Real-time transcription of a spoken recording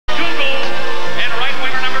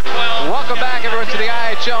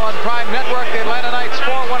IHL on Prime Network. The Atlanta Knights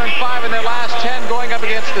 4-1-5 in their last 10, going up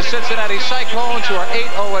against the Cincinnati Cyclones, who are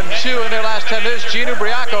 8-0-2 in their last 10. There's Gino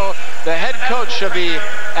Briaco, the head coach of the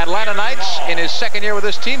Atlanta Knights. In his second year with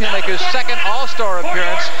this team, he'll make his second All-Star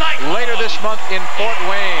appearance later this month in Fort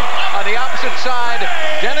Wayne. On the opposite side,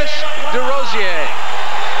 Dennis DeRosier.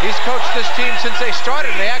 He's coached this team since they started.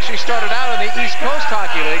 They actually started out in the East Coast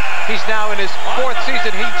Hockey League. He's now in his 4th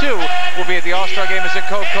season. He, too, will be at the All-Star game as a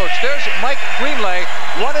co-coach. There's Mike Greenlay.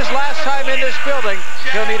 Won his last time in this building.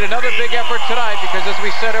 He'll need another big effort tonight because, as we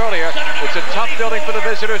said earlier, it's a tough building for the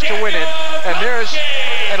visitors to win in. And there's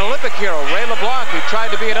an Olympic hero, Ray Leblanc, who tried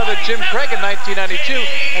to be another Jim Craig in 1992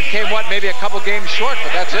 and came, maybe a couple games short, but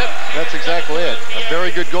that's it. That's exactly it. A very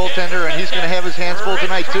good goaltender, and he's going to have his hands full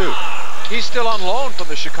tonight, too. He's still on loan from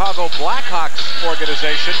the Chicago Blackhawks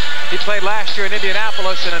organization. He played last year in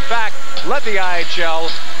Indianapolis and, in fact, led the IHL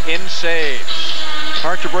in saves.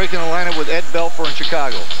 Hard to break in the lineup with Ed Belfour in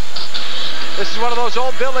Chicago. This is one of those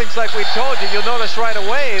old buildings, like we told you. You'll notice right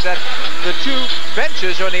away that the two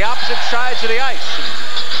benches are on the opposite sides of the ice.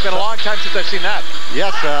 It's been a long time since I've seen that.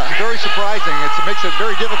 Yes, very surprising. It makes it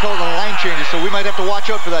very difficult on the line changes, so we might have to watch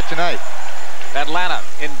out for that tonight. Atlanta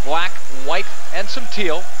in black, white, and some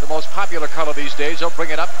teal, the most popular color these days. They'll bring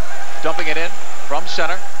it up, dumping it in from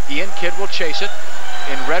center. Ian Kidd will chase it.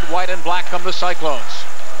 In red, white, and black come the Cyclones.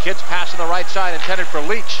 Kidd's pass on the right side intended for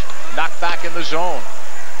Leach. Knocked back in the zone.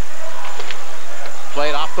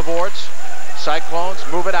 Played off the boards. Cyclones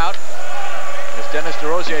move it out. As Dennis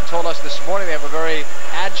DeRosier told us this morning, they have a very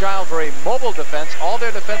agile, very mobile defense. All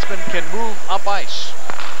their defensemen can move up ice.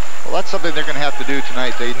 Well, that's something they're going to have to do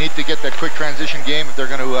tonight. They need to get that quick transition game if they're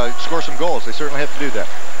going to score some goals. They certainly have to do that.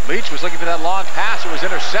 Leach was looking for that long pass. It was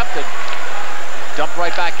intercepted. Dumped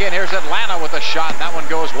right back in. Here's Atlanta with a shot. That one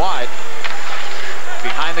goes wide.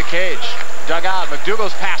 Behind the cage. Dug out.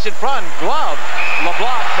 McDougall's pass in front. Glove.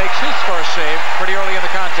 LeBlanc makes his first save pretty early in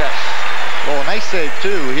the contest. Well, a nice save,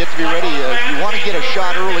 too. He had to be ready. You want to get a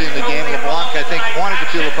shot early in the game. LeBlanc, I think, wanted to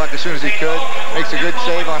feel the puck as soon as he could. Makes a good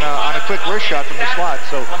save on a quick wrist shot from the slot.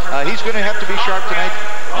 So he's going to have to be sharp tonight.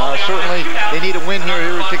 Certainly, they need a win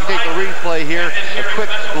here. To take the replay here. A quick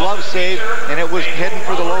glove save, and it was heading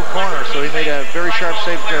for the low corner. So he made a very sharp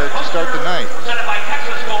save to start the night.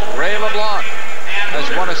 Ray Leblanc has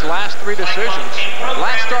won his last 3 decisions.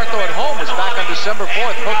 Last start, though, at home was back on December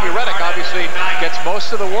 4th. Pokey Reddick obviously gets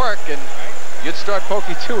most of the work, and you'd start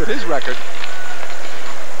Pokey, too, at his record.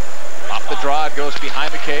 Off the draw, it goes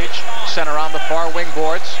behind the cage. Center on the far wing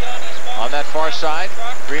boards. On that far side,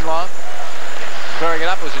 Greenlaw clearing it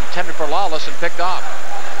up. It was intended for Lawless and picked off.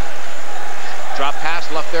 Drop pass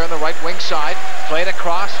left there on the right wing side. Played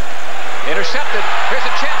across. Intercepted. Here's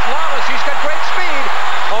a chance. Lawless, he's got great speed.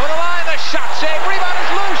 Over the line, the shot save. Rebound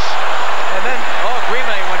is loose. And then,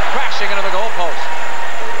 Greenlay went crashing into the goalpost.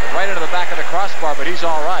 Right into the back of the crossbar, but he's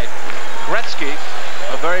all right. Gretzky,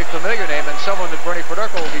 a very familiar name, and someone that Bernie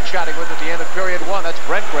Federko will be chatting with at the end of period 1. That's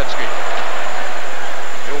Brent Gretzky.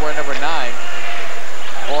 He'll wear number 9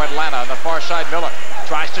 for Atlanta. On the far side, Miller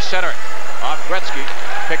tries to center it. Off Gretzky.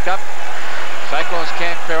 Picked up. Cyclones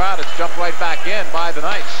can't clear out. It's dumped right back in by the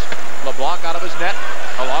Knights. LeBlanc out of his net.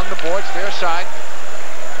 Along the boards, their side.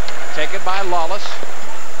 Taken by Lawless.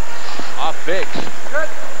 Off Biggs.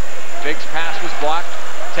 Biggs' pass was blocked.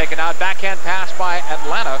 Taken out. Backhand pass by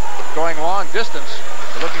Atlanta. Going long distance.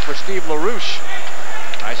 They're looking for Steve LaRouche.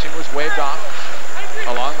 Icing was waved off.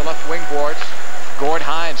 Along the left wing boards. Gord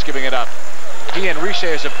Hines giving it up. He and Richer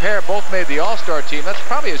as a pair both made the All-Star team. That's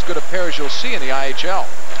probably as good a pair as you'll see in the IHL.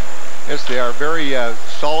 Yes, they are very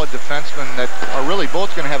solid defensemen that are really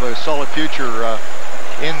both going to have a solid future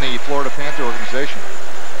in the Florida Panther organization.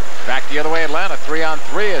 Back the other way, Atlanta,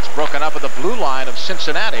 3-on-3. It's broken up at the blue line of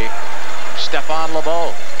Cincinnati. Stephane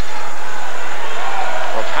LeBeau.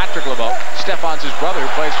 Or Patrick LeBeau. Stephane's his brother who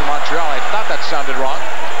plays for Montreal. I thought that sounded wrong.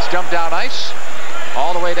 It's dumped down ice.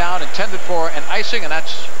 All the way down, intended for an icing, and that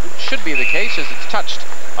should be the case as it's touched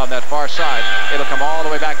on that far side. It'll come all the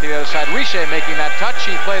way back to the other side. Richer making that touch.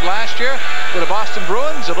 He played last year with the Boston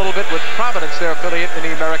Bruins, a little bit with Providence, their affiliate in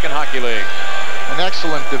the American Hockey League. An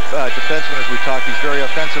excellent defenseman as we talk. He's very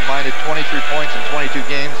offensive-minded, 23 points in 22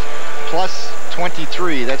 games, plus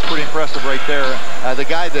 23. That's pretty impressive right there. The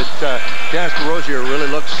guy that Dennis DeRosier really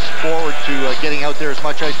looks forward to getting out there as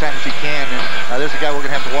much ice time as he can. And there's a guy we're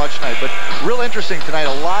going to have to watch tonight. But real interesting tonight.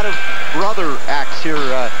 A lot of brother acts here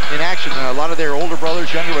in action. A lot of their older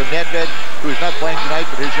brothers, younger brother Nedved, who's not playing tonight,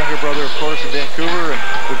 but his younger brother, of course, in Vancouver. And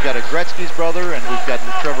we've got a Gretzky's brother, and we've got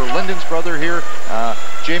Trevor Linden's brother here,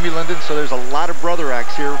 Jamie Linden. So there's a lot of brother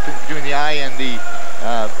acts here between the I and the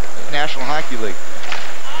National Hockey League.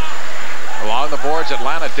 Along around the boards.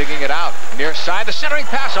 Atlanta digging it out. Near side, the centering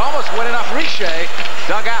pass almost went enough. Richer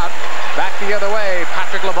dug out. Back the other way.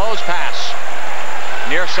 Patrick LeBeau's pass.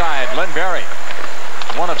 Near side, Len Barrie.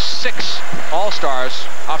 One of 6 All-Stars.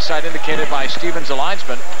 Offside indicated by Stevens, the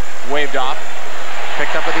linesman. Waved off.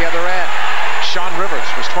 Picked up at the other end. Sean Rivers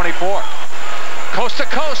was 24. Coast to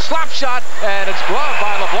coast, slap shot, and it's gloved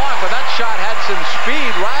by Leblanc, but that shot had some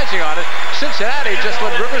speed rising on it. Cincinnati just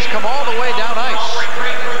let Rivers come all the way down ice.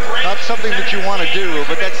 Not something that you want to do,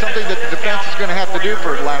 but that's something that the defense is going to have to do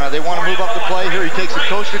for Atlanta. They want to move up the play here. He takes it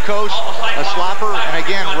coast to coast, a slapper, and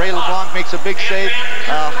again, Ray Leblanc makes a big save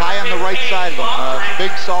high on the right side of him.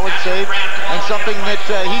 Big, solid save, and something that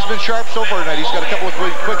he's been sharp so far tonight. He's got a couple of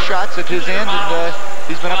quick shots at his end, and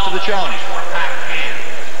he's been up to the challenge.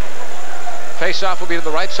 Face-off will be to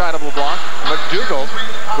the right side of LeBlanc. McDougall,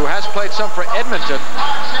 who has played some for Edmonton,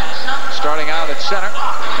 starting out at center,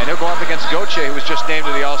 and he'll go up against Gauthier, who was just named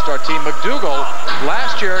to the All-Star team. McDougall,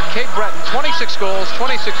 last year, Cape Breton, 26 goals,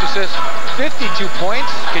 26 assists, 52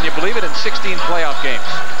 points. Can you believe it? In 16 playoff games.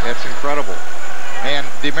 That's incredible. And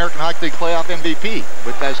the American Hockey League playoff MVP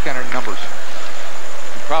with those kind of numbers.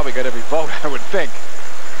 You probably got every vote, I would think.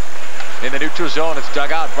 In the neutral zone, it's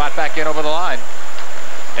dug out, brought back in over the line.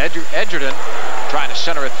 Edgerton trying to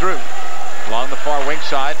center it through. Along the far wing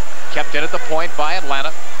side, kept in at the point by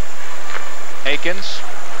Atlanta. Aikens,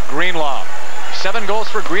 Greenlaw. 7 goals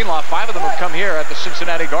for Greenlaw. 5 of them have come here at the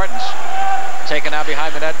Cincinnati Gardens. Taken out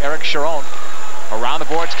behind the net, Eric Sharon. Around the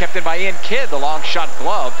boards, kept in by Ian Kidd. The long shot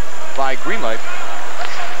gloved by Greenlight.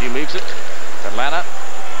 He leaves it. Atlanta,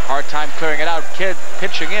 hard time clearing it out. Kidd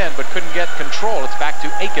pitching in, but couldn't get control. It's back to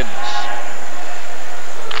Aikens.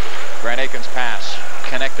 Grant Aikens' pass.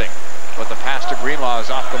 Connecting, but the pass to Greenlaw is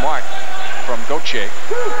off the mark from Gauthier.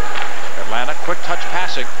 Atlanta, quick touch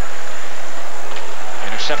passing.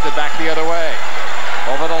 Intercepted back the other way.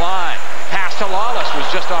 Over the line. Pass to Lawless was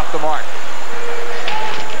just off the mark.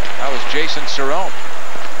 That was Jason Cerrone.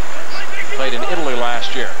 Played in Italy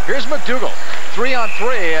last year. Here's McDougall.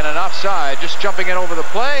 3-on-3 and an offside. Just jumping in over the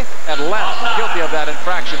play. Atlanta guilty of that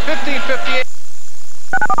infraction. 15:58.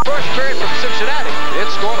 First period from Cincinnati.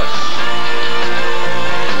 It's scoreless.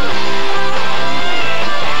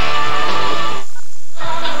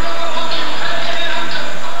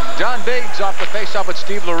 John Biggs off the face-off with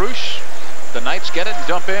Steve LaRouche. The Knights get it and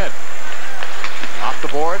dump in. Off the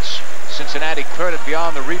boards. Cincinnati cleared it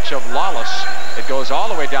beyond the reach of Lawless. It goes all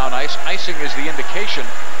the way down ice. Icing is the indication.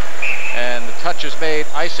 And the touch is made.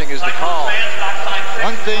 Icing is the call.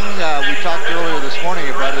 One thing we talked earlier this morning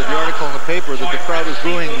about it, the article in the paper, that the crowd was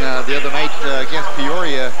booing the other night against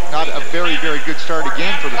Peoria. Not a very, very good start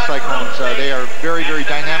again for the Cyclones. They are a very, very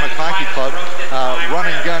dynamic hockey club. Run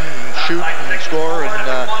and gun and shoot and score, and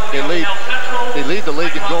they lead the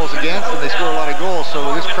league in goals against, and they score a lot of goals.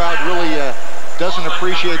 So this crowd really doesn't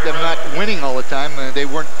appreciate them not winning all the time. They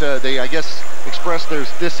weren't. They, I guess, expressed their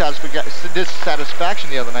dissatisfaction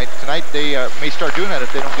the other night. Tonight they may start doing that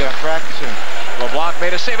if they don't get on track soon. LeBlanc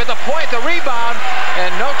made a save at the point, the rebound, and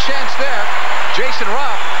no chance there. Jason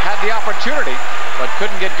Ruff had the opportunity, but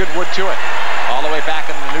couldn't get good wood to it. All the way back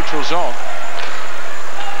in the neutral zone.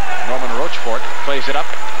 Norman Rochefort plays it up.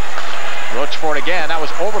 Rochefort again. That was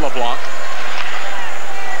over LeBlanc.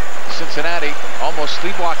 Cincinnati almost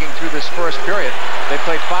sleepwalking through this first period. They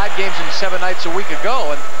played 5 games in 7 nights a week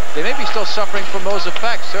ago, and they may be still suffering from those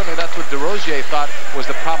effects. Certainly that's what DeRosier thought was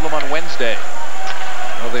the problem on Wednesday.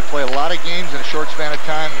 Well, they play a lot of games in a short span of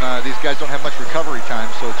time. These guys don't have much recovery time,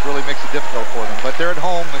 so it really makes it difficult for them. But they're at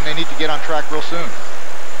home, and they need to get on track real soon.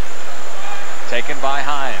 Taken by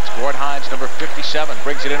Hines. Gord Hines, number 57,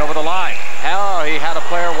 brings it in over the line. Hell, he had a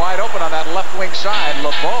player wide open on that left wing side.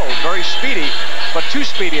 LeBeau, very speedy, but too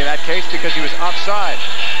speedy in that case because he was offside.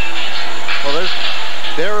 Well,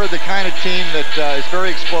 they're the kind of team that is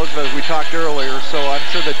very explosive, as we talked earlier, so I'm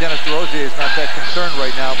sure that Dennis DeRosier is not that concerned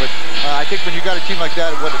right now, but I think when you got a team like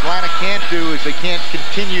that, what Atlanta can't do is they can't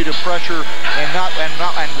continue to pressure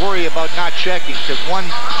and worry about not checking, because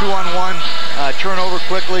 2-on-1, turnover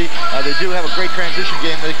quickly. They do have a great transition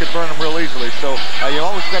game. They could burn them real easily, so you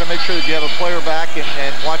always got to make sure that you have a player back and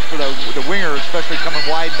watch for the winger, especially coming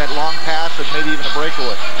wide in that long pass and maybe even a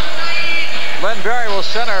breakaway. Len Barrie will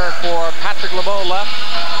center for Patrick LeBeau left.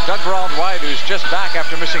 Doug Braun White, who's just back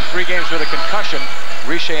after missing 3 games with a concussion.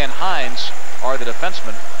 Richer and Hines are the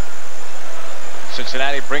defensemen.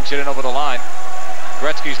 Cincinnati brings it in over the line.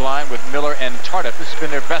 Gretzky's line with Miller and Tardif. This has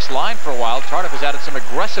been their best line for a while. Tardif has added some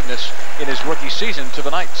aggressiveness in his rookie season to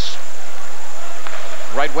the Knights.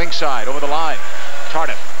 Right wing side, over the line.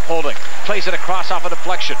 Tardif holding, plays it across off a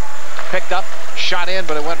deflection. Picked up, shot in,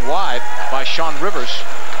 but it went wide by Sean Rivers.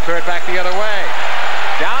 Cleared back the other way.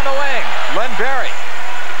 Down the wing, Len Barrie.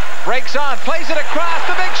 Breaks on, plays it across,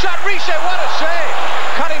 the big shot, Richer, what a save!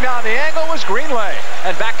 Cutting down the angle was Greenlay.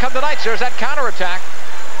 And back come the Knights, there's that counterattack.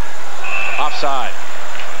 Offside.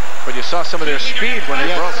 But you saw some of their speed when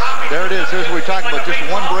they broke. There it is. There's what we talked about. Just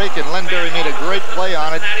one break, and Len Barrie made a great play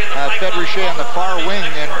on it. Fed Richer on the far wing,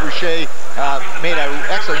 and Richer made an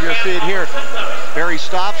excellent. You'll see it here. Barrie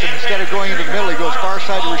stops, and instead of going into the middle, he goes far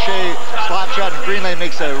side to Richer, slap shot, and Greenlay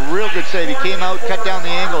makes a real good save. He came out, cut down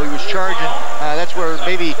the angle. He was charging. That's where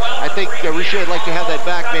maybe I think Richer would like to have that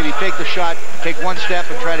back, maybe fake the shot, take one step,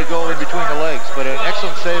 and try to go in between the legs. But an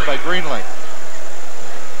excellent save by Greenlay.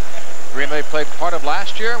 Greenlay played part of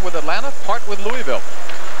last year with Atlanta, part with Louisville.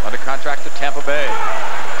 Under contract to Tampa Bay.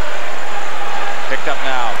 Picked up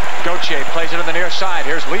now. Gauthier plays it on the near side.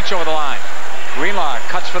 Here's Leach over the line. Greenlaw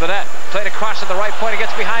cuts for the net. Played across at the right point. He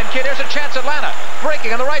gets behind Kidd. Here's a chance, Atlanta.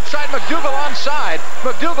 Breaking on the right side. McDougal onside.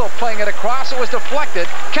 McDougal playing it across. It was deflected.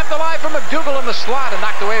 Kept alive for McDougal in the slot and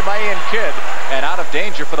knocked away by Ian Kidd. And out of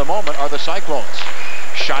danger for the moment are the Cyclones.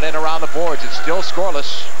 Shot in around the boards. It's still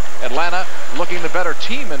scoreless. Atlanta looking the better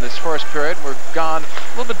team in this first period. We're gone a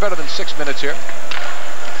little bit better than 6 minutes here.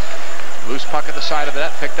 Loose puck at the side of the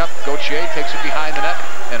net, picked up. Gauthier takes it behind the net.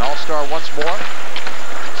 An all-star once more.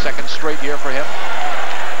 Second straight year for him.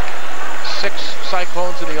 6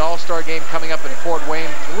 Cyclones in the all-star game coming up in Fort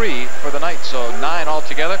Wayne, 3 for the Knights. So 9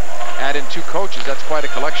 altogether. Add in 2 coaches, that's quite a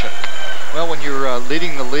collection. Well, when you're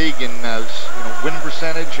leading the league in win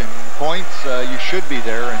percentage and points, you should be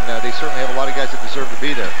there, and they certainly have a lot of guys that deserve to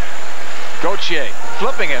be there. Gauthier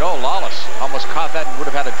flipping it. Oh, Lawless almost caught that and would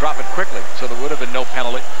have had to drop it quickly, so there would have been no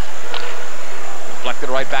penalty. Deflected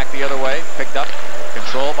right back the other way. Picked up.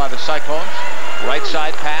 Controlled by the Cyclones. Right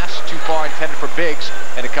side pass. Too far intended for Biggs,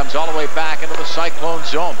 and it comes all the way back into the Cyclone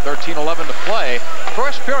zone. 13-11 to play.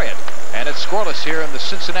 First period, and it's scoreless here in the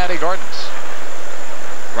Cincinnati Gardens.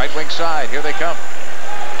 Right wing side, here they come.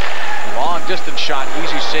 Long distance shot,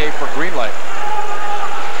 easy save for Greenlay.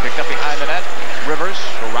 Picked up behind the net. Rivers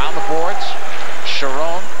around the boards.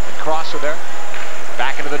 Sharon and Cross are there.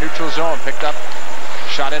 Back into the neutral zone, picked up.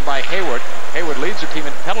 Shot in by Hayward. Hayward leads the team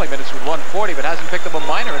in penalty minutes with 140, but hasn't picked up a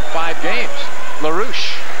minor in 5 games.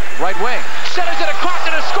 LaRouche, right wing. Centers it across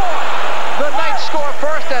and a score! The Knights score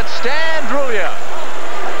first at Stan Drulia.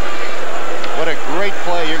 What a great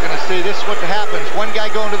play. You're going to see this is what happens. One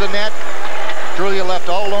guy going to the net. Drulia left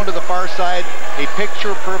all alone to the far side. A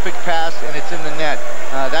picture-perfect pass, and it's in the net.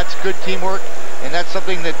 That's good teamwork, and that's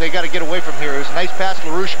something that they got to get away from here. It was a nice pass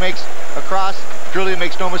LaRouche makes across. Drulia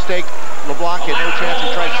makes no mistake. LeBlanc had no chance.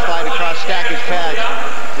 He tried to slide across, stack his pads.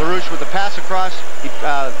 LaRouche with the pass across.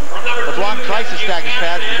 LeBlanc tries to stack his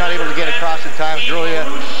pads. He's not able to get across in time. Drulia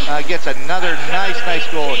gets another nice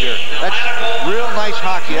goal here. That's real nice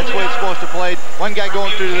hockey. That's the way it's supposed to play. One guy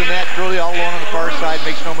going through the net. Drulia all alone on the far side.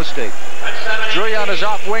 Makes no mistake. Drulia on his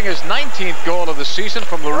off wing, his 19th goal of the season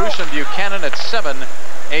from LaRouche and Buchanan at 7-18.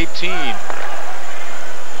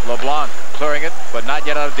 LeBlanc clearing it, but not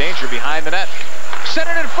yet out of danger behind the net.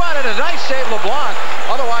 Centered in front, and a nice save, LeBlanc.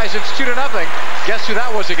 Otherwise, it's 2-0. Guess who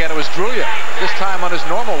that was again? It was Drulia, this time on his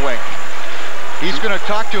normal wing. He's going to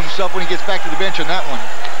talk to himself when he gets back to the bench on that one.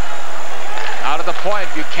 Out of the point,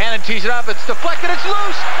 Buchanan tees it up. It's deflected, it's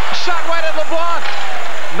loose. Shot right at LeBlanc.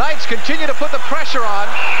 Knights continue to put the pressure on.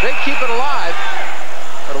 They keep it alive.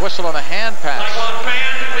 But a whistle on a hand pass.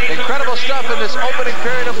 Incredible stuff in this opening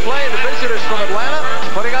period of play. The visitors from Atlanta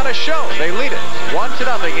putting on a show. They lead it 1-0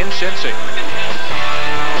 in Cincy.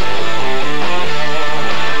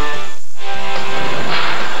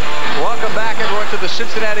 Welcome back, everyone, to the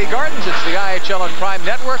Cincinnati Gardens. It's the IHL and Prime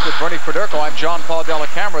Network with Bernie Federico. I'm John Paul Della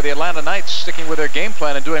Camera. The Atlanta Knights sticking with their game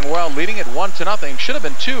plan and doing well, leading it 1-0. Should have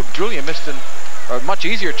been 2 if Drulia missed a much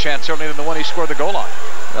easier chance, certainly, than the one he scored the goal on.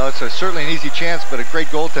 No, it's certainly an easy chance, but a great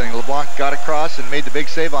goaltending. LeBlanc got across and made the big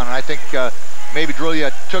save on it. I think maybe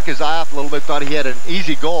Drulia took his eye off a little bit, thought he had an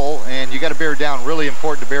easy goal, and you got to bear down. Really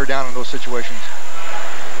important to bear down in those situations.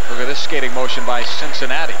 Look at this skating motion by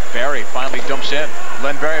Cincinnati. Barrie finally dumps in.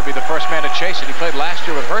 Len Barrie will be the first man to chase it. He played last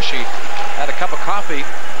year with Hershey. Had a cup of coffee,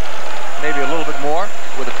 maybe a little bit more,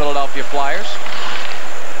 with the Philadelphia Flyers.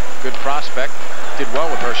 Good prospect. Did well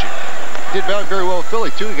with Hershey. Did very well with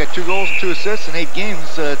Philly, too. He got 2 goals and 2 assists in 8 games.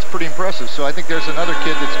 It's pretty impressive. So I think there's another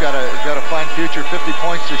kid that's got a fine future. 50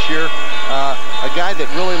 points this year. A guy that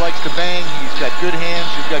really likes to bang. He's got good hands.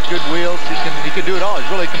 He's got good wheels. He can do it all. He's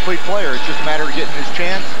really a complete player. It's just a matter of getting his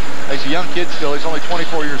chance. He's a young kid still. He's only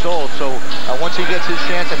 24 years old. So once he gets his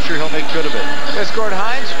chance, I'm sure he'll make good of it. They scored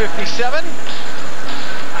Hines, 57.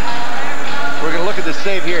 We're going to look at the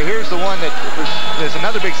save here. Here's the one that there's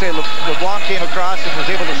another big save. LeBlanc came across and was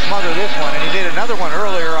able to smother this one, and he did another one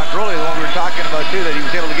earlier on Drulia, the one we were talking about too, that he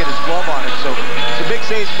was able to get his glove on it. So it's a big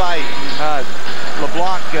big saves by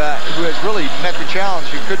LeBlanc, who has really met the challenge.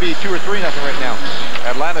 It could be 2 or 3-0 right now.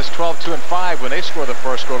 Atlanta's 12-2-5 when they score the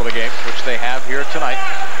first goal of the game, which they have here tonight.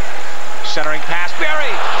 Centering pass,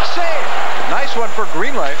 Barrie, save. Nice one for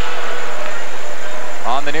Greenlay.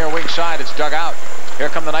 On the near wing side, it's dug out. Here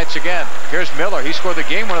come the Knights again. Here's Miller. He scored the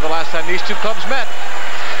game winner the last time these two clubs met.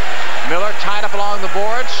 Miller tied up along the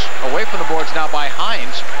boards, away from the boards now by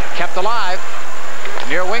Hines. Kept alive.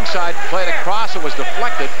 Near wing side, played across. It was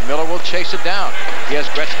deflected. Miller will chase it down. He has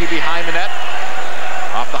Gretzky behind the net.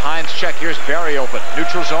 Off the Hines check, here's Barrie open.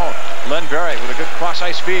 Neutral zone. Len Barrie with a good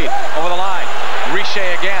cross-ice feed. Over the line. Richer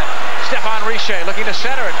again. Stéphane Richer looking to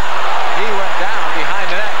center it. He went down behind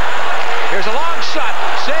the net. Here's a long shot.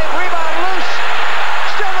 Save, rebound, loose.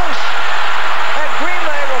 Still loose. And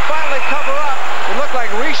Greenlay will finally cover up. It looked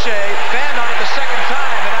like Richer banned on it the second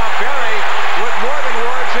time. And now Barrie with more than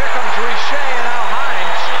words. Here comes Richer and now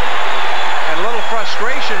Hines. And a little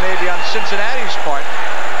frustration maybe on Cincinnati's part.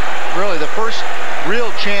 Really, the first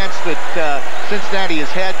real chance that Cincinnati has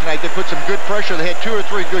had tonight. They put some good pressure. They had 2 or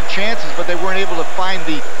 3 good chances, but they weren't able to find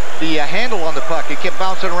the handle on the puck. It kept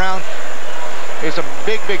bouncing around. There's a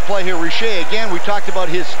big play here. Richer, again, we talked about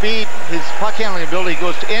his speed, his puck handling ability. He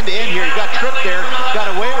goes to end here. He got tripped there, got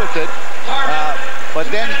away with it. But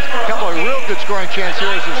then a couple of real good scoring chances here.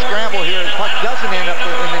 There's a scramble here. The puck doesn't end up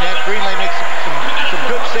in the net. Greenlay makes some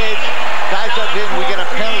good saves. Dives up in. We get a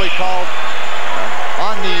penalty called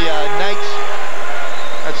on the Knights.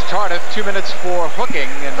 That's Tardif. 2 minutes for hooking,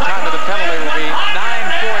 and the time of the penalty will be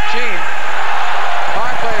 9:14.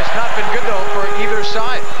 Power play has not been good though for either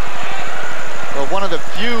side. Well, one of the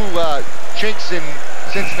few chinks in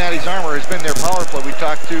Cincinnati's armor has been their power play. We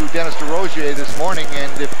talked to Dennis DeRozier this morning, and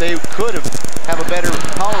if they could have a better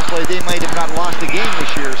power play, they might have not lost the game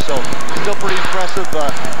this year. So still pretty impressive.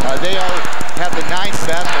 They have the 9th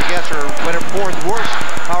best, I guess, or whatever, 4th worst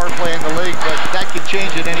power play in the league, but that can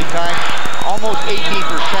change at any time. Almost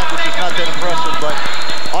 18%, which is not that impressive, but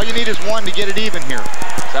all you need is 1 to get it even here.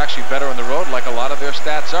 It's actually better on the road, like a lot of their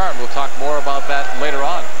stats are, and we'll talk more about that later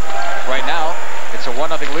on. Right now, it's a 1-0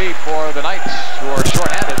 lead for the Knights, who are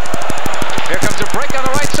shorthanded. Here comes a break on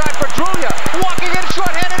the right side for Drulia. Walking in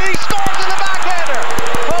shorthanded, and he scores in the backhander.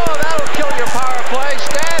 Oh, that'll kill your power play.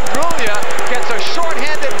 Stan Drulia gets a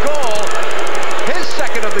shorthanded goal. His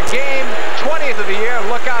 2nd of the game, 20th of the year.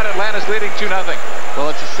 Look out, Atlanta's leading 2-0. Well,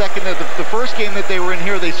 it's the second of the first game that they were in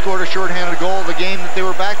here, they scored a shorthanded goal. The game that they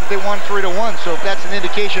were back, that they won 3-1. So if that's an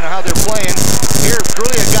indication of how they're playing, here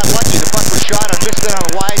Drulia got lucky. The puck was shot on, missed it on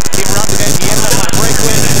a wide, came around the net. He ended up on a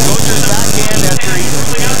breakaway, goes to his backhand after he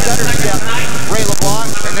stutter stepped Ray Leblanc,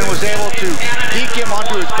 and then was able to deke him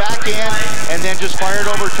onto his backhand, and then just fired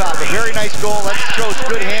over top. A very nice goal. That shows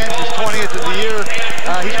good hands. His 20th of the year.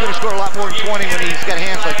 He's going to score a lot more than 20 when he's got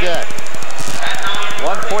hands like that.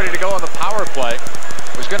 1:40 to go on the power play.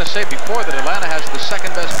 I was going to say before that Atlanta has the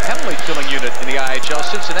 2nd best penalty killing unit in the IHL.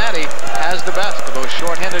 Cincinnati has the best, but those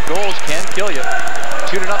shorthanded goals can kill you.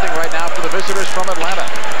 2-0 right now for the visitors from Atlanta.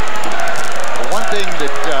 The one thing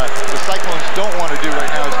that the Cyclones don't want to do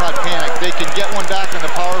right now is not panic. They can get one back on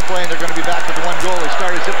the power play, and they're going to be back with 1 goal. They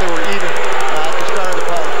start as if they were even at the start of the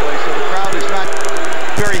power play. So the crowd is not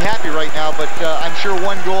very happy right now, but I'm sure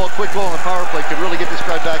 1 goal, a quick goal on the power play could really get this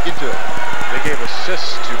crowd back into it. They gave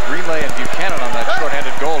assists to Greenlay and Buchanan on that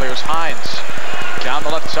shorthanded goal. Here's Hines down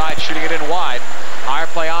the left side, shooting it in wide. Higher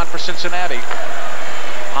play on for Cincinnati.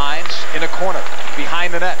 Hines in a corner,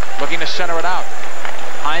 behind the net, looking to center it out.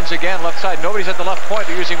 Hines again, left side. Nobody's at the left point.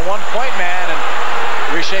 They're using 1-point man, and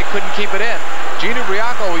Richer couldn't keep it in. Gino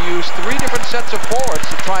Briaco will use 3 different sets of forwards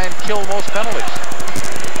to try and kill most penalties.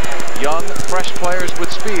 Young, fresh players with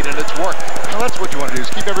speed, and it's worked. Well, that's what you want to do, is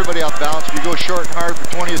keep everybody off balance. If you go short and hard for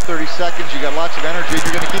 20 or 30 seconds, you got lots of energy, and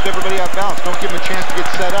you're going to keep everybody off balance. Don't give them a chance to get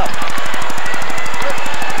set up.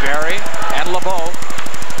 Barrie and LeBeau.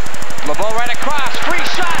 LeBeau right across, free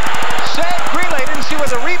shot. Save. Greenlay didn't see where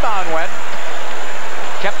the rebound went.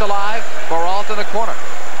 Kept alive. Baralt in the corner.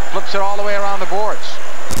 Flips it all the way around the boards.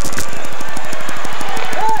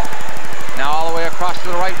 Now all the way across to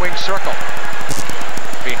the right wing circle.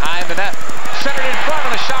 Behind the net. Centered in front,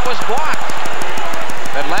 and the shot was blocked.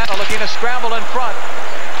 Atlanta looking to scramble in front.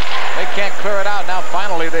 They can't clear it out. Now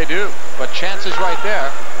finally they do. But chances right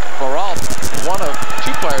there. Baralt, one of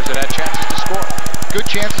 2 players that had chances to score. Good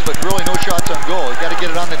chances, but really no shots on goal. You got to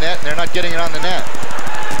get it on the net, and they're not getting it on the net.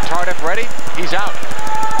 Tardif ready. He's out.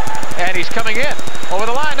 And he's coming in. Over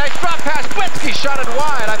the line. Nice drop pass. Gretzky shot it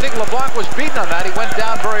wide. I think LeBlanc was beaten on that. He went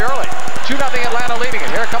down very early. 2-0 Atlanta leading it.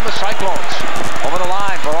 Here come the Cyclones. Over the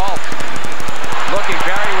line. Baralt. Looking.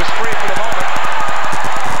 Barrie was free for the moment.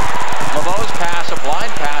 LeBeau's pass, a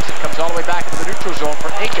blind pass. It comes all the way back into the neutral zone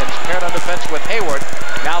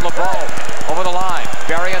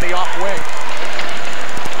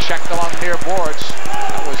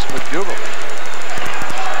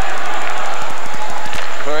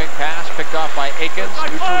off by Aikens,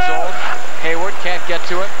 neutral zone. Hayward can't get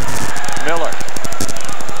to it. Miller.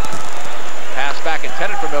 Pass back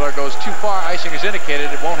intended for Miller goes too far. Icing is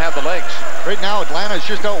indicated. It won't have the legs. Right now, Atlanta is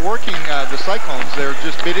just outworking the Cyclones. They're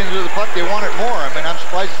just bidding into the puck. They want it more. I mean, I'm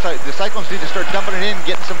surprised the Cyclones need to start dumping it in,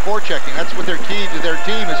 getting some forechecking. That's what their key to their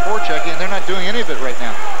team is, forechecking, and they're not doing any of it right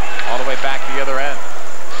now. All the way back to the other end.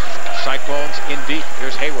 Cyclones in deep.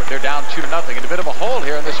 Here's Hayward. They're down 2-0 in a bit of a hole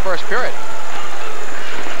here in this first period.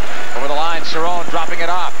 Over the line, Cerrone dropping it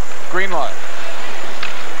off. Greenlaw.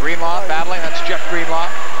 Greenlaw battling. That's Jeff Greenlaw.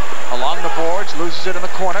 Along the boards, loses it in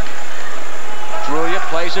the corner. Drulia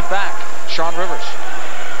plays it back. Sean Rivers.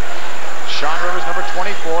 Sean Rivers, number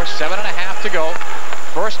 24, 7.5 to go.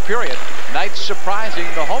 First period. Knights surprising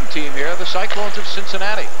the home team here, the Cyclones of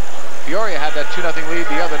Cincinnati. Peoria had that 2-0 lead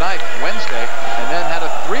the other night, Wednesday, and then had a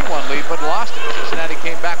 3-1 lead, but lost it. Cincinnati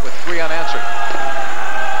came back with 3 unanswered.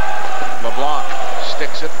 Leblanc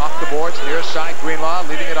sticks it off the boards, near side. Greenlaw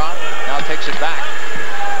leading it on. Now takes it back.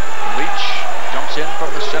 Leach jumps in from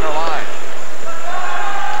the center line.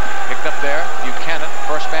 Picked up there. Buchanan,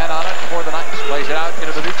 first man on it for the Knights. Plays it out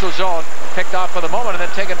into the neutral zone. Picked off for the moment and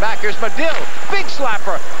then taken back. Here's Medill. Big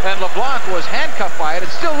slapper. And Leblanc was handcuffed by it.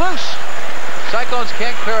 It's still loose. Cyclones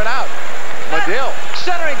can't clear it out. Medill.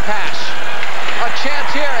 Centering pass. A chance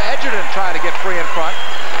here. Edgerton trying to get free in front.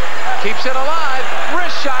 Keeps it alive.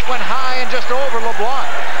 Wrist shot went high and just over LeBlanc.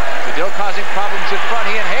 Medill causing problems in front.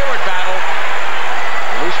 He and Hayward battle.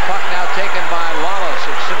 Loose puck now taken by Lawless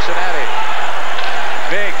of Cincinnati.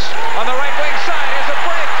 Biggs on the right wing side. Here's a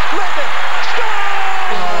break. Linden. Score!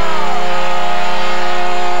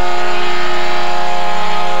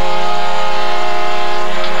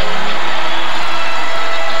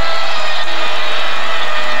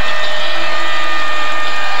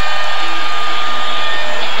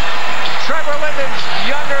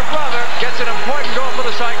 Younger brother gets an important goal for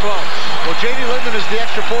the Cyclones. Well, J.D. Linden is the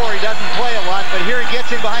extra 4. He doesn't play a lot, but here he gets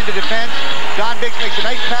in behind the defense. Don Biggs makes a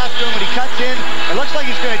nice pass to him, and he cuts in. It looks like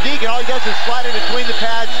he's going to deke, and all he does is slide it between the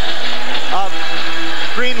pads of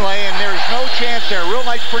Greenlay, and there's no chance there. Real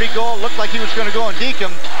nice, pretty goal. It looked like he was going to go and deke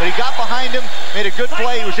him, but he got behind him, made a good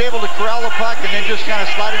play. He was able to corral the puck, and then just kind of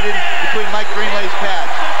slide it in between Mike Greenlay's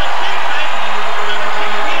pads.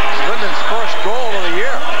 Linden's first goal of the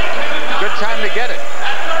year. Good time to get it.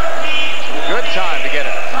 Good time to get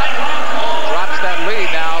it. Drops that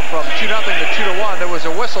lead now from 2-0 to 2-1. There was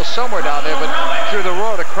a whistle somewhere down there, but through the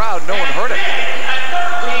roar of the crowd, no one heard it.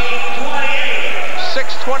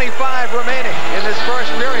 6:25 remaining in this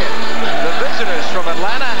first period. The visitors from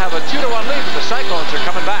Atlanta have a 2-1 lead, but the Cyclones are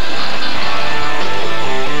coming back.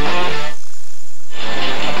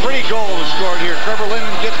 Pretty goal was scored here. Trevor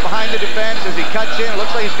Linden gets behind the defense as he cuts in. It looks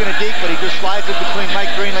like he's going to deke, but he just slides it between Mike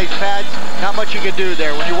Greenlay's pads. Not much you can do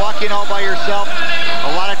there. When you walk in all by yourself,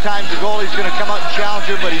 a lot of times the goalie's going to come out and challenge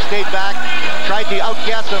him, but he stayed back, tried to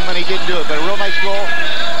outguess him, and he didn't do it. But a real nice goal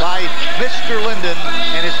by Mr. Linden,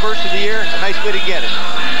 and his first of the year. A nice way to get it.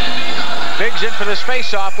 Biggs in for this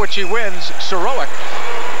face-off, which he wins. Ciroic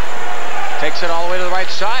takes it all the way to the right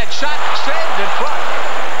side. Shot saved in front.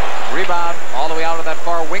 Rebound all the way out on that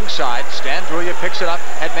far wing side. Stan Drulia picks it up,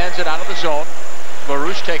 headmans it out of the zone.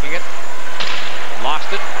 LaRouche taking it. Lost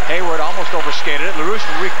it. Hayward almost overskated it. LaRouche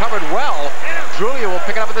recovered well. Drulia will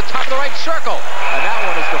pick it up at the top of the right circle. And that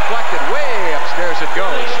one is deflected. Way upstairs it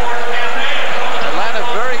goes. Atlanta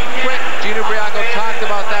very quick. Gino Briaco talked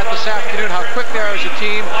about that this afternoon, how quick they are as a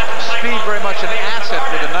team. Speed very much an asset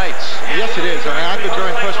for the Knights. Yes, it is. I mean, I've been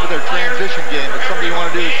very impressed with their transition game. It's something you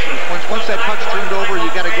want to do. Once that puck's turned over, you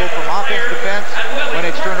got to go from offense to defense. When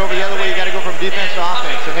it's turned over the other way, you got to go from defense to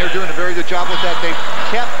offense. And they're doing a very good job with that. They've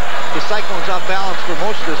kept the Cyclones off balance for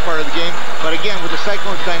most of this part of the game. But again, with the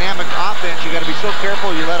Cyclones' dynamic offense, you got to be so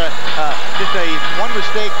careful. You let just one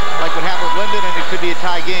mistake, like what happened with Linden, and it could be a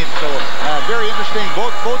tie game. So very interesting.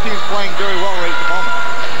 Both teams playing very well right at the moment.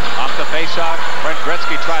 Off the face-off, Brent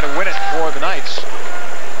Gretzky tried to win it for the Knights.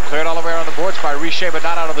 Cleared all the way around the boards by Richer, but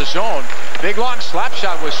not out of the zone. Big long slap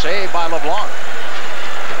shot was saved by LeBlanc.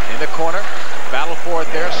 In the corner, battle for it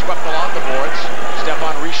there, swept along the boards.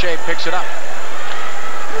 Stephane Richer picks it up.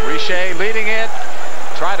 Richer leading it,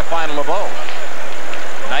 trying to find LeBeau.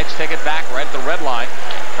 Knights take it back right at the red line.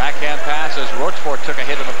 Backhand pass as Rochefort took a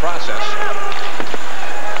hit in the process.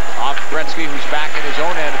 Off Gretzky, who's back in his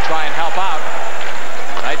own end to try and help out.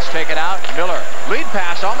 Knights take it out. Miller, lead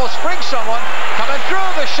pass, almost springs someone. Coming through,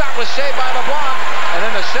 the shot was saved by LeBlanc. And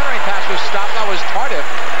then the centering pass was stopped. That was Tardif,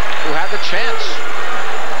 who had the chance.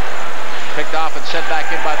 Picked off and sent back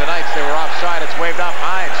in by the Knights. They were offside. It's waved off.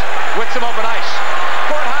 Hines with some open ice.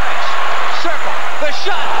 Court Hines, circle, the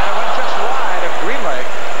shot. And it went just wide of Greenlay.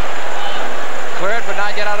 Cleared, but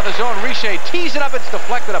not yet get out of the zone. Richer tees it up. It's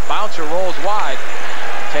deflected. A bouncer rolls wide.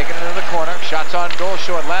 Taken into the corner. Shots on goal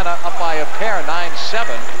show Atlanta up by a pair, 9-7.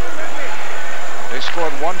 They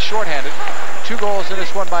scored one shorthanded. 2 goals in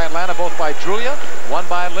this one by Atlanta, both by Drulia, one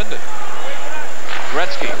by Linden.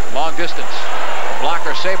 Gretzky, long distance. A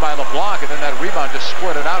blocker saved by Leblanc, and then that rebound just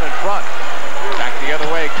squirted out in front. Back the other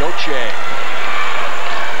way, Gauthier.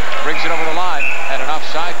 Brings it over the line, and an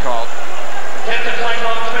offside call.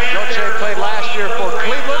 Gauthier played last year for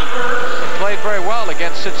Cleveland. Played very well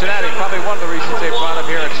against Cincinnati. Probably one of the reasons they brought him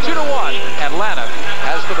here. It's 2-1. Atlanta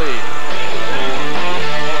has the lead.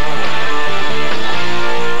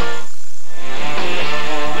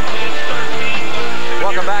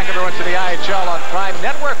 Welcome back, everyone, to the IHL on Prime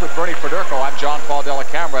Network with Bernie Federko. I'm John Paul Della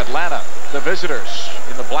Camera. Atlanta, the visitors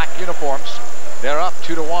in the black uniforms. They're up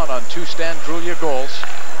 2-1 on 2 Stan Drulia goals.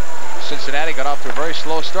 Cincinnati got off to a very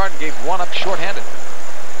slow start and gave one up shorthanded.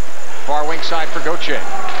 Far wing side for Gauthier,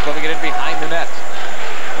 flipping it in behind the net.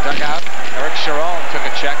 Dug out. Eric Sharon took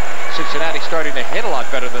a check. Cincinnati starting to hit a lot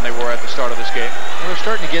better than they were at the start of this game. They're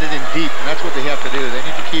starting to get it in deep, and that's what they have to do. They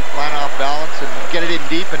need to keep line off balance and get it in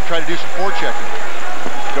deep and try to do some forechecking.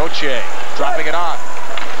 Gauthier dropping it on.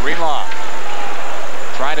 Greenlaw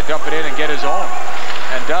trying to dump it in and get his own,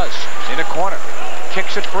 and does. In a corner,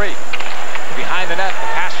 kicks it free. Behind the net,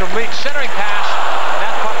 the pass from Leach, centering pass, and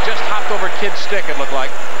that puck just hopped over Kidd's stick, it looked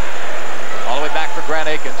like. All the way back for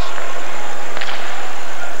Grant Aikens.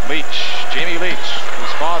 Leach, Jamie Leach,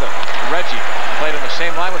 his father, Reggie, played on the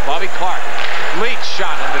same line with Bobby Clark. Leach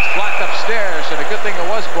shot, and it's blocked upstairs, and a good thing it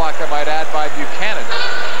was blocked, I might add, by Buchanan.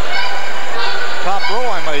 Top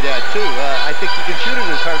row, I might add, too. I think he can shoot it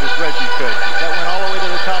as hard as Reggie could. That went all the way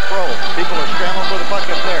to the top row. People are scrambling for the puck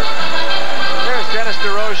up there. There's Dennis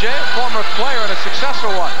DeRozier, former player and a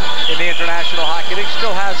successful one in the International Hockey League.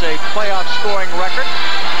 Still has a playoff scoring record.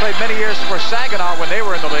 Played many years for Saginaw when they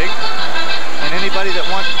were in the league. And anybody that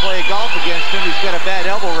wants to play golf against him, he's got a bad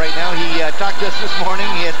elbow right now. He talked to us this morning.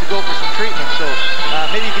 He has to go for some treatment. So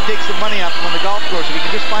maybe you can take some money off him on the golf course. If you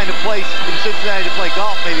can just find a place in Cincinnati to play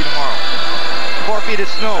golf maybe tomorrow. 4 feet of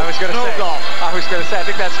snow. Golf. I was going to say, I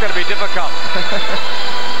think that's going to be difficult.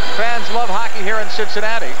 Fans love hockey here in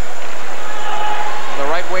Cincinnati. The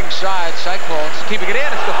right wing side, Cyclones keeping it in.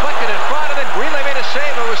 It's deflected in front, and then Greenlay made a save.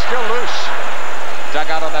 It was still loose. Dug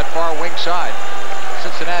out on that far wing side.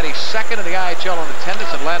 Cincinnati second in the IHL in attendance.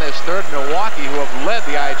 Atlanta is third. Milwaukee, who have led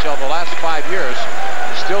the IHL the last 5 years,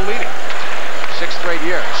 is still leading. 6th straight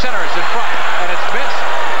year. Center is in front, and it's missed.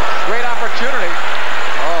 Great opportunity.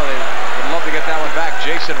 Oh, they would love to get that one back.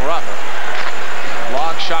 Jason Rupp.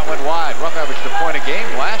 Long shot went wide. Rupp averaged a point a game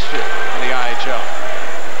last year in the IHL.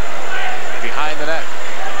 Behind the net.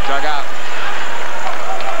 Dug out.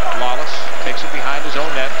 Lawless takes it behind his own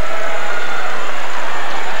net.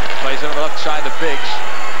 Plays it on the left side to Biggs.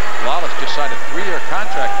 Lawless just signed a 3-year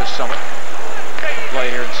contract this summer. Play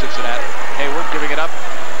here in Cincinnati. Hayward giving it up.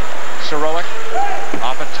 Sirowick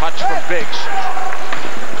off a touch from Biggs.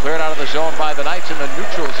 Cleared out of the zone by the Knights. In the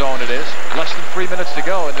neutral zone it is. Less than 3 minutes to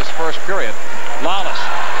go in this first period. Lawless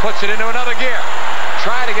puts it into another gear.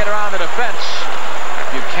 Trying to get around the defense.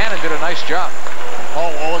 Buchanan did a nice job.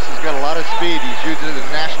 Paul Wallace has got a lot of speed. He's used it in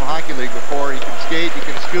the National Hockey League before. He can skate, he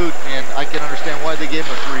can scoot, and I can understand why they gave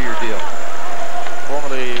him a 3-year deal.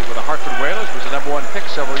 Formerly with the Hartford Whalers, was the #1 pick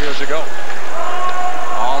several years ago.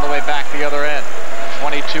 All the way back the other end.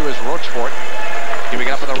 22 is Rochefort. Giving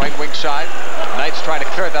it up on the right wing side. Knights trying to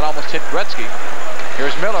clear it. That almost hit Gretzky.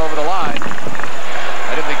 Here's Miller over the line.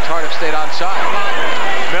 I didn't think Tardif stayed onside.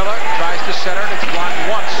 Miller tries to center, and it's blocked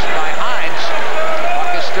once by Hines.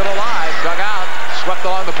 Puck is still alive. Dug out. Swept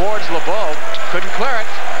along the boards. LeBeau couldn't clear it.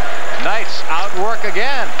 Knights outwork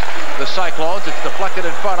again. The Cyclones. It's deflected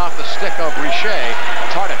in front off the stick of Richer.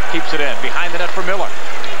 Tardif keeps it in. Behind the net for Miller.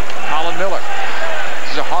 Colin Miller.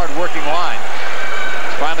 This is a hard-working line.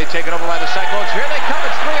 It's finally taken over by the Cyclones. Here they come.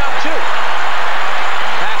 It's 3-on-2.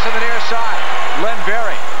 Pass on the near side. Len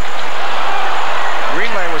Barrie.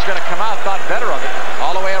 Greenlay was going to come out, thought better of it.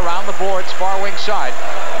 All the way around the boards, far wing side.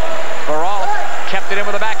 Baralt kept it in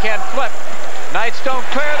with a backhand flip. Knights don't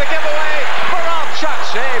clear the giveaway. Baralt shot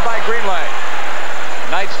saved by Greenlay.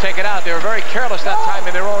 Knights take it out. They were very careless that time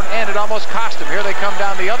in their own end. It almost cost them. Here they come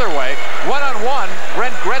down the other way. 1-on-1.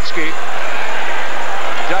 Brent Gretzky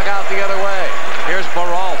dug out the other way. Here's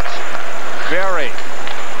Baralt. Barrie.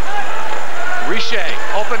 Richer.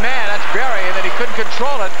 Open man. That's Barrie. And then he couldn't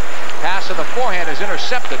control it. Pass on the forehand is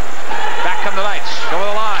intercepted. Back come the Knights. Over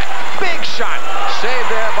the line. Big shot. Saved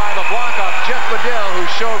there by Leblanc off Jeff Bedell, who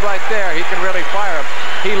showed right there he can really fire him.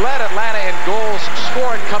 He led Atlanta in goals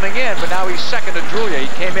scored coming in, but now he's second to Drulia.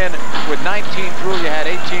 He came in with 19. Drulia had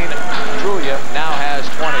 18. Drulia now has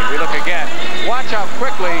 20. We look again. Watch how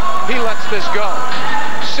quickly he lets this go.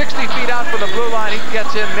 60 feet out from the blue line, he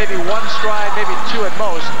gets in maybe one stride, maybe two at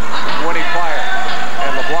most when he fired.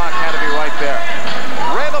 And Leblanc had to be right there.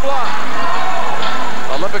 Ray Leblanc,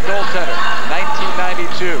 Olympic goaltender,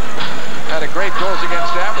 1992. Had a great goals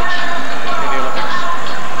against average in the Olympics.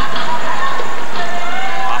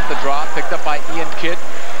 Off the draw, picked up by Ian Kidd.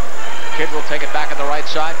 Kidd will take it back on the right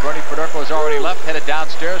side. Bernie Federko has already left, headed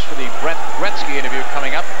downstairs for the Brent Gretzky interview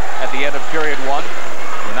coming up at the end of period one.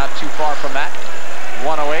 We're not too far from that.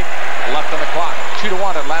 1:08 left on the clock.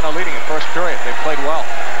 2-1, Atlanta leading in first period. They played well.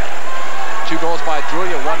 2 goals by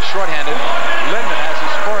Drulia, 1 shorthanded. Linden has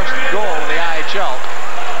his first goal in the IHL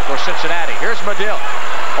for Cincinnati. Here's Medill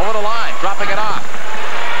over the line, dropping it off.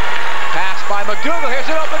 Pass by McDougal. Here's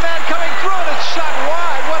an open man coming through, and it's shot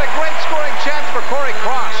wide. What a great scoring chance for Corey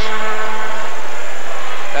Cross.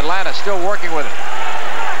 Atlanta still working with it.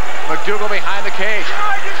 McDougal behind the cage,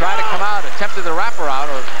 trying to come out, attempted the wraparound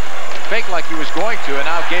or fake like he was going to, and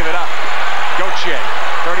now gave it up. Gauthier,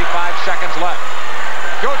 35 seconds left.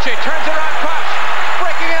 Gauthier turns it around, Cross,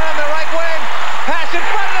 breaking in on the right wing. Pass in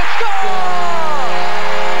front of the score!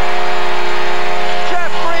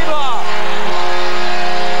 Jeff Greenlaw.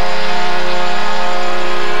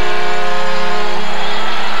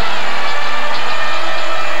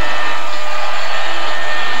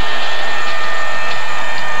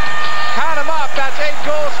 Count them up, that's 8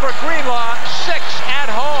 goals for Greenlaw, 6 at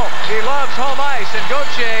home. He loves home ice, and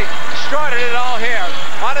Gauthier started it all here.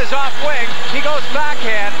 On his off wing, he goes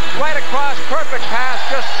backhand, right across, perfect pass,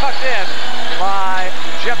 just tucked in by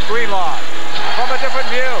Jeff Greenlaw. From a different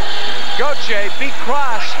view, Gauthier beat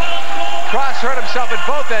Cross. Cross hurt himself at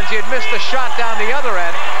both ends. He had missed the shot down the other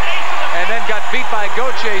end, and then got beat by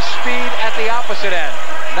Gauthier's speed at the opposite end.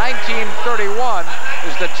 19:31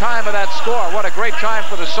 is the time of that score. What a great time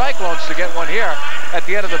for the Cyclones to get one here at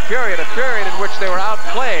the end of the period, a period in which they were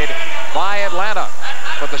outplayed by Atlanta.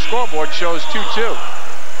 But the scoreboard shows 2-2.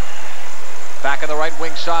 Back on the right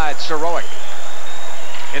wing side, Sirowick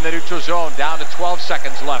in the neutral zone, down to 12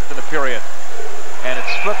 seconds left in the period. And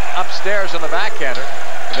it's flipped upstairs on the backhander.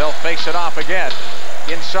 They'll face it off again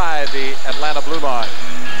inside the Atlanta blue line.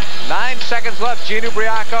 9 seconds left. Gene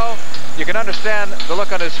Ubriaco, you can understand the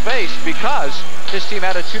look on his face because his team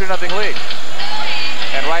had a 2-0 lead.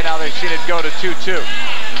 And right now they've seen it go to 2-2.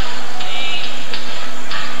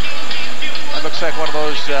 That looks like one of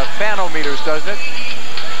those fanometers, doesn't it?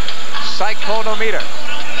 Cyclonometer.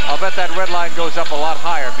 I'll bet that red line goes up a lot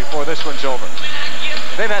higher before this one's over.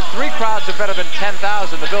 They've had 3 crowds of better than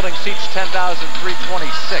 10,000. The building seats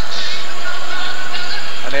 10,326.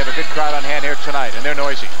 And they have a good crowd on hand here tonight, and they're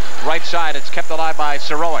noisy. Right side, it's kept alive by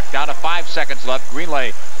Sirowick. Down to 5 seconds left.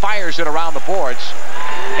 Greenlay fires it around the boards.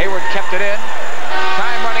 Hayward kept it in.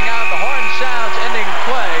 Time running out. The horn sounds, ending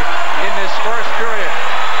play in this first period.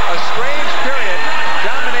 A strange period,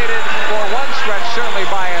 dominated for one stretch certainly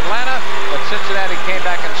by Atlanta, but Cincinnati came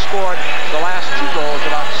back and scored the last 2 goals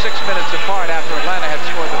about 6 minutes apart after Atlanta had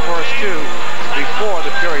scored the first 2 before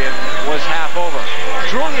the period was half over.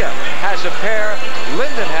 Drulia has a pair,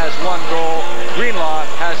 Linden has 1 goal, Greenlaw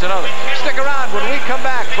has another. Stick around. When we come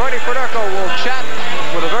back, Bernie Federko will chat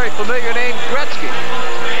with a very familiar name, Gretzky.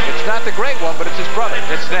 It's not the great one, but it's his brother.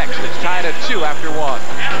 It's next. It's tied at 2 after 1.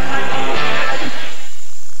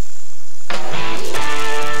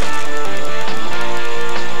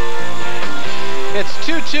 It's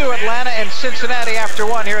 2-2 Atlanta and Cincinnati after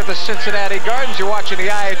 1 here at the Cincinnati Gardens. You're watching the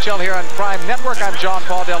IHL here on Prime Network. I'm John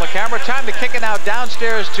Paul Della Camera. Time to kick it now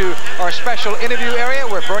downstairs to our special interview area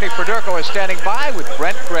where Bernie Federko is standing by with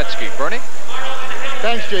Brent Gretzky. Bernie?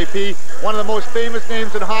 Thanks, JP. One of the most famous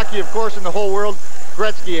names in hockey, of course, in the whole world,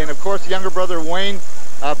 Gretzky, and of course, younger brother Wayne,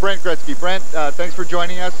 Brent Gretzky. Brent, thanks for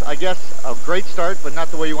joining us. I guess a great start, but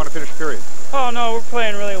not the way you want to finish the period. Oh no, we're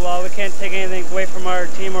playing really well. We can't take anything away from our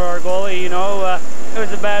team or our goalie, you know. It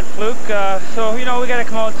was a bad fluke, so, you know, we got to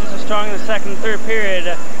come out just as strong in the second and third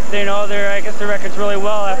period. You know, I guess their record's really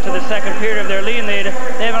well after the second period of their lead. They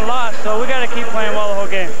haven't lost, so we got to keep playing well the whole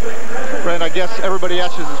game. Brent, I guess everybody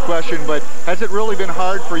asks this question, but has it really been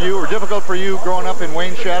hard for you or difficult for you growing up in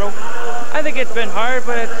Wayne's shadow? I think it's been hard,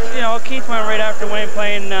 but it's, you know, Keith went right after Wayne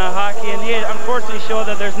playing hockey, and he unfortunately showed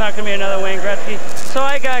that there's not going to be another Wayne Gretzky. So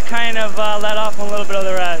I got kind of let off on a little bit of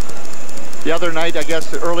the rest. The other night, I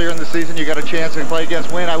guess earlier in the season, you got a chance to play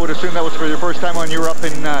against Wayne. I would assume that was for your first time when you were up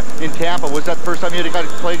in Tampa. Was that the first time you got to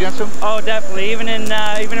play against him? Oh, definitely. Even in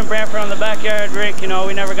Brantford on the backyard rink, you know,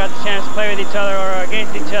 we never got the chance to play with each other or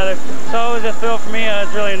against each other. So it was a thrill for me. I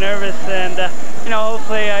was really nervous, and you know,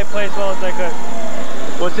 hopefully I play as well as I could.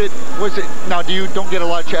 Was it, now you don't get a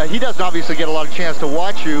lot of he doesn't obviously get a lot of chance to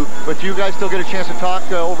watch you, but do you guys still get a chance to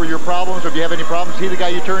talk over your problems, or if you have any problems? Is he the guy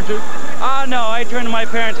you turn to? No, I turn to my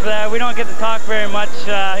parents for that. We don't get to talk very much,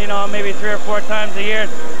 you know, maybe 3 or 4 times a year.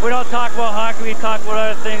 We don't talk about hockey, we talk about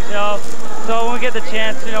other things, you know. So when we get the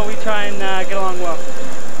chance, you know, we try and get along well.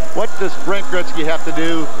 What does Brent Gretzky have to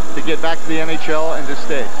do to get back to the NHL and to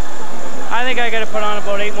stay? I think I got to put on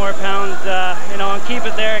about 8 more pounds, you know, and keep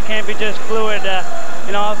it there. It can't be just fluid.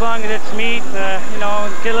 You know, as long as it's meat, you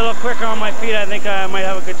know, get a little quicker on my feet, I think I might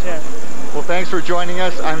have a good chance. Well, thanks for joining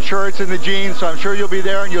us. I'm sure it's in the genes, so I'm sure you'll be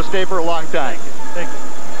there and you'll stay for a long time. Thank you.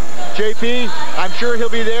 JP, I'm sure he'll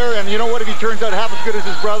be there, and you know what? If he turns out half as good as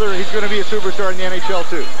his brother, he's going to be a superstar in the NHL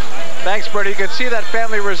too. Thanks, Bertie. You can see that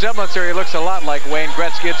family resemblance there. He looks a lot like Wayne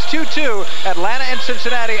Gretzky. It's 2-2, Atlanta and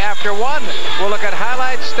Cincinnati after 1. We'll look at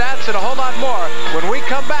highlights, stats, and a whole lot more when we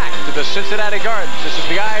come back to the Cincinnati Gardens. This is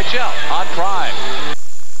the IHL on Prime.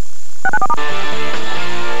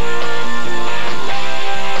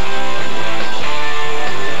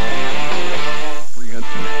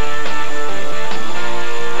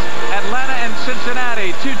 Atlanta and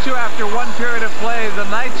Cincinnati, 2-2 after 1 period of play. The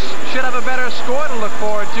Knights should have a better score to look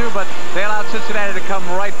forward to, but they allowed Cincinnati to come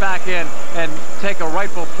right back in and take a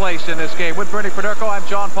rightful place in this game. With Bernie Federko, I'm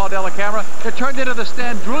John Paul Della Camera. It turned into the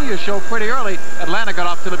Stan Drulia show pretty early. Atlanta got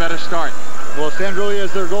off to the better start. Well, Stan Drulia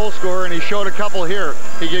is their goal scorer, and he showed a couple here.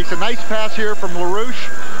 He gets a nice pass here from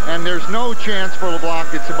LaRouche, and there's no chance for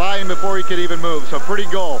Leblanc. It's by him before he could even move, so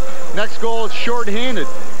pretty goal. Next goal is short-handed.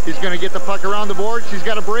 He's going to get the puck around the boards. He's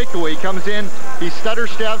got a breakaway. He comes in, he stutter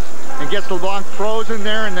steps, and gets LeBlanc frozen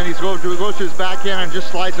there, and then he goes to his backhand and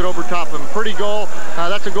just slides it over top of him. Pretty goal.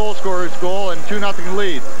 That's a goal scorer's goal, and 2-0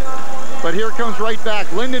 lead. But here comes right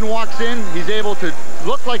back. Linden walks in. He's able to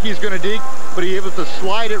look like he's going to deke, but he's able to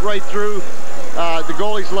slide it right through the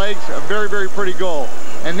goalie's legs. A very, very pretty goal.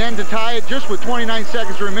 And then to tie it just with 29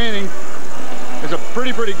 seconds remaining is a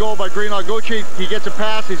pretty goal by Greenlaw. Gauthier, he gets a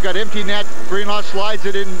pass. He's got empty net. Greenlaw slides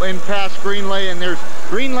it in past Greenlay, and there's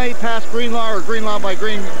Greenlay past Greenlaw, or Greenlaw by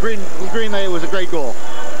Greenlay. It was a great goal.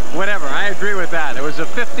 Whatever, I agree with that. It was a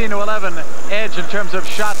 15-11 edge in terms of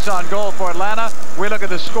shots on goal for Atlanta. We look at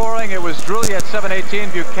the scoring. It was Drulia at 718,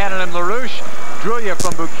 Buchanan and LaRouche. Drulia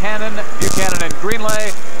from Buchanan and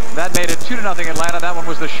Greenlay. That made it 2-0 Atlanta. That one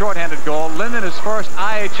was the shorthanded goal. Linden, his first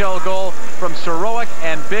IHL goal from Sorowick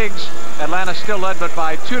and Biggs. Atlanta still led, but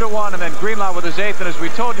by 2-1, and then Greenlaw with his 8th, and as we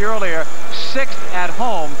told you earlier, 6th at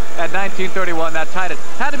home at 19:31. That tied it.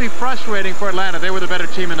 Had to be frustrating for Atlanta. They were the better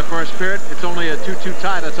team in the first period. It's only a 2-2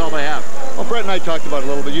 tie. That's all they have. Well, Brett and I talked about it a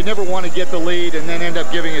little bit. You never want to get the lead and then end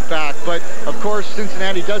up giving it back. But, of course,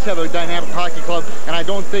 Cincinnati does have a dynamic hockey club, and I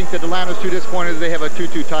don't think that Atlanta's too disappointed that they have a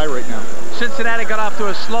 2-2 tie right now. Cincinnati got off to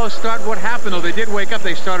a slow start. What happened, though? They did wake up.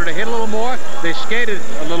 They started to hit a little more. They skated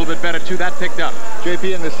a little bit better, too. That picked up.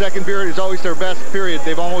 JP, in the second period is always their best period.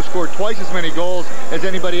 They've almost scored twice as many goals as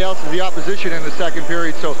anybody else as the opposition in the second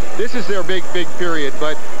period. So this is their big period.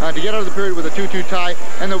 But to get out of the period with a 2-2 tie,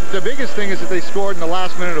 and the biggest thing is that they scored in the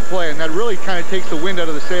last minute of play, and that really kind of takes the wind out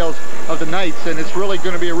of the sails of the Knights, and it's really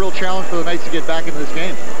going to be a real challenge for the Knights to get back into this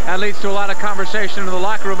game. That leads to a lot of conversation in the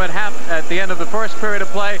locker room at the end of the first period of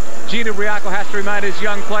play. Gino Briaco has to remind his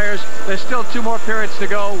young players there's still 2 more periods to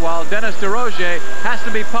go, while Dennis DeRozier has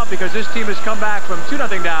to be pumped because this team has come back from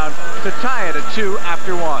 2-0 down to tie it at 2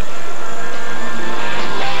 after 1.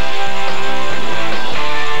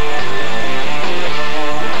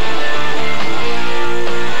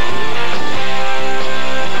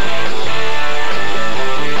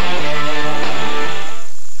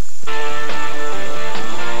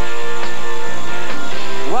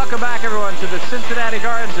 Welcome back, everyone, to the Cincinnati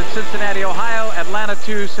Gardens in Cincinnati, Ohio. Atlanta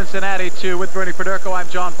 2, Cincinnati 2. With Bernie Federko, I'm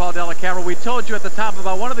John Paul Della Camera. We told you at the top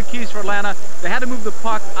about one of the keys for Atlanta. They had to move the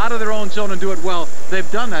puck out of their own zone and do it well. They've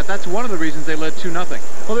done that. That's one of the reasons they led 2-0.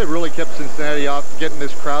 Well, they really kept Cincinnati off, getting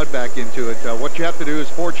this crowd back into it. What you have to do is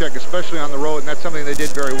forecheck, especially on the road, and that's something they did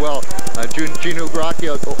very well. Gino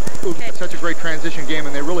Briaco had such a great transition game,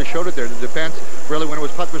 and they really showed it there. The defense, really, when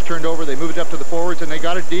puck was turned over, they moved it up to the forwards, and they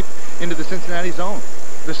got it deep into the Cincinnati zone.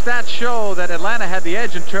 The stats show that Atlanta had the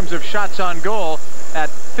edge in terms of shots on goal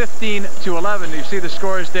at 15-11. You see the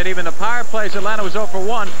scores did. Even the power plays, Atlanta was 0 for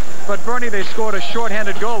 1. but Bernie, they scored a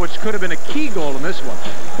shorthanded goal, which could have been a key goal in this one.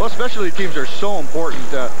 Well, specialty teams are so important.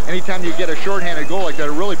 Anytime you get a shorthanded goal like that,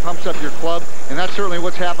 it really pumps up your club, and that's certainly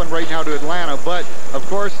what's happened right now to Atlanta. But of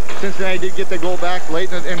course, Cincinnati did get the goal back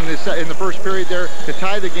late in the first period there to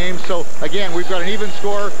tie the game. So again, we've got an even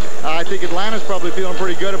score. I think Atlanta's probably feeling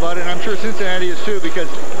pretty good about it, and I'm sure Cincinnati is too, because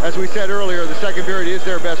as we said earlier, the second period is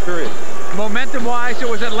their best period. Momentum-wise, it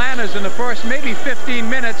was Atlanta's in the first maybe 15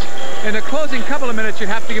 minutes. In the closing couple of minutes, you'd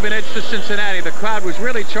have to give an edge to Cincinnati. The crowd was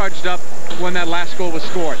really charged up when that last goal was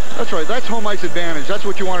scored. That's right. That's home ice advantage. That's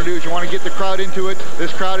what you want to do, is you want to get the crowd into it.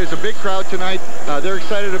 This crowd is a big crowd tonight. They're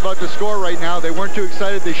excited about the score right now. They weren't too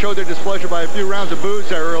excited. They showed their displeasure by a few rounds of booze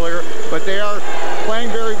there earlier, but they are playing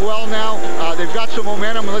very well now. They've got some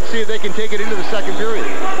momentum, and let's see if they can take it into the second period.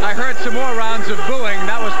 I heard some more rounds of booing.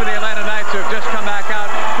 That was for the Atlanta Knights, who have just come back out.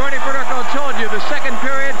 Bernie Federico told you the second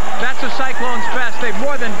period, that's the Cyclones' best. They've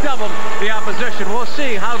more than doubled the opposition. We'll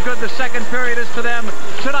see how good the second period is for them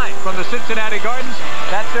tonight from the Cincinnati Gardens.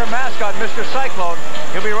 That's their mascot, Mr. Cyclone.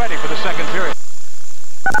 He'll be ready for the second period.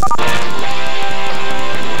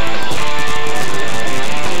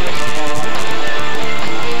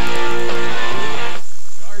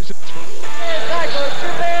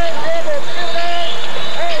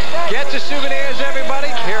 Get to souvenirs, everybody,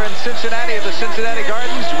 here in Cincinnati at the Cincinnati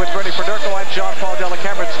Gardens with Bernie Federico and Jean-Paul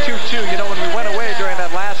Delacamera. It's 2-2. You know, when we went away during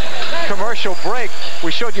that last commercial break,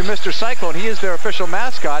 we showed you Mr. Cyclone. He is their official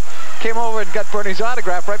mascot. Came over and got Bernie's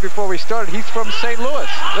autograph right before we started. He's from St. Louis.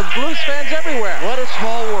 There's Blues fans everywhere. What a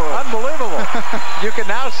small world. Unbelievable. You can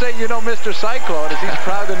now say you know Mr. Cyclone, as he's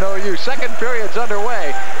proud to know you. Second period's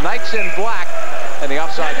underway. Knights in black, and the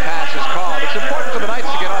offside pass is called. It's important for the Knights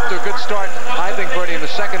to get off to a good start, I think, Bernie, in the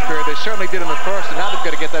second period. They certainly did in the first, and now they've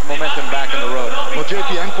got to get that momentum back on the road. Well,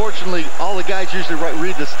 JP, unfortunately, all the guys usually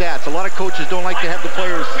read the stats. A lot of coaches don't like to have the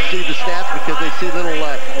players see the stats because they see little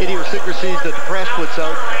idiosyncrasies that the press puts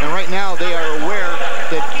out. And right now, they are aware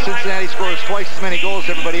that Cincinnati scores twice as many goals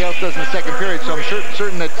as everybody else does in the second period. So I'm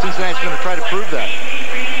certain that Cincinnati's going to try to prove that.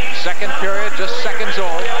 Second period, just seconds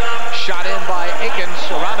old. Shot in by Aikens.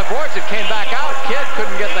 Around the boards, it came back out. Kidd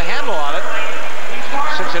couldn't get the handle on it.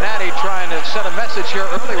 Cincinnati trying to send a message here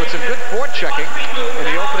early with some good forechecking in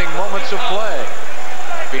the opening moments of play.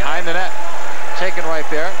 Behind the net, taken right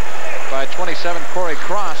there by 27 Corey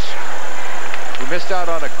Cross, who missed out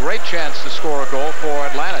on a great chance to score a goal for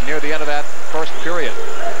Atlanta near the end of that first period.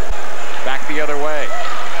 Back the other way.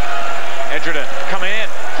 Edgerton coming in.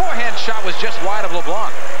 Forehand shot was just wide of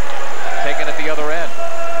Leblanc. Taken at the other end.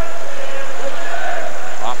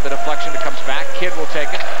 Off the deflection, it comes back. Kidd will take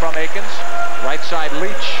it from Aikens. Right side,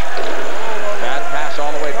 Leach. Bad pass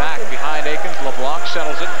all the way back behind Aikens. LeBlanc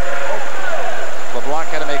settles it. LeBlanc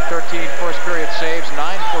had to make 13 first period saves,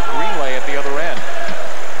 9 for Greenway at the other end.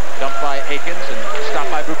 Dumped by Aikens and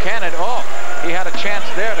stopped by Buchanan. Oh, he had a chance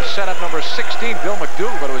there to set up number 16, Bill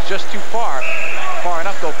McDougall, but it was just too far. Far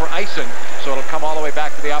enough, though, for icing, so it'll come all the way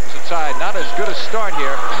back to the opposite side. Not as good a start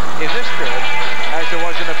here in this period as there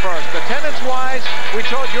was in the first. Attendance-wise, we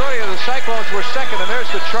told you earlier the Cyclones were second, and there's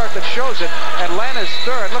the chart that shows it. Atlanta's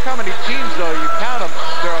third. Look how many teams, though, you count them.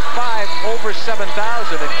 There are 5 over 7,000,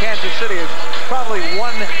 and Kansas City is probably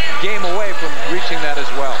one game away from reaching that as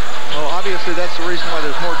well. Well, obviously, that's the reason why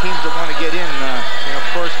there's more teams that want to get in. Of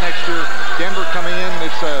course, next year, Denver coming in.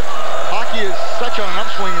 It's hockey is such on an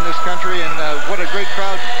upswing in this country, and what a great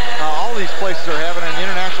crowd all these places are having. And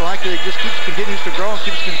international hockey just continues to grow and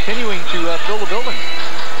keeps continuing to fill the building.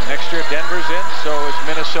 Next year, Denver's in, so is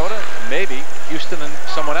Minnesota, maybe Houston and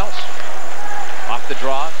someone else. Off the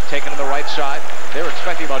draw, taken to the right side. They were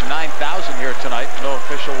expecting about 9,000 here tonight. No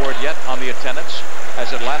official word yet on the attendance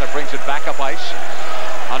as Atlanta brings it back up ice.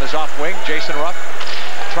 On his off wing, Jason Ruff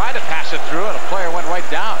tried to pass it through, and a player went right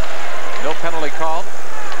down. No penalty called.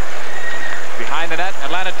 Behind the net,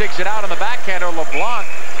 Atlanta digs it out on the backhander. LeBlanc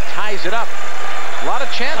ties it up. A lot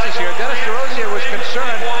of chances here. Dennis DeRosier was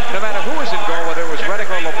concerned no matter who was in goal, whether it was Reddick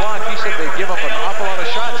or LeBlanc. He said they give up an awful lot of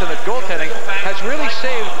shots, and that goaltending has really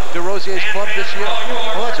saved DeRosier's club this year.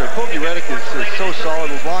 Well, that's right. Pokey Reddick is so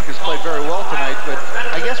solid. LeBlanc has played very well tonight, but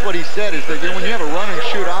I guess what he said is that when you have a run and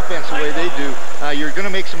shoot offense the way they do, you're going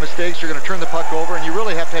to make some mistakes. You're going to turn the puck over, and you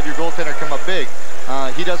really have to have your goaltender come up big.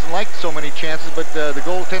 He doesn't like so many chances, but the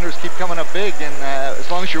goaltenders keep coming up big, and as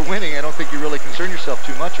long as you're winning, I don't think you really concern yourself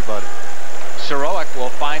too much about it. Sirowick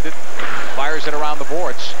will find it, fires it around the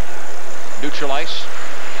boards. Neutral ice,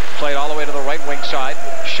 played all the way to the right wing side,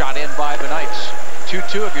 shot in by the Knights.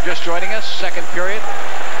 2-2 if you're just joining us, second period.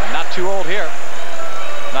 Not too old here,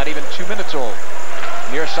 not even 2 minutes old.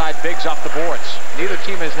 Near side Biggs off the boards. Neither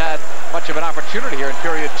team has had much of an opportunity here in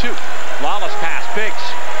period 2. Lawless pass, Biggs.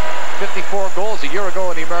 54 goals a year ago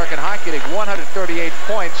in the American Hockey League, 138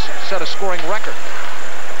 points, set a scoring record.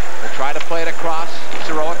 They'll try to play it across.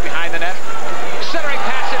 Heroic behind the net. Centering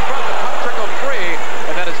pass in front. The puck trickled free,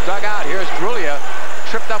 and then it's dug out. Here's Drulia.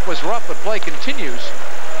 Tripped up was rough, but play continues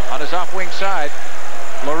on his off-wing side.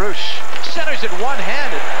 LaRouche centers it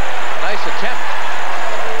one-handed. Nice attempt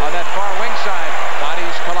on that far wing side.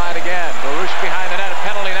 Bodies collide again. LaRouche behind the net. A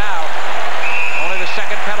penalty now. Only the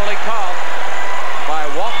second penalty called by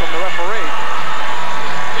Walcom, the referee.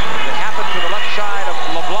 It happened to the left side of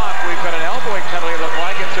Leblanc. We've got an elbowing penalty, it looked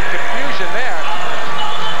like, and some confusion there.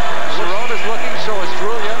 Cerrone is looking, so is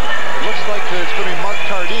Drulia. Looks like it's going to be Mark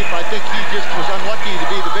Tardif. I think he just was unlucky to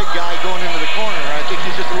be the big guy going into the corner. I think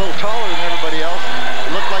he's just a little taller than everybody else.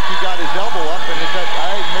 It looked like he got his elbow up, and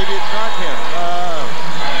maybe it's not him.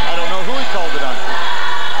 I don't know who he called it on.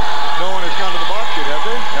 No one has gone to the box yet, have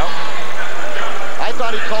they? No. I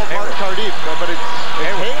thought he called Mark Tardif, but it's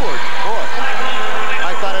Hayward. Boy.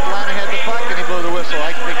 I thought Atlanta had the puck, and he blew the whistle.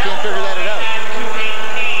 They can't figure that out.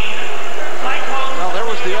 Well, there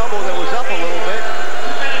was the elbow that was up a little bit.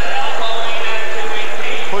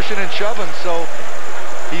 Pushing and shoving, so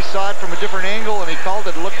he saw it from a different angle and he called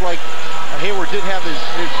it. It looked like Hayward did have his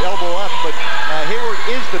elbow up, but Hayward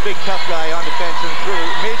is the big tough guy on defense, and it's really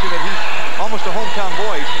amazing that he's almost a hometown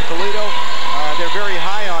boy. He's from Toledo. They're very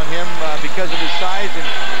high on him because of his size, and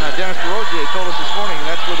Dennis DeRosier told us this morning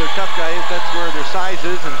that's where their tough guy is, that's where their size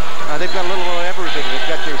is, and they've got a little of everything. They've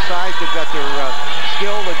got their size, they've got their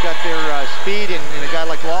skill, they've got their speed, and a guy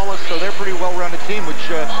like Lawless, so they're a pretty well-rounded team, which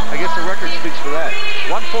I guess the record speaks for that.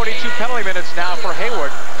 142 penalty minutes now for Hayward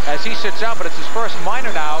as he sits out, but it's his first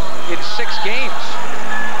minor now in 6 games.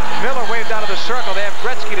 Miller waved out of the circle. They have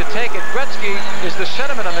Gretzky to take it. Gretzky is the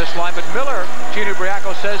sentiment on this line, but Miller, Gino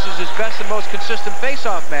Briaco says, is his best and most consistent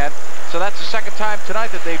face-off man. So that's the second time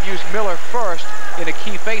tonight that they've used Miller first in a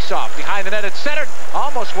key face-off. Behind the net, it's centered.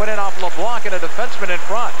 Almost went in off LeBlanc and a defenseman in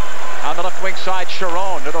front. On the left wing side,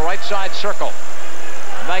 Sharon to the right side circle.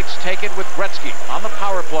 Knights take it with Gretzky on the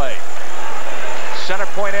power play. Center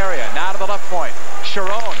point area, now to the left point.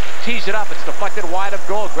 Sharon tees it up. It's deflected wide of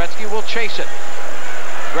goal. Gretzky will chase it.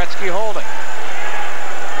 Gretzky holding.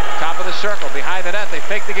 Top of the circle, behind the net. They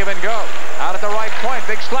fake the give and go. Out at the right point.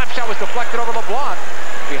 Big slap shot was deflected over LeBlanc.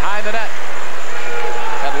 Behind the net.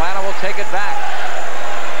 Atlanta will take it back.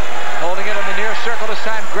 Holding it in the near circle this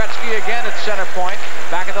time. Gretzky again at center point.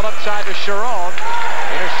 Back at the left side to Sharon.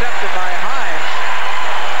 Intercepted by Hines.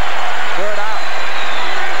 Third out.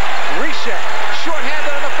 Reset.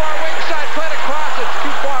 Short-handed on the far wing side. Played across. It's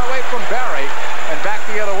too far away from Barrie. And back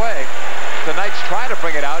the other way. The Knights try to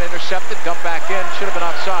bring it out. Intercepted. Dumped back in. Should have been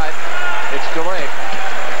offside. It's delayed.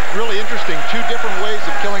 Really interesting. 2 different ways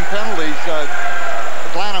of killing penalties.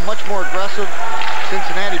 Atlanta much more aggressive.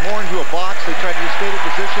 Cincinnati more into a box. They try to just stay in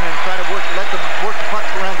position and try to let them work the pucks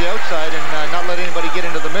around the outside and not let anybody get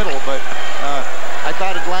into the middle. But I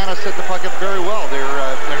thought Atlanta set the puck up very well. They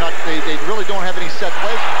really don't have any set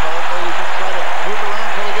plays in the power play. They just try to move around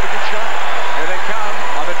until they get a good shot. Here they come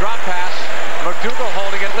on the drop pass. McDougall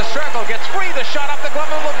holding it in the circle, gets free. The shot off the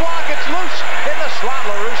glove of LeBlanc. It's loose in the slot.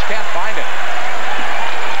 LaRouche can't find it.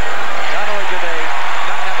 Not only do they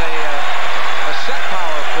not have a set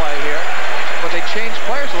power play here, but they change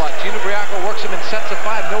players a lot. Gino Briaco works them in sets of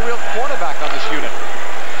 5. No real quarterback on this unit.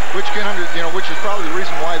 Which is probably the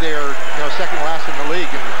reason why they are second last in the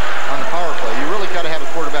league on the power play. You really got to have a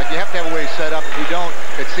quarterback. You have to have a way set up. If you don't,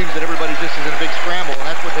 it seems that everybody just is in a big scramble, and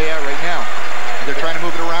that's what they are right now. They're trying to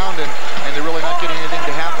move it around, and they're really not getting anything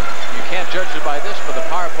to happen. You can't judge it by this, but the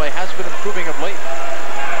power play has been improving of late.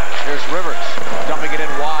 Here's Rivers dumping it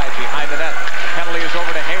in wide behind the net. Penalty is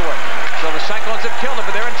over to Hayward. So the Cyclones have killed him,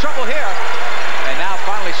 but they're in trouble here. And now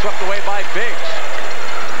finally swept away by Biggs.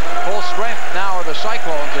 Full strength now are the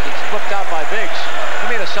Cyclones as it's flipped out by Biggs.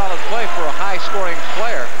 He made a solid play for a high-scoring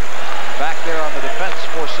player back there on the defense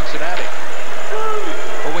for Cincinnati.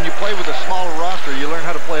 But when you play with a smaller roster, you learn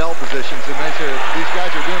how to play all positions, and these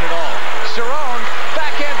guys are doing it all. Cerrone,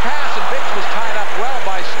 backhand pass, and Biggs was tied up well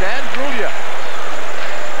by Stan Drulia.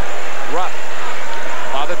 Ruff,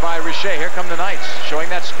 bothered by Richer. Here come the Knights, showing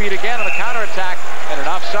that speed again on the counterattack, and an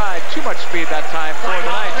offside. Too much speed that time for the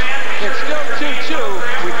Knights. It's still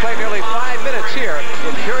 2-2. We play nearly 5 minutes here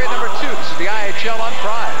in period number 2. This is the IHL on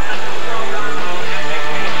Pride.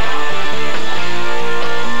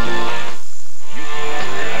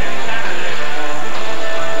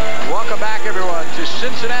 Welcome back, everyone, to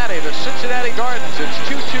Cincinnati, the Cincinnati Gardens. It's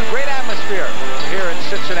 2-2. Great atmosphere here in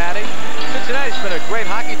Cincinnati. Cincinnati's been a great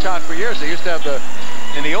hockey town for years. They used to have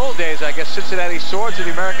in the old days, I guess, Cincinnati Swords in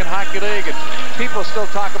the American Hockey League, and people still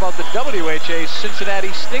talk about the WHA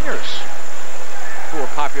Cincinnati Stingers. who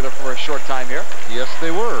were popular for a short time here. Yes,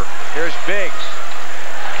 they were. Here's Biggs.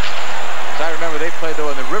 As I remember, they played, though,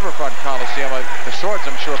 in the Riverfront Coliseum. The Swords,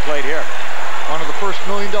 I'm sure, played here. One of the first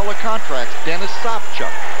 $1 million contracts, Dennis Sopchuk.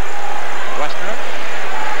 Westerner.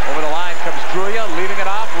 Over the line comes Drulia, leaving it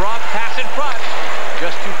off. Wrong pass in front.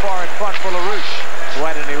 Just too far in front for LaRouche, who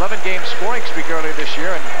had an 11-game scoring streak earlier this year,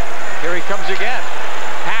 and here he comes again.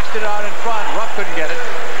 Passed it out in front. Ruff couldn't get it.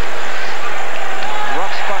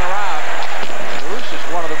 Ruff spun around. LaRouche is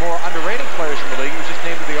one of the more underrated players in the league. He was just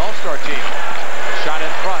named to the All-Star team. Shot in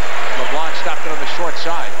front. LeBlanc stopped it on the short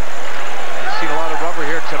side. Seen a lot of rubber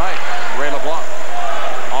here tonight. Ray Leblanc.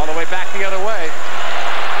 All the way back the other way.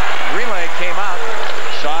 Relay came out.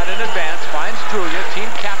 Saw it in advance. Finds Drulia, team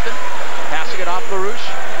captain. Passing it off LaRouche.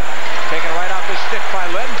 Taken right off his stick by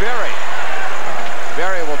Len Barrie.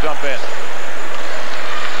 Barrie will jump in.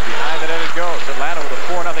 Behind the net it goes. Atlanta with a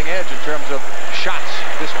 4-0 edge in terms of shots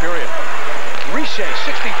this period. Riche,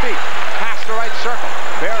 60 feet. Past the right circle.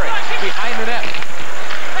 Barrie behind the net.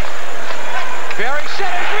 Barrie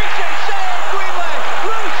centers. Riche saved. Greenway.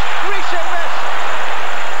 Loose. Riche missed.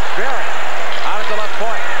 Barrie out at the left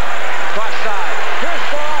point. Cross side. Here's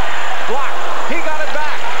Barral. Blocked. He got it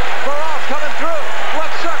back. Barral coming through.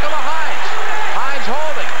 Left circle to Hines. Hines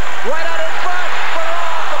holding. Right out in front. Barral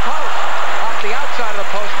off the post. Off the outside of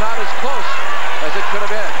the post. Not as close as it could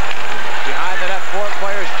have been. Behind the net, 4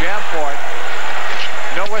 players jam for it.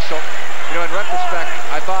 No whistle. You know, in retrospect,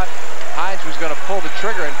 I thought Hines was going to pull the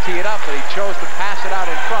trigger and tee it up, but he chose to pass it out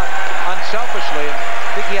in front unselfishly, and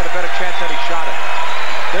I think he had a better chance had he shot it.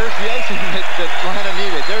 There's the icing that Atlanta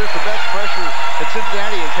needed. There's the best pressure that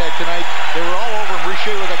Cincinnati has had tonight. They were all over him.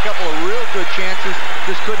 Riche with a couple of real good chances.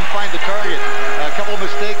 Just couldn't find the target. A couple of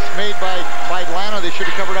mistakes made by Atlanta. They should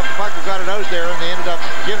have covered up the puck and got it out there, and they ended up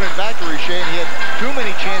giving it back to Riche, and he had too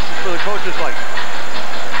many chances for the coaches like.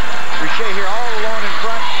 Riche here all alone in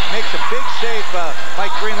front. Makes a big save,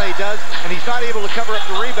 Mike Greenlay does, and he's not able to cover up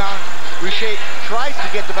the rebound. Riche tries to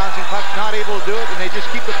get the bouncing puck, not able to do it, and they just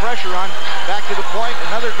keep the pressure on. Back to the point,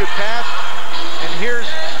 another good pass. And here's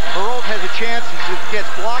Perrault has a chance. He gets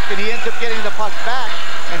blocked, and he ends up getting the puck back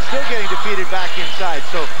and still getting defeated back inside.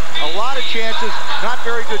 So a lot of chances, not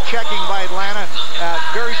very good checking by Atlanta.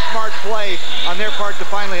 Very smart play on their part to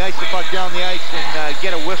finally ice the puck down the ice and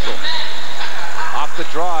get a whistle. Off the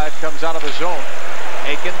draw, it comes out of the zone.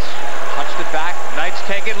 Aikens punched it back. Knights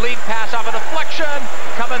take it. Lead pass off a deflection.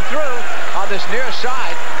 Coming through on this near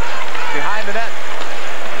side. Behind the net.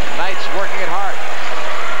 Knights working it hard.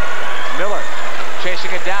 Miller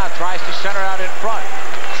chasing it down. Tries to center out in front.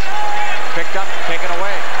 Picked up, taken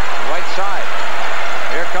away. Right side.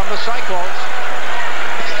 Here come the Cyclones.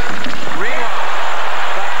 Greenlaw.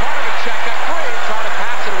 Got part of a check. Got free. Tried to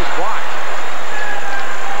pass it. It was blocked.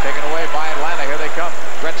 Taken away by Atlanta. Here they come.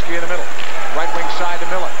 Gretzky in the middle. Right wing side to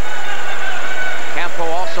Miller. Campo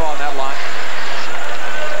also on that line.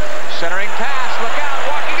 Centering pass. Look out.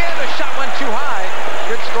 Walking in. The shot went too high.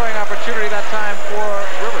 Good scoring opportunity that time for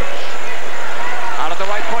Rivers. Out at the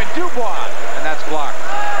right point. Dubois. And that's blocked.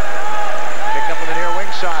 Picked up on the near wing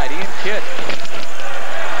side. Ian Kidd.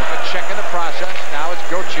 Took a check in the process. Now it's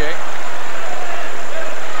Gauthier.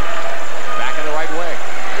 Back in the right way.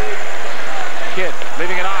 Kidd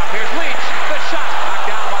leaving it off. Here's Leach. The shot knocked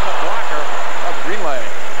down by the blocker of Greenlay.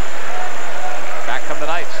 Back come the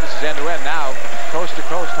Knights. This is end-to-end now.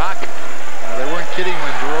 Coast-to-coast hockey. They weren't kidding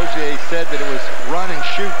when DeRosier said that it was run and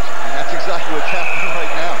shoot, and that's exactly what's happening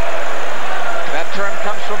right now. That term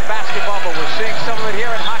comes from basketball, but we're seeing some of it here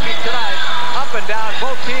in hockey tonight. Up and down,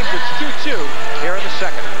 both teams. It's 2-2 here in the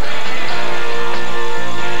second.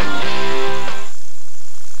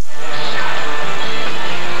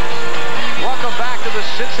 Welcome back to the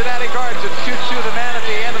Cincinnati Gardens. It's 2-2. The man at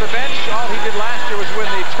the end of the bench. All he did last year was win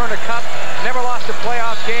the Turner Cup. Never lost a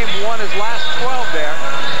playoff game. Won his last 12 there.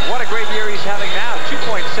 What a great year he's having now.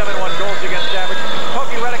 2.71 goals against average.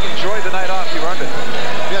 Pokey Reddick enjoyed the night off. You earned it.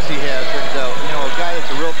 Yes, he has. And, you know, a guy that's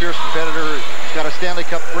a real fierce competitor. He's got a Stanley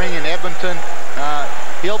Cup ring in Edmonton.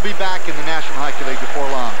 He'll be back in the National Hockey League before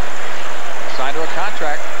long. Signed to a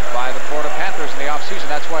contract by the Florida Panthers in the offseason.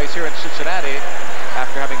 That's why he's here in Cincinnati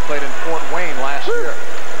after having played in Fort Wayne last year.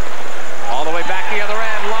 All the way back the other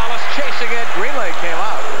end. Lawless chasing it. Greenlay came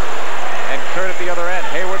out. And Kurt at the other end.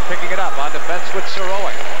 Hayward picking it up on defense with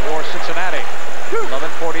Ciroic for Cincinnati.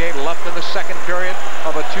 11:48 left in the second period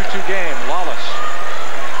of a 2-2 game. Lawless.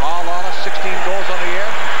 All Lawless, 16 goals on the year.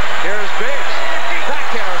 Here's Biggs.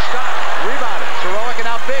 Backhander stop. Rebounded. Ciroic and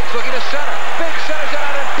now Biggs looking to center. Biggs centers it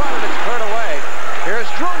out in front and it's cleared away. Here's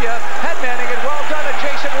Drulia. Headmanning it. Well done to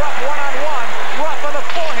Jason Ruff. One-on-one. Ruff on the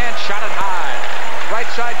forehand. Shot it high. Right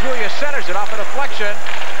side, Drulia centers it off a deflection.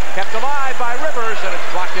 Kept alive by Rivers, and it's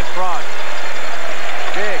blocked in front.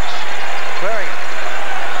 Diggs clearing it.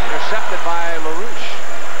 Intercepted by LaRouche.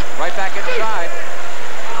 Right back inside.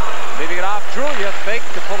 Leaving it off. Drulia faked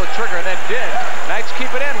to pull the trigger and then did. Knights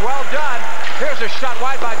keep it in. Well done. Here's a shot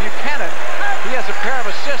wide by Buchanan. He has a pair of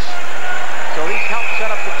assists. So he's helped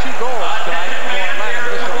set up the 2 goals tonight for Atlanta.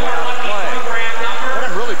 This one went out of play. What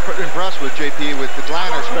I'm really impressed with, JP, with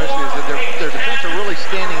Atlanta especially, is that their defense are really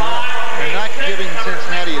standing up. They're not giving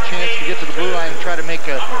Cincinnati a chance to get to the blue line and try to make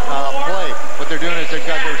a play. What they're doing is they're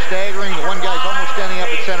staggering. The one guy's almost standing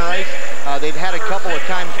up at center ice. They've had a couple of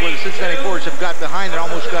times where the Cincinnati forwards have got behind and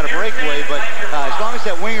almost got a breakaway, but as long as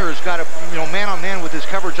that winger has got a man-on-man with his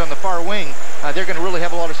coverage on the far wing, they're going to really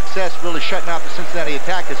have a lot of success really shutting out the Cincinnati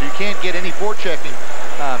attack, because you can't get any forechecking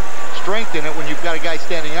strength in it when you've got a guy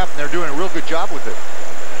standing up, and they're doing a real good job with it.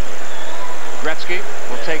 Gretzky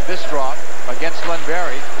will take this draw against Len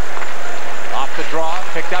Barrie. Off the draw,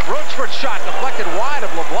 picked up. Roachford's shot deflected wide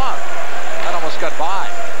of LeBlanc. That almost got by.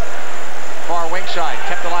 Far wing side,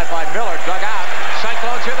 kept alive by Miller, dug out.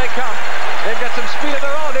 Cyclones, here they come. They've got some speed of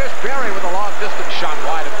their own. There's Barrie with a long distance shot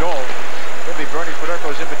wide of goal. It'll be Bernie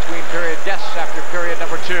Fedorko's in between period deaths after period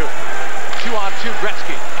number 2. 2-on-2,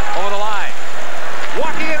 Gretzky over the line.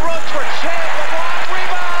 Walking in Roachford, save, LeBlanc,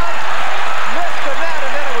 rebound! Missed the net,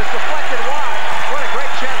 and then it was deflected wide. What a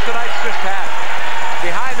great chance the Knights just had.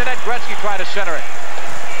 Behind the net, Gretzky tried to center it.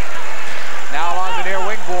 Now along the near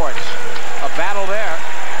wing boards. A battle there.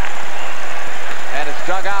 And it's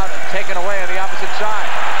dug out and taken away on the opposite side.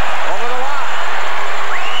 Over the line.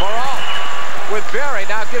 Baralt with Barrie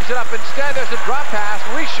now gives it up instead. There's a drop pass,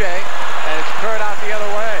 Riche, and it's cleared out the other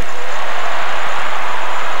way.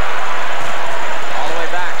 All the way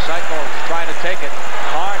back, Cyclones trying to take it.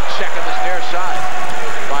 Hard check on this near side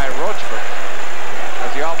by Roachford,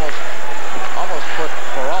 as he almost put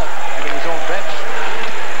Baralt into his own bench.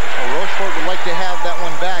 Well, Roachford would like to have that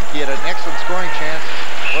one back. He had an excellent scoring chance.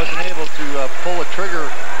 Wasn't able to pull a trigger,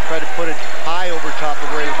 tried to put it high over top of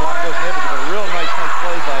Ray Leblanc. Wasn't able to, but a real nice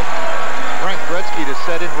play by Frank Gretzky to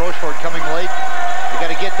set in Roachford coming late. You got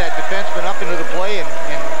to get that defenseman up into the play, and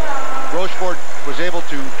Roachford was able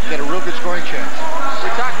to get a real good scoring chance. We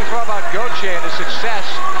talked before about Gauthier and his success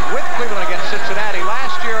with Cleveland against Cincinnati.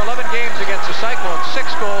 Last year, 11 games against the Cyclones, 6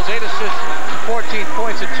 goals, 8 assists, 14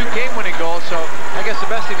 points, and 2 game-winning goals. So I guess the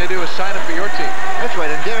best thing to do is sign him for your team. That's right,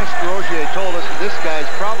 and Dennis Gauthier told us that this guy's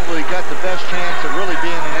probably got the best chance of really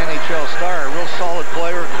being an NHL star. A real solid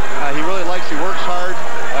player. He really he works hard.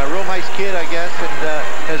 A real nice kid, I guess, and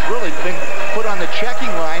has really been put on the checking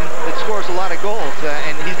line that scores a lot of goals.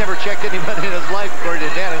 And he's never checked anybody in his life, according to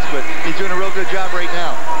Dennis, but he's doing a real good job right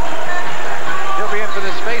now. He'll be in for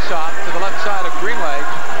this face-off to the left side of Greenleg.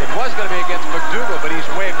 It was going to be against McDougal, but he's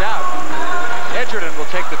waved out. Edgerton will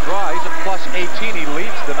take the draw. He's a +18. He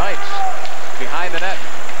leads the Knights. Behind the net,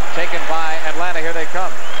 taken by Atlanta. Here they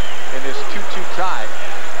come in this 2-2 tie.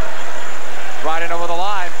 Right in over the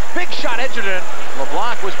line. Big shot, Edgerton.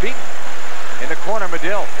 LeBlanc was beaten. In the corner,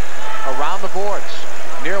 Medill. Around the boards.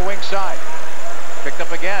 Near wing side. Picked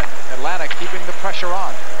up again. Atlanta keeping the pressure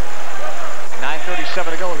on.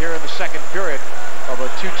 9:37 to go here in the second period of a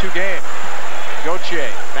 2-2 game. Gauthier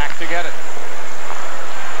back to get it.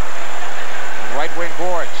 Right wing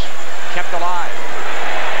boards. Kept alive.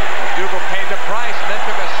 McDougal paid the price and then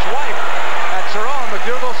took a swipe at Cerrone.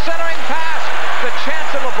 McDougal centering pass. The chance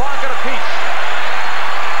of LeBlanc at a piece.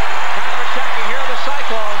 Counter-attacking here the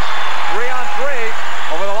Cyclones.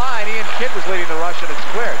 3-on-3 over the line. Ian Kidd was leading the rush, and it's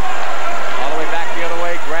cleared. All the way back the other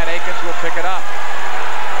way. Grant Akins will pick it up.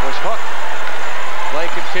 Was hooked. Play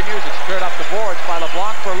continues. It's cleared up the boards by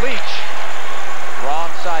LeBlanc for Leach. Wrong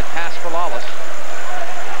side pass for Lawless.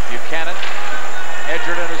 Buchanan.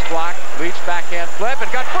 Edgerton is blocked. Leach backhand flip and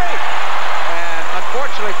got free. And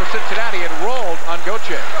unfortunately for Cincinnati, it rolled on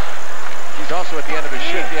Gauthier. He's also at the end of his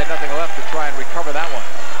shift. He had nothing left to try and recover that one.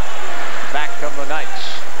 Back come the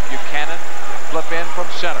Knights. Buchanan, flip in from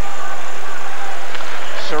center.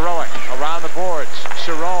 Cerrone around the boards.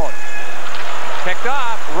 Cerrone picked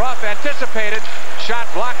up, rough, anticipated. Shot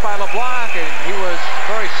blocked by LeBlanc, and he was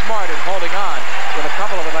very smart in holding on with a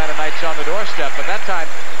couple of Atlanta Knights on the doorstep. But that time,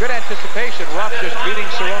 good anticipation. Ruff just beating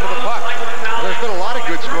Cerrone to the puck. Well, there's been a lot of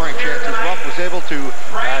good scoring chances. Ruff was able to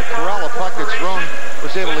corral a puck that Cerrone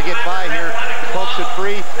was able to get by here. He pokes it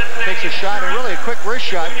free, takes a shot, and really a quick wrist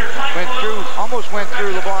shot. Almost went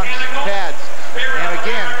through LeBlanc's pads. And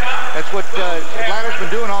again, that's what Atlanta's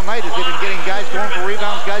been doing all night, is they've been getting guys going for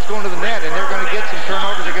rebounds, guys going to the net, and they're going to get some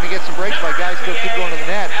turnovers, they're going to get some breaks by guys still keep going to the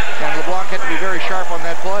net. And LeBlanc had to be very sharp on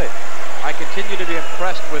that play. I continue to be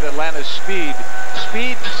impressed with Atlanta's speed.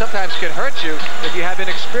 Speed, sometimes can hurt you if you have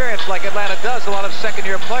inexperience like Atlanta does, a lot of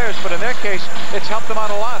second-year players, but in their case, it's helped them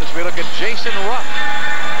out a lot. As we look at Jason Rupp,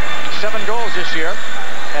 7 goals this year,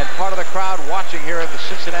 and part of the crowd watching here at the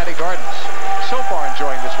Cincinnati Gardens. So far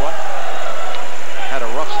enjoying this one. Had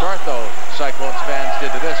a rough start, though, Cyclones fans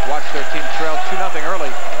did to this. Watch their team trail 2-0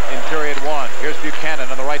 early in period 1. Here's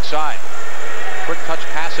Buchanan on the right side. Quick touch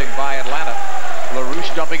passing by Atlanta.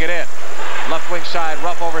 LaRouche dumping it in. Left wing side,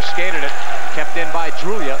 Rupp overskated it. Kept in by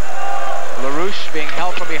Drulia. LaRouche being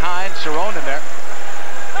held from behind. Cerrone in there.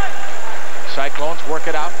 Cyclones work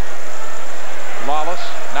it out. Lawless,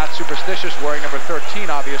 not superstitious, wearing number 13,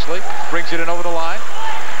 obviously. Brings it in over the line.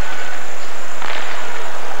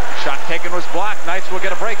 Shot taken was blocked. Knights will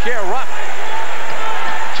get a break here. Rupp.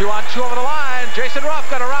 2-on-2 over the line. Jason Rupp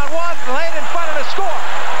got around one. Laid in front of the score.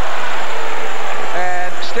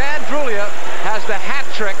 And Stan Drulia has the hat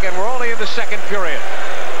trick, and we're only in the second period.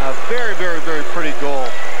 A very, very, very pretty goal.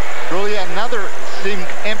 Drulia, another seemed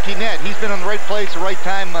empty net. He's been in the right place, the right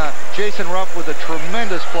time. Jason Rupp with a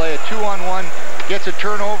tremendous play, a 2-on-1. Gets a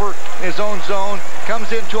turnover in his own zone.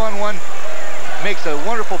 Comes in 2-on-1. Makes a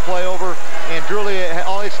wonderful play over, and Drulia,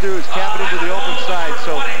 all he has to do is tap it into the open side.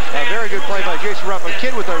 So a very good play by Jason Rupp. A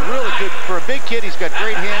kid with a really good, for a big kid, he's got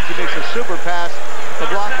great hands. He makes a super pass.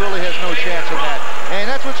 LeBlanc really has no chance in that. And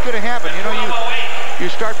that's what's going to happen. You know, you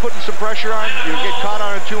start putting some pressure on, you get caught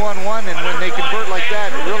on a 2-on-1, and when they convert like that,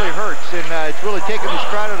 it really hurts. And it's really taking the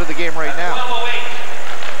stride out of the game right now.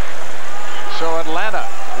 So Atlanta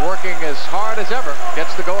working as hard as ever,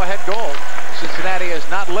 gets the go-ahead goal. Cincinnati has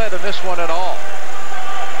not led in this one at all.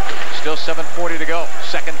 Still 7:40 to go,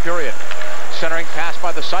 second period. Centering pass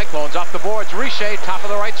by the Cyclones, off the boards. Richer, top of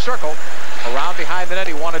the right circle. Around behind the net,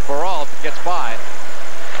 he wanted Baralt, gets by.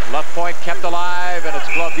 Left point kept alive, and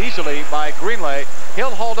it's gloved easily by Greenlay.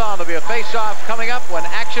 He'll hold on. There'll be a face-off coming up when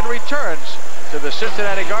action returns to the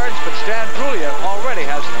Cincinnati Gardens, but Stan Drulia already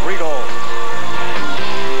has 3 goals.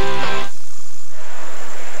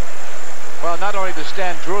 Well, not only does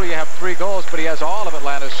Stan Drulia have 3 goals, but he has all of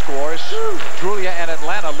Atlanta's scores. Drulia and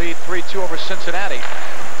Atlanta lead 3-2 over Cincinnati.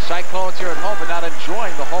 Cyclones here at home, but not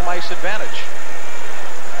enjoying the home ice advantage.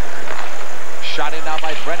 Shot in now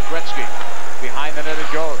by Brent Gretzky. Behind the net it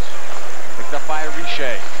goes. Picked up by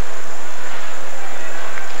Richer.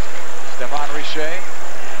 Stefan Richer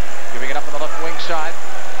giving it up on the left wing side.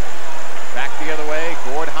 Back the other way,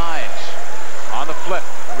 Gord Hines. On the flip,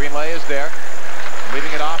 Greenlay is there.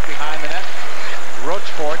 Leaving it off behind the net.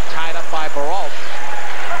 Rochefort tied up by Baralt.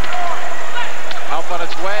 Help on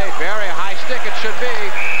its way. Barrie, a high stick it should be.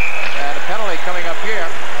 And a penalty coming up here.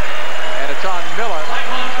 And it's on Miller.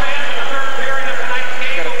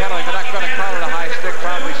 Get a penalty. They're not going to call it a high stick,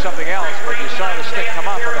 probably something else. But you saw the stick come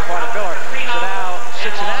up on the part of Miller. So now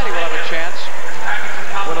Cincinnati will have a chance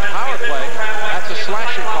with a power play. That's a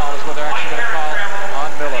slashing call is what they're actually going to call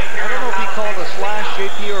on Miller. I don't know if he called a slash,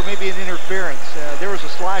 JP, or maybe an interference. There was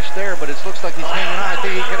a slash there, but it looks like he's hanging on. I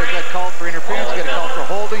think he could have got called for interference, he could have called for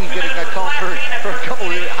holding, he could have got called for a couple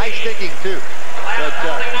of high sticking too. But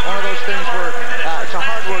one of those things where it's a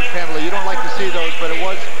hard work penalty. You don't like to see those, but it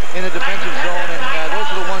was in the defensive zone, and those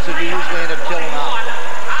are the ones that you usually end up killing out.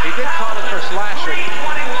 He did call it for slashing.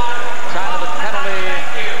 Time of the penalty,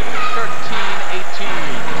 13-18.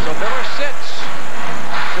 So Miller sits.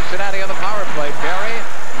 Cincinnati on the power play. Barrie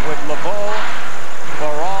with LeBeau,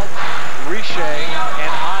 Baralt, Richer,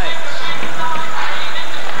 and Hines.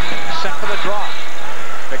 Set for the draw.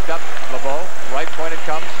 Picked up LeBeau. Right point it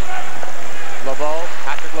comes. LeBeau,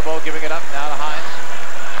 Patrick LeBeau giving it up. Now to Hines.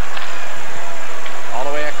 All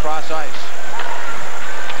the way across ice.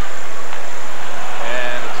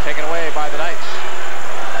 And it's taken away by the Knights.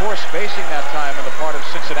 Poor spacing that time on the part of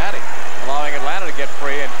Cincinnati, allowing Atlanta to get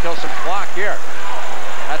free and kill some clock here.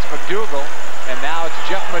 That's McDougal, and now it's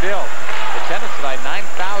Jeff Medill. Attendance tonight,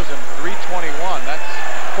 9,321. That's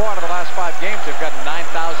 4 out of the last 5 games. They've gotten 9,000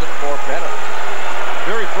 or better.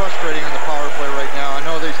 Very frustrating in the power play right now. I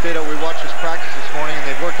know they stayed out. We watched this practice this morning, and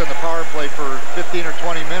they've worked on the power play for 15 or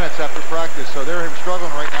 20 minutes after practice, so they're struggling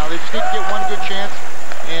right now. They just need to get one good chance,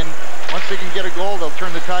 and once they can get a goal, they'll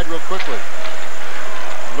turn the tide real quickly.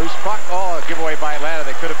 Loose puck. Oh, a giveaway by Atlanta.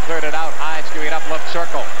 They could have cleared it out. Hines giving it up left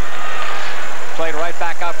circle. Played right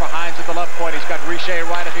back out for Hines at the left point. He's got Richer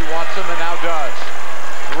right if he wants him, and now does.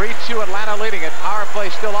 3-2 Atlanta leading it. Power play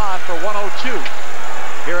still on for 1:02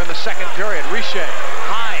 here in the second period. Richer,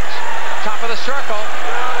 Hines, top of the circle.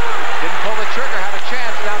 Didn't pull the trigger, had a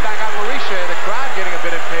chance. Now back out for Richer. The crowd getting a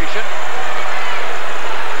bit impatient.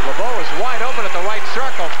 LeBeau is wide open at the right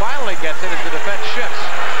circle. Finally gets it as the defense shifts.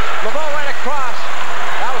 LeBeau right across.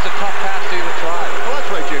 That was a tough pass to even try. Well,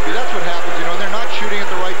 that's right, JP. That's what happens. You know, they're not shooting at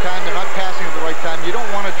the right time. They're not passing at the right time. You don't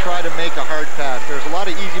want to try try to make a hard pass. There's a lot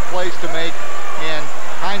of easy plays to make, and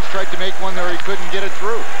Hines tried to make one there. He couldn't get it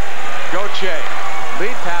through. Gauthier,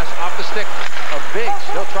 lead pass off the stick of Biggs.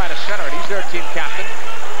 Still trying to center it. He's their team captain.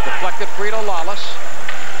 Deflected free to Lawless.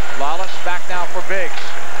 Lawless back now for Biggs.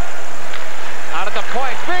 Out at the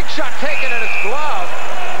point. Big shot taken in its glove.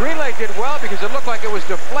 Greenlay did well because it looked like it was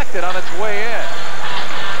deflected on its way in.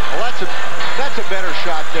 Well, that's a better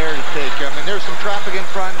shot there to take. I mean, there's some traffic in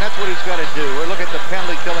front, and that's what he's got to do. We're looking at the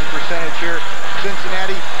penalty killing percentage here.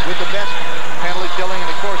 Cincinnati with the best penalty killing, and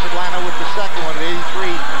of course Atlanta with the second one at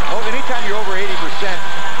 83. Oh, anytime you're over 80%,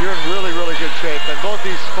 you're in really, really good shape. And both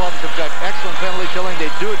these clubs have got excellent penalty killing.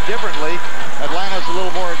 They do it differently. Atlanta's a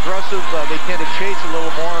little more aggressive. They tend to chase a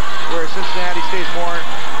little more, whereas Cincinnati stays more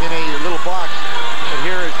in a little box. And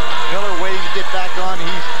here is Miller waiting to get back on.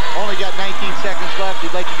 He's only got 19 seconds left.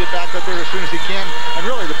 He'd like to get back out there as soon as he can. And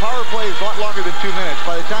really, the power play is a lot longer than 2 minutes.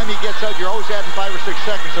 By the time he gets out, you're always adding 5 or 6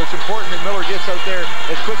 seconds. So it's important that Miller gets out there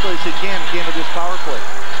as quickly as he can at the end of this power play.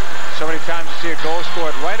 So many times you see a goal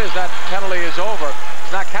scored right as that penalty is over.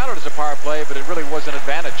 It's not counted as a power play, but it really was an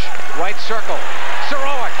advantage. Right circle.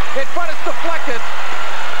 Sorowick in front. It's deflected.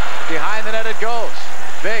 Behind the net it goes.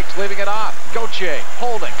 Biggs leaving it off. Gauthier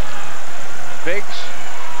holding. Biggs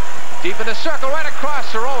deep in the circle, right across.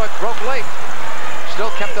 Sorowick broke late.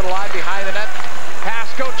 Still kept it alive behind the net. Pass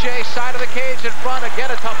Gauthier, side of the cage in front.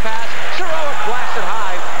 Again a tough pass. Sorowick blasted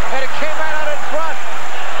high, and it came right out in front.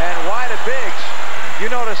 And wide at Biggs. You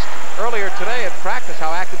noticed earlier today at practice how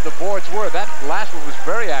active the boards were. That last one was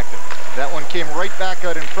very active. That one came right back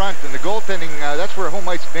out in front, and the goaltending, that's where home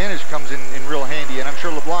ice advantage comes in real handy. And I'm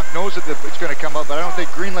sure Leblanc knows that it's going to come out, but I don't think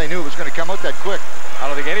Greenlay knew it was going to come out that quick. I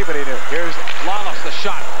don't think anybody knew. Here's Lawless, the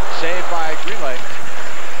shot. Saved by Greenlay,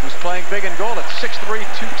 who's playing big in goal at 6'3",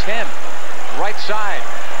 210. Right side.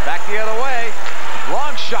 Back the other way.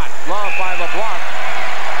 Long shot. Glove by Leblanc.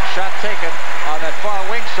 Shot taken on that far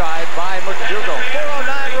wing side by McDougall.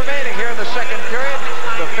 4:09 remaining here in the second period.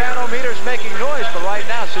 The fanometer's making noise, but right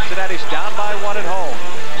now Cincinnati's down by 1 at home.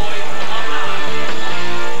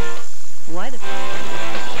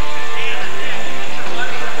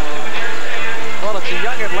 Well, it's a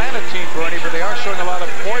young Atlanta team, Bernie, but they are showing a lot of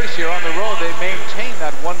poise here on the road. They maintain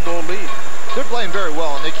that 1-goal lead. They're playing very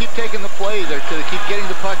well, and they keep taking the play. They keep getting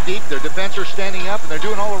the puck deep. Their defense are standing up, and they're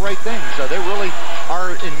doing all the right things. They really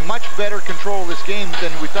are in much better control of this game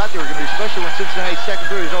than we thought they were going to be, especially when Cincinnati's second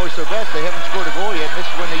period is always their best. They haven't scored a goal yet, and this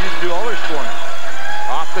is when they used to do all their scoring.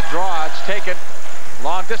 Off the draw, it's taken.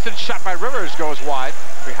 Long distance shot by Rivers goes wide,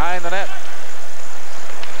 behind the net.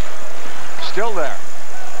 Still there.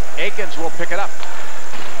 Aikens will pick it up.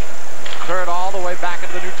 Cleared all the way back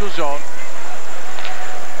into the neutral zone.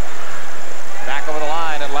 Back over the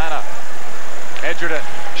line, Atlanta. Edgerton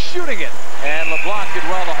shooting it. And Leblanc did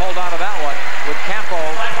well to hold on to that one with Campo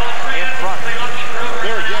in front.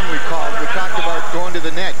 There again we talked about going to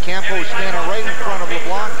the net. Campo standing right in front of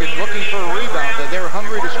Leblanc and looking for a rebound. They're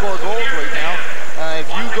hungry to score goals right now. If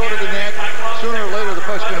you go to the net, sooner or later the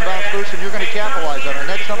puck's going to bounce loose and you're going to capitalize on it. And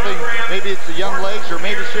that's something, maybe it's the young legs or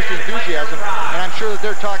maybe it's just enthusiasm. And I'm sure that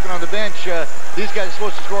they're talking on the bench. These guys are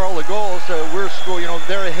supposed to score all the goals.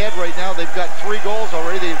 They're ahead right now. They've got 3 goals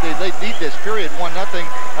already. They lead this period 1-0.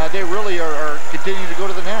 They really are continuing to go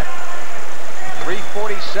to the net.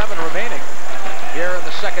 3:47 remaining here in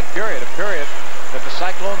the second period. A period that the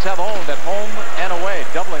Cyclones have owned at home and away,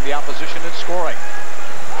 doubling the opposition in scoring.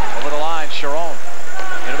 Over the line, Sharon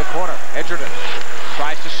into the corner. Edgerton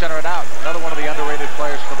tries to center it out. Another one of the underrated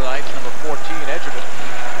players for the Knights, number 14, Edgerton.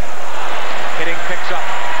 Hitting picks up.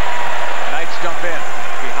 Knights dump in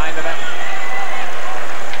behind the net.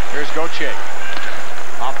 Here's Gauthier.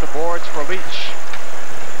 Off the boards for Leach.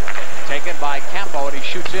 Taken by Campo, and he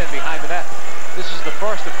shoots in behind the net. This is the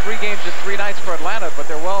first of 3 games in 3 nights for Atlanta, but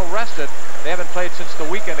they're well rested. They haven't played since the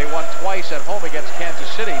weekend. They won twice at home against Kansas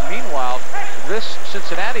City. Meanwhile, this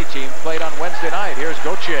Cincinnati team played on Wednesday night. Here's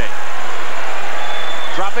Gauthier.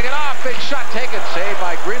 Dropping it off. Big shot taken. Saved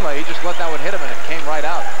by Greenlay. He just let that one hit him, and it came right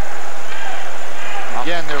out.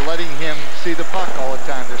 Again, they're letting him see the puck all the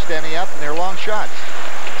time. They're standing up, and they're long shots.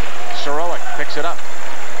 Sorowick picks it up.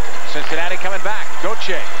 Cincinnati coming back.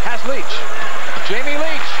 Gauthier has Leach. Jamie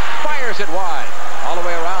Leach fires it wide. All the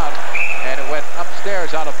way around. And it went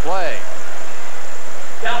upstairs out of play.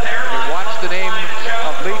 You watch the name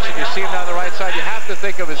of Leach and you see him down the right side. You have to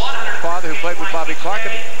think of his father who played with Bobby Clark.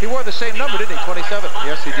 And he wore the same number, didn't he? 27.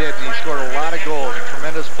 Yes, he did. And he scored a lot of goals. A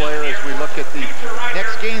tremendous player as we look at the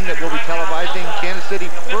next game that we'll be televising. Kansas City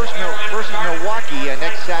versus Milwaukee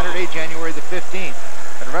next Saturday, January the 15th.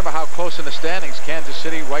 And remember how close in the standings, Kansas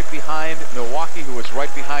City right behind Milwaukee, who is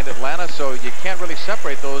right behind Atlanta. So you can't really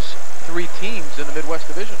separate those 3 teams in the Midwest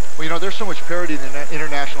Division. Well, you know, there's so much parity in the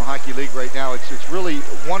International Hockey League right now. It's really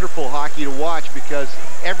wonderful hockey to watch because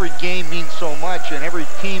every game means so much, and every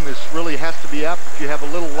team really has to be up. If you have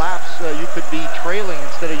a little lapse, you could be trailing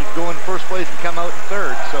instead of you go in first place and come out in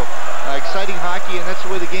third. So exciting hockey, and that's the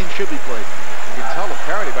way the game should be played. You can tell the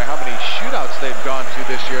parity by how many shootouts they've gone to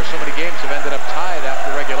this year. So many games have ended up tied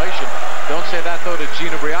after regulation. Don't say that, though, to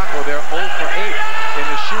Gino Briacco. They're 0 for 8 in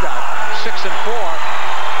the shootout. 6 and 4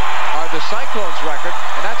 are the Cyclones' record,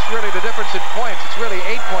 and that's really the difference in points. It's really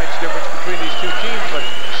 8 points difference between these two teams, but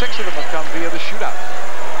 6 of them have come via the shootout.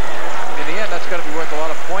 In the end, that's going to be worth a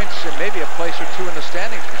lot of points and maybe a place or 2 in the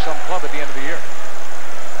standings for some club at the end of the year.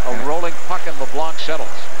 A rolling puck and LeBlanc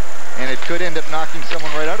settles. And it could end up knocking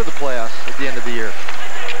someone right out of the playoffs at the end of the year.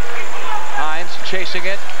 Hines chasing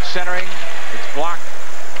it, centering. It's blocked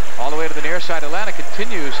all the way to the near side. Atlanta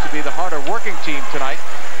continues to be the harder working team tonight.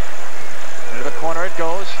 Into the corner it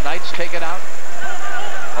goes. Knights take it out.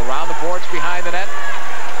 Around the boards behind the net.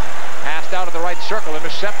 Passed out of the right circle,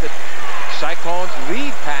 intercepted. Cyclones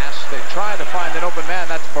lead pass. They try to find an open man.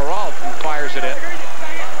 That's Baralt who fires it in.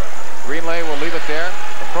 Greenlay will leave it there.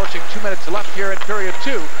 Approaching 2 minutes left here in period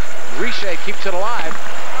 2. Richer keeps it alive.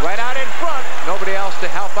 Right out in front. Nobody else to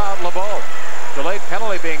help out LeBeau. Delayed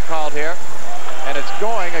penalty being called here. And it's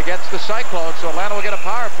going against the Cyclones, so Atlanta will get a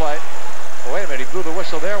power play. Oh, wait a minute, he blew the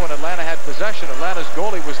whistle there when Atlanta had possession. Atlanta's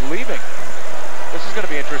goalie was leaving. This is going to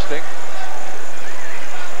be interesting.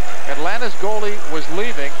 Atlanta's goalie was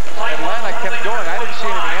leaving. Atlanta kept going. I didn't see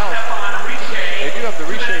anything else. They do have the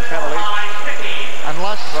Richer penalty.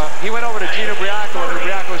 Unless he went over to Gino Briacco, and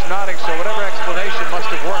Briacco was nodding, so whatever explanation must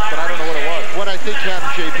have worked, but I don't know what it was. what I think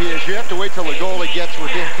happened, JP, is you have to wait till the goalie gets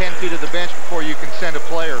within 10 feet of the bench before you can send a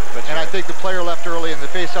player. That's and right. I think the player left early, and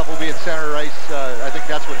the faceoff will be at center ice. I think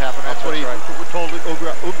that's what happened. That's what he told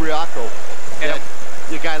Briacco. And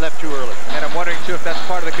the guy left too early. And I'm wondering, too, if that's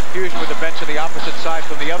part of the confusion with the bench on the opposite side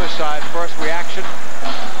from the other side. First reaction,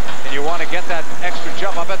 and you want to get that extra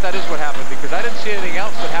jump. I bet that is what happened, because I didn't see anything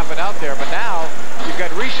else that happened out there. But now you've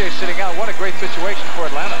got Richer sitting out. What a great situation for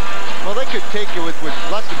Atlanta. Well, they could take it with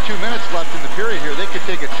less than 2 minutes left in the period here. They could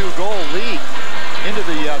take a 2-goal lead into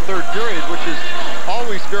the third period, which is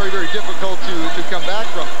always very, very difficult to come back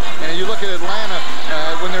from. And you look at Atlanta,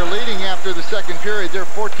 when they're leading after the second period, they're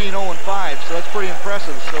 14-0-5, so that's pretty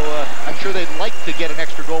impressive. So I'm sure they'd like to get an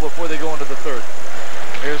extra goal before they go into the third.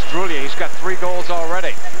 Here's Drulia. He's got 3 goals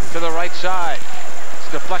already. To the right side. It's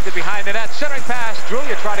deflected behind the net. Centering pass.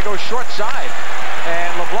 Drulia tried to go short side.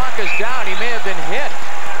 And Leblanc is down. He may have been hit.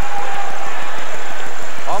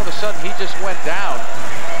 All of a sudden, he just went down.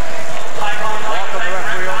 Welcome the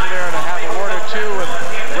referee over there to have a word or two with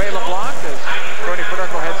Ray Leblanc as Bernie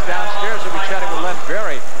Federko heads downstairs. He'll be chatting with Len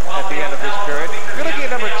Barrie at the end of this period. You're looking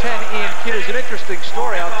at number 10, Ian Kidd. Is an interesting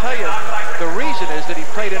story. I'll tell you, the reason is that he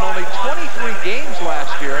played in only 23 games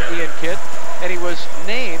last year, Ian Kidd, and he was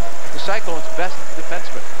named the Cyclones' best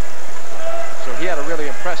defenseman. So he had a really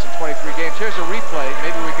impressive 23 games. Here's a replay.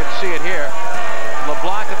 Maybe we can see it here.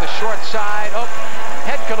 Leblanc at the short side. Oh,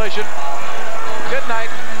 head collision. Good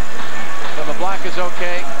night. But LeBlanc is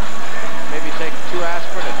okay. Maybe take 2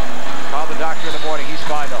 aspirin and call the doctor in the morning. He's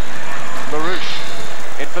fine though. LaRouche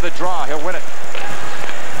in for the draw. He'll win it.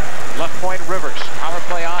 Left point Rivers. Power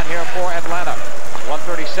play on here for Atlanta.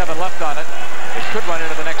 1:37 left on it. It could run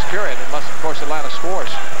into the next period unless, of course, Atlanta scores.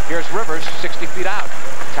 Here's Rivers, 60 feet out.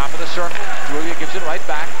 Top of the circle. Julia gives it right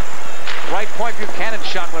back. Right point, Buchanan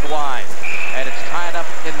shot went wide. And it's tied up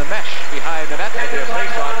in the mesh behind the net. There'll be a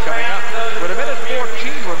face-off coming up. With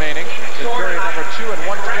 1:14 remaining in period number 2 and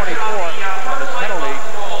 1:24. The penalty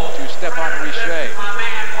to Stephane Richer.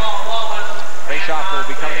 Face-off will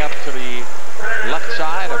be coming up to the left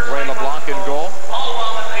side of Ray Leblanc in goal.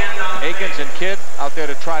 Aikens and Kidd out there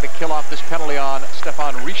to try to kill off this penalty on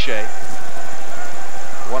Stephane Richer.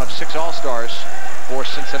 One of 6 All-Stars for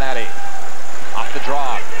Cincinnati. Off the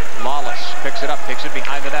draw, Lawless picks it up, takes it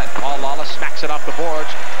behind the net. Paul Lawless smacks it off the boards,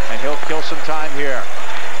 and he'll kill some time here.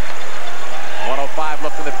 1:05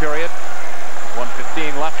 left in the period.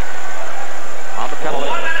 1:15 left on the penalty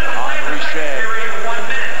on Richer.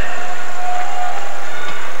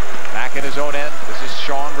 Back in his own end, this is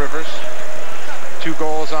Sean Rivers. 2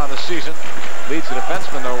 goals on the season. Leads the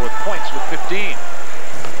defenseman, though, with points with 15.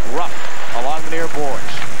 Ruff along the near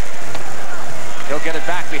boards. He'll get it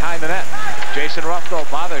back behind the net. Jason Ruff, though,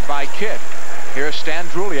 bothered by Kidd. Here's Stan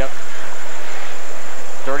Drulia.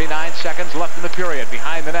 39 seconds left in the period.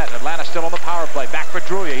 Behind the net. Atlanta still on the power play. Back for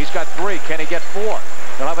Drulia. He's got 3. Can he get 4?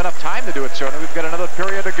 They'll have enough time to do it, certainly. We've got another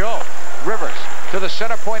period to go. Rivers to the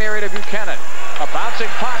center point area to Buchanan. A bouncing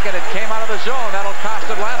puck, and it came out of the zone. That'll cost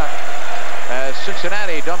Atlanta. As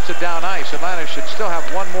Cincinnati dumps it down ice. Atlanta should still have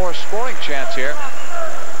one more scoring chance here.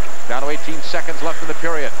 Down to 18 seconds left in the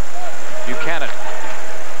period. Buchanan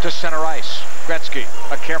to center ice. Gretzky,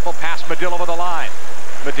 a careful pass. Medill over the line.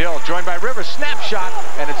 Medill joined by Rivers. Snapshot,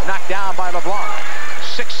 and it's knocked down by Leblanc.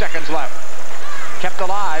 6 seconds left. Kept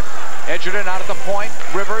alive. Edgerton out at the point.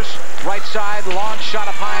 Rivers, right side, long shot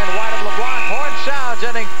up high and wide of Leblanc. Horn sounds,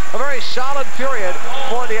 ending a very solid period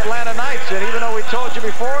for the Atlanta Knights. And even though we told you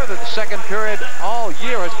before that the second period all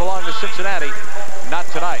year has belonged to Cincinnati, not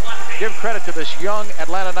tonight. Give credit to this young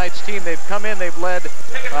Atlanta Knights team. They've come in, they've led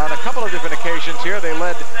on a couple of different occasions here. They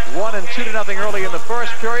led 1 and 2 to nothing early in the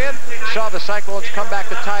first period. Saw the Cyclones come back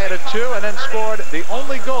to tie it at 2 and then scored the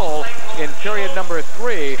only goal in period number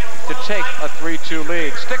 3 to take a 3-2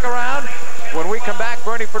 lead. Stick around. When we come back,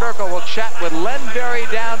 Bernie Federko will chat with Len Barrie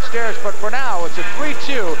downstairs. But for now, it's a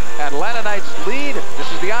 3-2 Atlanta Knights lead.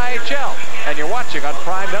 This is the IHL, and you're watching on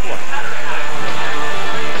Prime Network.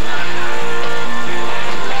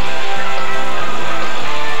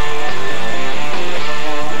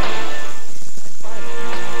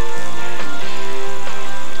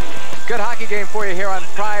 Good hockey game for you here on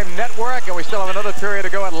Prime Network, and we still have another period to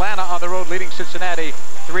go. Atlanta on the road leading Cincinnati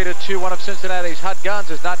 3-2. One of Cincinnati's hot guns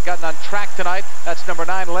has not gotten on track tonight. That's number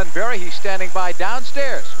 9, Len Barrie. He's standing by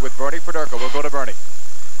downstairs with Bernie Federko. We'll go to Bernie.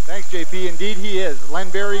 Thanks, JP. Indeed, he is. Len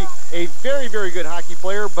Barrie, a very, very good hockey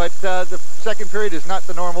player, but the second period is not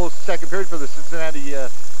the normal second period for the Cincinnati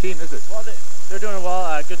team, is it? Well, they're doing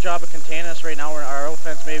well. Good job of containing us right now. Our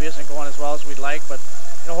offense maybe isn't going as well as we'd like, but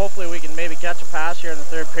hopefully we can maybe catch a pass here in the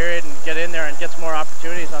third period and get in there and get some more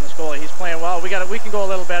opportunities on this goalie. He's playing well. We can go a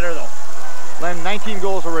little better though. Len, 19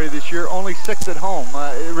 goals already this year, only 6 at home.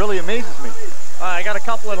 It really amazes me. I got a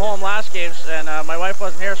couple at home last games, and my wife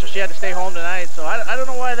wasn't here, so she had to stay home tonight. So I don't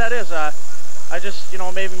know why that is. I just,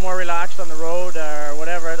 maybe more relaxed on the road or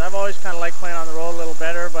whatever. I've always kind of liked playing on the road a little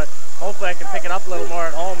better, but hopefully I can pick it up a little more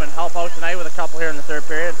at home and help out tonight with a couple here in the third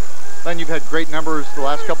period. Len, you've had great numbers the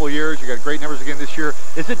last couple of years. You got great numbers again this year.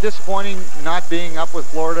 Is it disappointing not being up with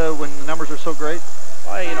Florida when the numbers are so great?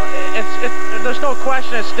 Well, there's no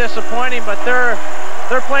question it's disappointing, but they're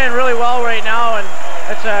playing really well right now, and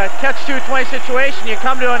it's a catch-22 situation. You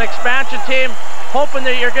come to an expansion team hoping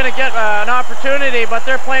that you're going to get an opportunity, but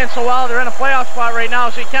they're playing so well. They're in a playoff spot right now,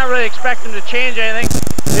 so you can't really expect them to change anything.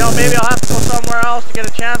 Maybe I'll have to go somewhere else to get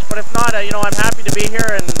a chance, but if not, I'm happy to be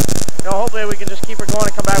here, and hopefully we can just keep it going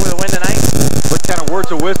and come back with a win tonight. What kind of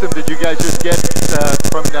words of wisdom did you guys just get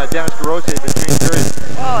from Dennis DeRosier between periods?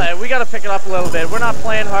 Well, we got to pick it up a little bit. We're not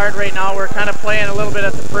playing hard right now. We're kind of playing a little bit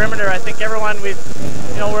at the perimeter. I think everyone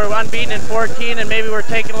we're unbeaten in 14, and maybe we're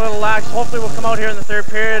taking a little lax. Hopefully we'll come out here in the third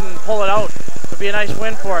period and pull it out. It'll be a nice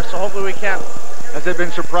win for us, so hopefully we can. Has it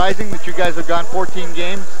been surprising that you guys have gone 14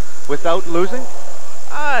 games without losing?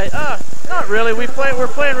 Not really. We're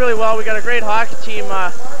playing really well. We got a great hockey team.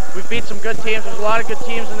 We've beat some good teams. There's a lot of good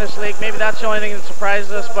teams in this league. Maybe that's the only thing that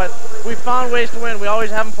surprises us, but we found ways to win. We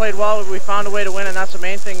always haven't played well, but we found a way to win, and that's the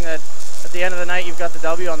main thing, that at the end of the night, you've got the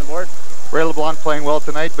W on the board. Ray Leblanc playing well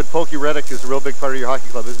tonight, but Pokey Reddick is a real big part of your hockey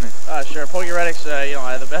club, isn't he? Sure. Pokey Reddick's,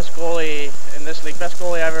 the best goalie in this league, best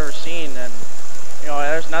goalie I've ever seen, and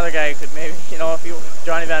there's another guy who could maybe, if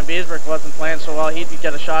Johnny Van Beesbroek wasn't playing so well, he'd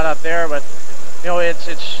get a shot up there, but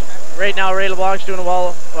it's right now Ray Leblanc's doing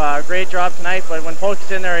a great job tonight, but when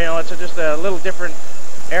Pokey's in there, it's just a little different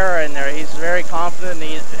era in there. He's very confident,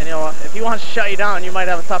 and if he wants to shut you down, you might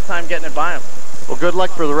have a tough time getting it by him. Well, good luck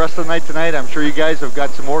for the rest of the night tonight. I'm sure you guys have got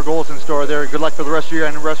some more goals in store there. Good luck for the rest of your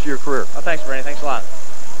and the rest of your career. Oh, thanks, Bernie. Thanks a lot.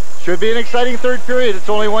 Should be an exciting third period. It's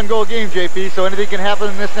only 1-goal game, JP, so anything can happen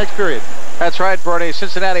in this next period. That's right, Bernie.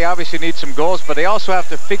 Cincinnati obviously needs some goals, but they also have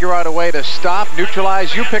to figure out a way to stop,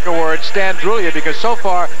 neutralize, you pick a word, Stan Drulia, because so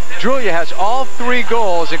far, Drulia has all 3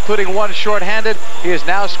 goals, including 1 shorthanded. He has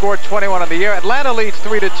now scored 21 on the year. Atlanta leads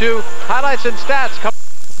 3-2. Highlights and stats come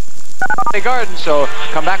from the Garden, so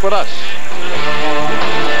come back with us.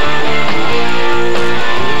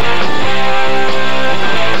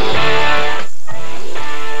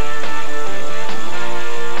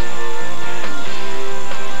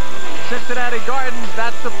 Cincinnati Gardens,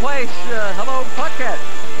 that's the place. Hello, Puckhead.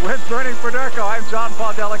 With Bernie Federko, I'm John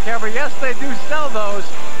Paul Delacamera. Yes, they do sell those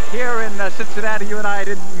here in Cincinnati. You and I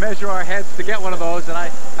didn't measure our heads to get one of those, and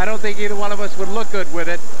I don't think either one of us would look good with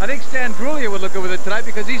it. I think Stan Drulia would look good with it tonight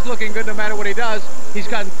because he's looking good no matter what he does. He's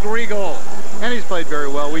gotten 3 goals. And he's played very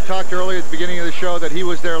well. We talked earlier at the beginning of the show that he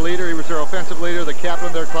was their leader. He was their offensive leader, the captain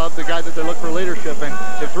of their club, the guy that they look for leadership. And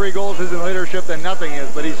if 3 goals isn't leadership, then nothing is.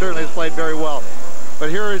 But he certainly has played very well. But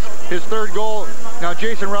here is his 3rd goal. Now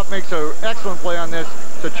Jason Rupp makes an excellent play on this.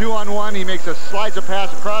 It's a 2-on-1. He slides a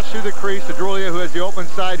pass across through the crease to Drulia, who has the open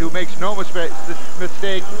side, who makes no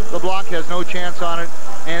mistake. LeBlanc has no chance on it,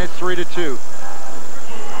 and it's 3-2.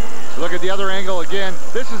 Look at the other angle again.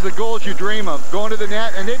 This is the goals you dream of, going to the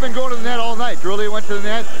net, and they've been going to the net all night. Drulia went to the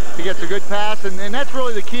net. He gets a good pass, and that's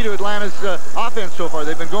really the key to Atlanta's offense so far.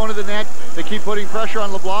 They've been going to the net. They keep putting pressure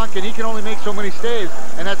on LeBlanc, and he can only make so many saves,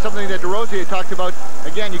 and that's something that DeRosier talked about.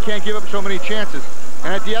 Again, you can't give up so many chances.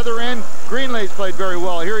 And at the other end, Greenlay's played very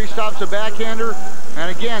well. Here he stops a backhander, and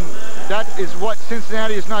again, that is what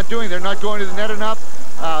Cincinnati is not doing. They're not going to the net enough.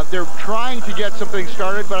 They're trying to get something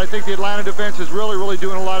started, but I think the Atlanta defense is really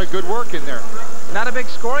doing a lot of good work in there. Not a big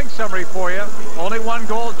scoring summary for you. Only one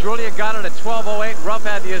goal. Drulia got it at 12:08. Ruff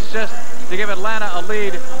had the assist to give Atlanta a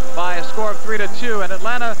lead by a score of 3-2. And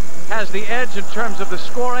Atlanta has the edge in terms of the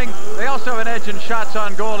scoring. They also have an edge in shots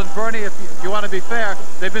on goal. And Bernie, if you want to be fair,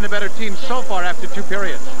 they've been a better team so far after 2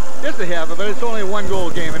 periods. Yes, they have, but it's only a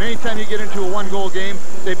 1-goal game. And anytime you get into a 1-goal game,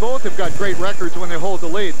 they both have got great records when they hold the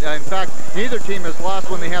lead. In fact, neither team has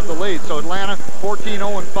lost when they have the lead. So Atlanta,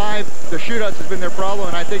 14-0-5. The shootouts has been their problem,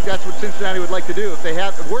 and I think that's what Cincinnati would like to do.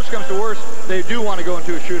 If worst comes to worst, they do want to go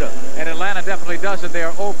into a shootout. And Atlanta definitely does it. They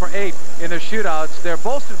are 0-for-8 in their shootouts. They're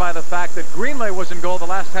bolstered by the fact that Greenlay was in goal the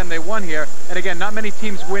last time they won here. And again, not many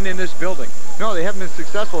teams win in this building. No, they haven't been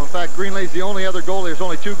successful. In fact, Greenlay's the only other goalie. There's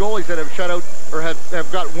only 2 goalies that have shut out or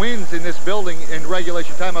have got wins in this building in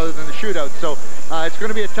regulation time other than the shootout. So it's going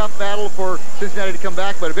to be a tough battle for Cincinnati to come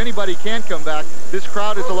back, but if anybody can come back, this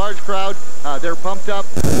crowd is a large crowd. They're pumped up.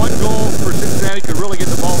 1 goal for Cincinnati could really get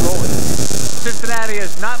the ball rolling. Cincinnati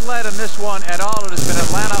has not led in this one at all. It has been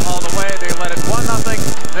Atlanta all the way. They led it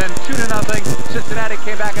 1-0, then 2-0. Cincinnati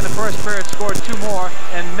came back in the first period, scored 2 more,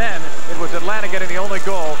 and then it was Atlanta getting the only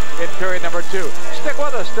goal in period number 2. Stick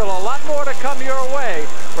with us. Still a lot more to come your way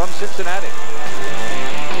from Cincinnati.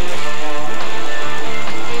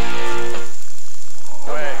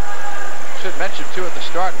 Should mention too at the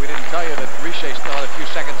start, we didn't tell you that Riche still had a few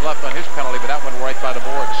seconds left on his penalty, but that went right by the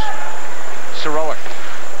boards. Sirowick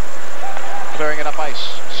clearing it up ice.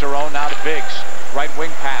 Cerrone now to Biggs. Right wing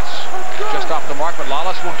pass. Just off the mark, but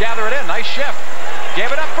Lawless will gather it in. Nice shift. Gave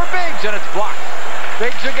it up for Biggs, and it's blocked.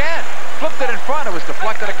 Biggs again. Flipped it in front. It was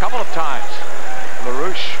deflected a couple of times.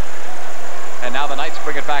 LaRouche. And now the Knights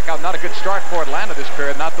bring it back out. Not a good start for Atlanta this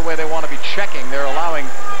period. Not the way they want to be checking. They're allowing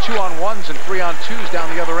 2-on-1s and 3-on-2s down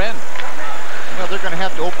the other end. Well, they're going to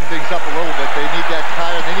have to open things up a little bit. They need that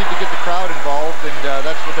tire. They need to get the crowd involved, and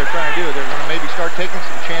that's what they're trying to do. They're going to maybe start taking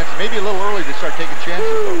some chances. Maybe a little early to start taking chances.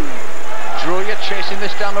 Drulia chasing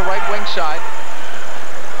this down the right wing side.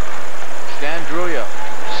 Stan Drulia,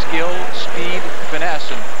 skill, speed, finesse,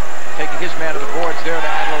 and taking his man to the boards there to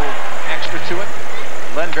add a little extra to it.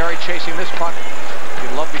 Len Barrie chasing this puck.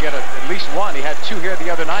 He'd love to get at least 1. He had 2 here the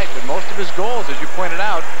other night, but most of his goals, as you pointed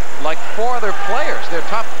out, like 4 other players, their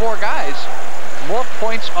top 4 guys, more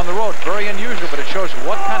points on the road. Very unusual, but it shows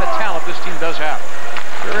what kind of talent this team does have.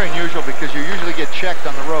 Very unusual because you usually get checked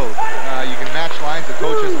on the road. You can match lines. The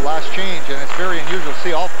coach is the last change, and it's very unusual to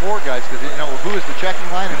see all 4 guys because you know who is the checking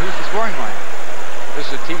line and who's the scoring line.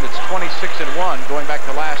 This is a team that's 26-1 going back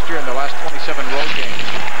to last year in their last 27 road games.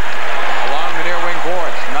 Along the near wing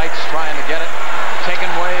boards, Knights trying to get it. Taken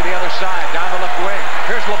away the other side, down the left wing.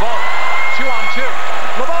 Here's LeBeau, 2-on-2.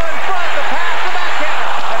 LeBeau in front, the pass, the backhander,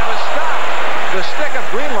 and it was stopped. The stick of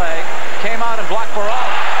Greenlay came out and blocked Barral.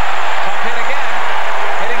 Tough hit again.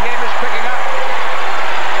 Hitting game is picking up.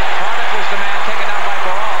 Harnick was the man taken down by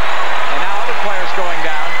Barral. And now other players going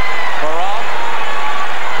down. Barral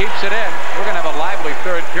keeps it in. We're going to have a lively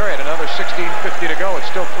 3rd period. Another 16:50 to go. It's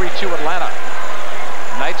still 3-2 Atlanta.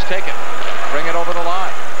 Knights take it. Bring it over the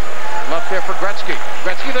line. Left there for Gretzky.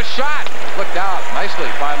 Gretzky the shot. Looked out nicely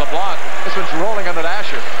by LeBlanc. This one's rolling under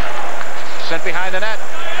Asher. Sent behind the net.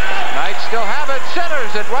 Knights still have it.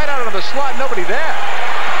 Centers it right out of the slot. Nobody there.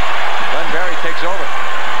 Len Barrie takes over.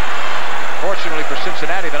 Fortunately for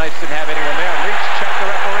Cincinnati, the Knights didn't have anyone there. Leach checked the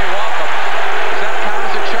referee. Welcome. Does that count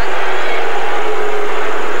as a check?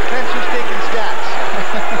 Depends who's taking stats.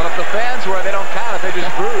 Well, if the fans were, they don't count if they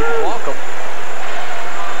just booed. Welcome.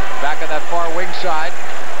 Back on that far wing side.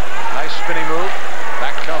 Nice spinning move.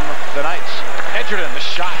 Back come the Knights. Edgerton, the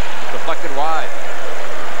shot. Deflected wide.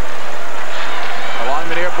 Along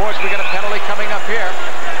the near boards, we got a penalty coming up here.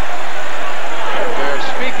 They're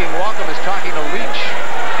speaking. Welcome is talking to Leach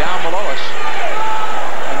down below us.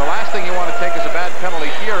 And the last thing you want to take is a bad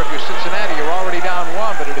penalty here. If you're Cincinnati, you're already down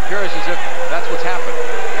 1, but it appears as if that's what's happened.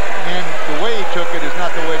 And the way he took it is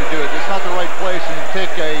not the way to do it. It's not the right place, and you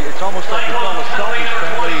take it's almost like you call a selfish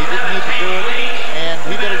penalty. He didn't need to do it, and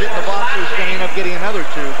he better get in the box or he's going to end up getting another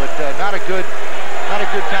 2, but not a good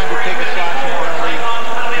time to take a slashing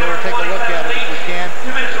penalty.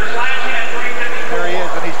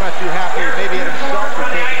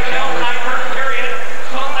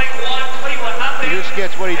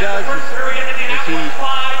 gets, what he does is he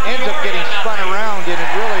ends up getting spun around, and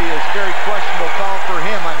it really is a very questionable foul for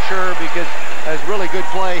him, I'm sure, because it was really good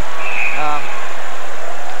play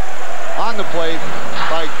on the play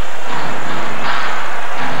by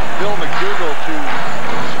Bill McDougall to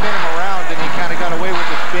spin him around, and he kind of got away with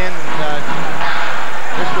the spin, and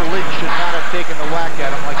Mr. Leach should not have taken the whack at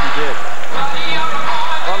him like he did.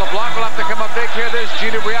 Well, LeBlanc will have to come up big here. There's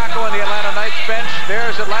Gino Briaco on the Atlanta Knights bench.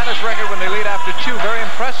 There's Atlanta's record when they lead after 2. Very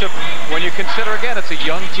impressive when you consider, again, it's a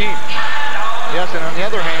young team. Yes, and on the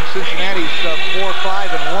other hand, Cincinnati's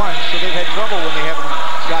 4-5-1, so they've had trouble when they haven't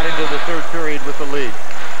got into the third period with the lead.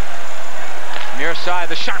 Near side,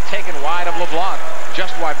 the shot taken wide of LeBlanc.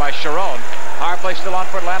 Just wide by Sharon. Power play still on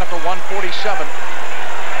for Atlanta for 147.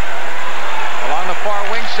 Along the far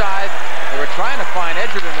wing side, they were trying to find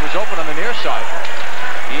Edgerton, who was open on the near side.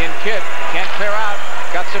 Ian Kidd can't clear out.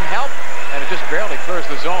 Got some help, and it just barely clears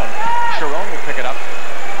the zone. Sharon will pick it up.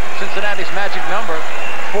 Cincinnati's magic number,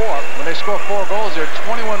 4. When they score 4 goals, they're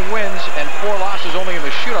 21 wins and 4 losses only in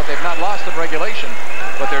the shootout. They've not lost in regulation,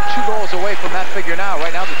 but they're 2 goals away from that figure now.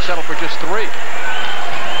 Right now, they've settled for just 3.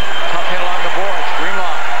 Tough hit along the boards.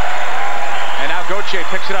 Greenlaw. And now Gauthier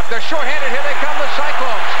picks it up. They're shorthanded. Here they come, the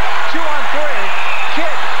Cyclones. 2-on-3.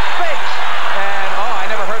 Kidd fakes. And, I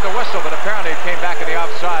never heard the whistle, but apparently it came back in the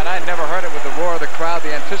offside. I never heard it with the roar of the crowd,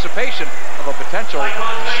 the anticipation of a potential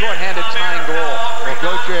shorthanded tying goal. Well,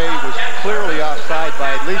 Gauthier was clearly offside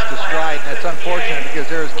by at least a stride, and that's unfortunate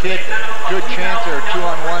because there's Kidd. Good chance there,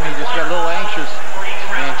 2-on-1. He just got a little anxious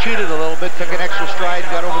and cheated a little bit, took an extra stride,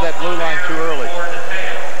 and got over that blue line too early.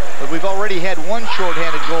 But we've already had 1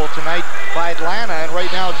 shorthanded goal tonight by Atlanta, and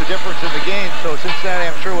right now it's a difference in the game. So Cincinnati,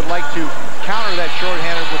 I'm sure, would like to counter that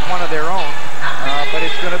shorthanded with one of their own, but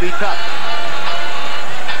it's going to be tough.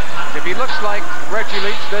 If he looks like Reggie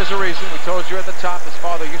Leach, there's a reason. We told you at the top his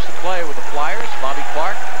father used to play with the Flyers. Bobby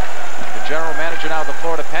Clark, the general manager now of the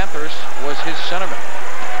Florida Panthers, was his centerman.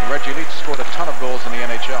 Reggie Leach scored a ton of goals in the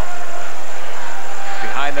NHL.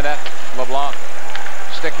 Behind the net, LeBlanc.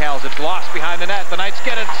 Stick handles, it's lost behind the net. The Knights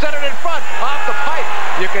get it, centered in front, off the pipe.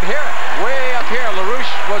 You could hear it way up here.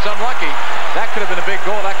 LaRouche was unlucky. That could have been a big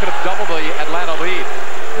goal. That could have doubled the Atlanta lead.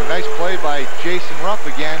 A nice play by Jason Rupp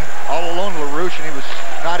again, all alone LaRouche, and he was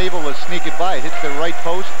not able to sneak it by. It hits the right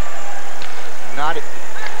post. And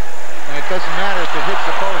it doesn't matter if it hits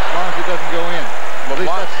the post as long as it doesn't go in. Well, at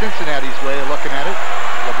least that's Cincinnati's way of looking at it.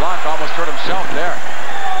 LeBlanc almost hurt himself there.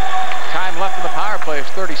 Time left in the power play is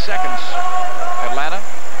 30 seconds. Atlanta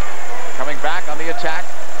coming back on the attack.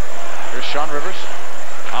 Here's Sean Rivers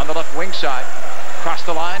on the left wing side. Across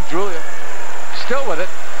the line, Julia still with it.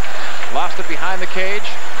 Lost it behind the cage.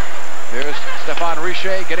 There's Stéphane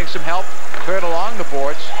Richer getting some help. Cleared along the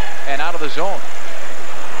boards and out of the zone.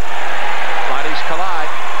 Bodies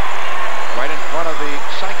collide right in front of the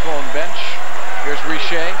Cyclone bench. Here's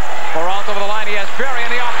Richer. Baralt over the line. He has Barrie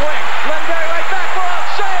in the off wing. Len Barrie right back. Baralt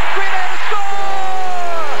save. Green Bay to score!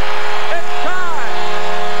 It's time!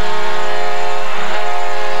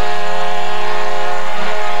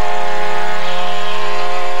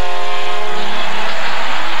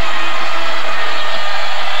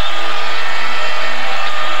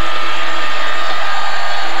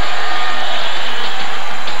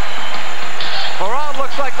 Baralt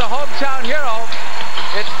looks like the hometown hero.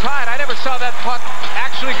 It's tied. I never saw that puck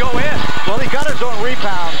actually go in. Well, he got his own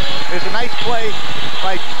rebound. There's a nice play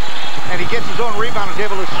and he gets his own rebound. He's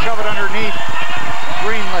able to shove it underneath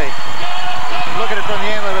Greenley. Look at it from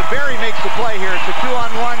the angle. But Barrie makes the play here. It's a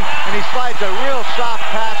 2-on-1, and he slides a real soft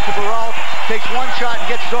pass to Baralt. Takes one shot and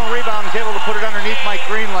gets his own rebound. He's able to put it underneath Mike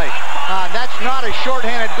Greenley. That's not a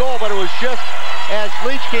shorthanded goal, but it was just as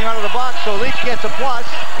Leach came out of the box, so Leach gets a plus.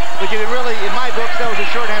 But you can really, in my books, that was a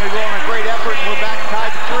shorthanded goal and a great effort, and we're back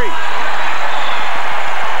tied to 3.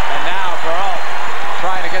 And now Baralt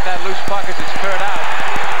trying to get that loose puck as it's cleared out.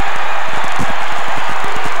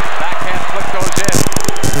 Backhand flip goes in.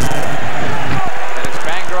 And it's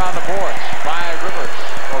banged around the boards by Rivers,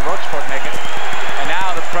 or Rochefort make it. And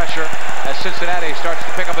now the pressure as Cincinnati starts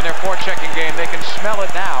to pick up in their forechecking game. They can smell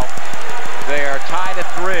it now. They are tied at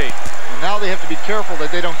 3. And now they have to be careful that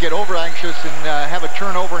they don't get over anxious and have a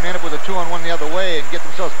turnover and end up with a 2-on-1 the other way and get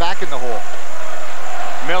themselves back in the hole.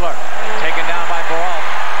 Miller taken down by Baralt.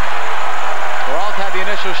 Baralt had the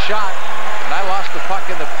initial shot, and I lost the puck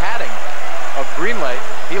in the padding of Greenley.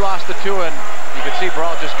 He lost the 2, and you can see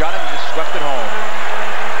Baralt just got it and just swept it home.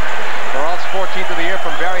 Baralt's 14th of the year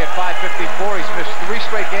from Barrie at 554. He's missed 3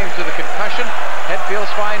 straight games with a concussion. Head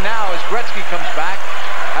feels fine now as Gretzky comes back.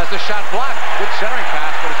 Has the shot blocked. Good centering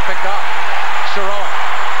pass, but it's picked off. Sarowick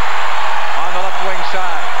on the left wing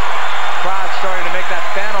side. Crowd starting to make that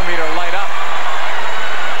Fanometer light up.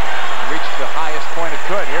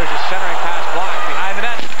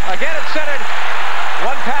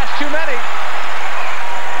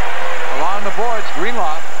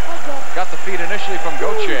 feed initially from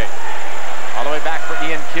Gauthier. All the way back for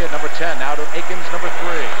Ian Kidd, number 10. Now to Aikens, number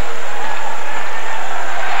 3.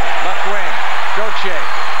 Left wing, Gauthier.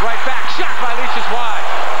 Right back, shot by Leach is wide.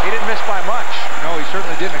 He didn't miss by much. No, he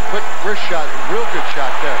certainly didn't. A quick wrist shot, real good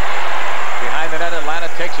shot there. Behind the net,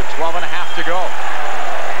 Atlanta takes it. 12.5 to go.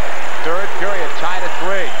 Third period, tied at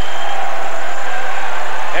 3.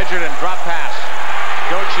 Edgerton, drop pass.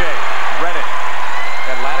 Gauthier, Reddick.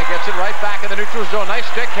 Atlanta gets it right back in the neutral zone. Nice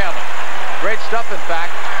stick handling. Great stuff, in fact.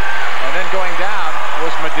 And then going down was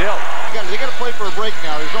Medill. They got to play for a break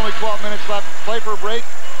now. There's only 12 minutes left. Play for a break.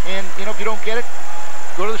 And, you know, if you don't get it,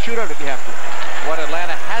 go to the shootout if you have to. What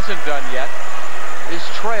Atlanta hasn't done yet is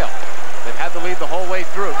trail. They've had the lead the whole way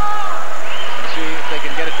through. Let's see if they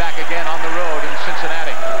can get it back again on the road in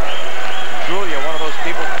Cincinnati. Julia, one of those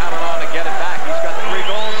people counted on to get it back. He's got 3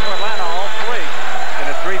 goals for Atlanta, all 3 in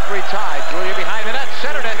a 3-3 tie. Julia behind the net,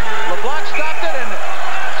 centered it. LeBlanc stopped it, and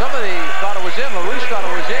somebody thought it was in. LaRouche thought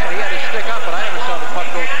it was in. He had to stick up, but I never saw the puck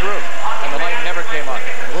go through, and the light never came on.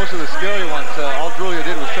 Most of the scary ones, all Julia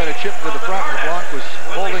did was try to chip to the front. LeBlanc was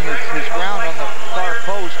holding his ground on the far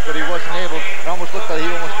post, but he wasn't able. It almost looked like he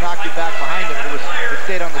almost knocked it back behind him. It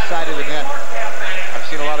stayed on the side of the net. I've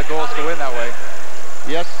seen a lot of goals go in that way.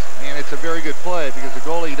 Yes, and it's a very good play because the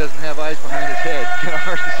goalie doesn't have eyes behind his head. Kind of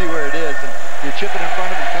hard to see where it is. And you chip it in front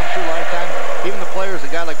of him, comes through a lot of times. Even the players, a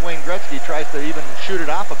guy like Wayne Gretzky, tries to even shoot it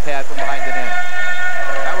off a pad from behind the net.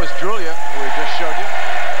 That was Julia, who we just showed you.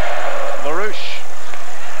 LaRouche,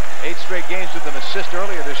 8 straight games with an assist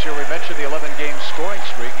earlier this year. We mentioned the 11-game scoring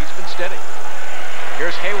streak. He's been steady.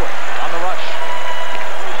 Here's Hayward on the rush.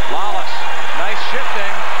 Lawless, nice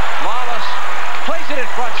shifting. Lawless plays it in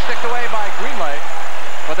front, sticked away by Greenlay,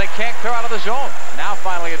 but they can't clear out of the zone. Now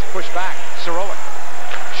finally it's pushed back. Sirowic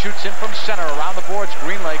shoots in from center around the boards.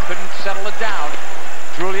 Greenlay couldn't settle it down.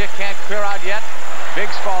 Julia can't clear out yet.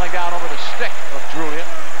 Biggs falling down over the stick of Julia.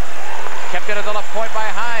 Kept it at the left point by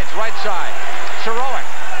Hines, right side. Sirowic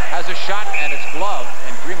has a shot and it's gloved,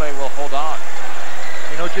 and Greenlay will hold on.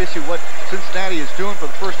 You know, JC, what Cincinnati is doing for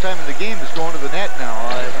the first time in the game is going to the net now.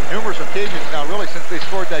 Numerous occasions now, really, since they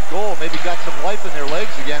scored that goal, maybe got some life in their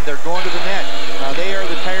legs again. They're going to the net. They are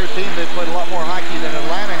the tired team. They've played a lot more hockey than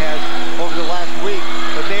Atlanta has over the last week,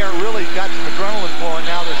 but they are really got some adrenaline flowing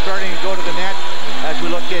now. They're starting to go to the net. As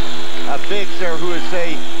we look at Biggs there, who is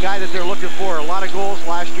a guy that they're looking for. A lot of goals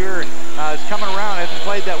last year, and is coming around. Hasn't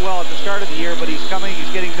played that well at the start of the year, but he's coming.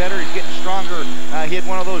 He's getting better. He's getting stronger. He had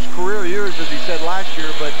one of those career years, as he said last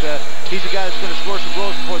year, but he's a guy that's going to score some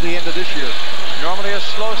goals before the end of this year. Normally a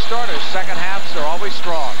slow starter. Second halves, they're always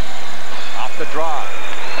strong. Off the draw.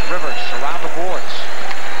 Rivers around the boards.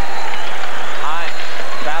 Hines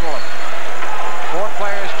battling. 4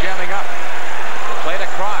 players jamming up. Played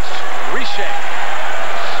across. Riche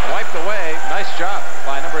swiped away. Nice job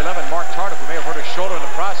by number 11, Mark Tardif, who may have hurt his shoulder in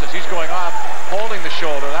the process. He's going off, holding the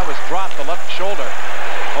shoulder. That was dropped, the left shoulder.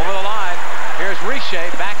 Over the line. Here's Riche,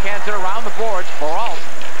 backhands it around the boards. Baralt,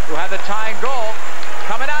 who had the tying goal.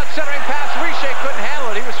 Coming out, centering pass. Riche couldn't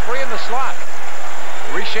handle it. He was free in the slot.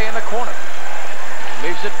 Riche in the corner.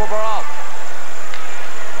 Leaves it for Baralt.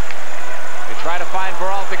 They try to find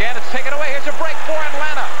Baralt again. It's taken away. Here's a break for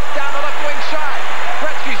Atlanta. Down the left wing side.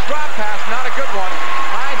 Gretzky's drop pass, not a good one.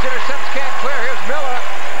 Hines intercepts, can't clear. Here's Miller.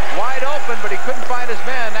 Wide open, but he couldn't find his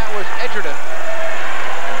man. That was Edgerton.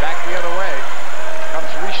 And back the other way comes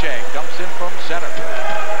Riche. Dumps in from center.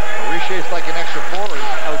 Riche's like an extra forward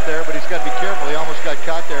out there, but he's got to be careful. He almost got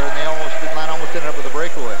caught there, and Atlanta almost ended up with a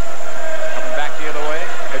breakaway. Coming back the other way,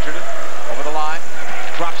 Edgerton over the line.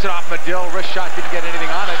 Drops it off Medill. Wrist shot, didn't get anything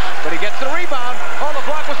on it, but he gets the rebound. Oh,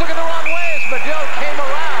 LeBlanc was looking the wrong way as Medill came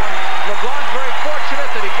around. LeBlanc very fortunate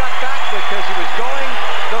that he got back because he was going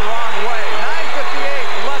the wrong way.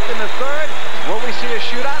 9:58 left in the third. Will we see a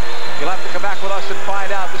shootout? You'll have to come back with us and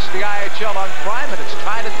find out. This is the IHL on Prime, and it's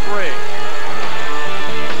tied at 3.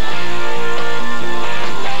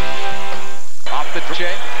 Off the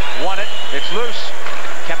Riche, won it. It's loose.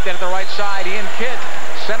 Kept it at the right side. Ian Kidd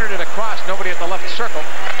centered it across. Nobody at the left circle.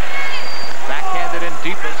 Backhanded in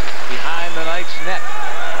deeper behind the Knights' net.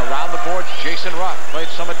 Around the boards, Jason Ruff played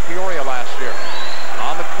some at Peoria last year.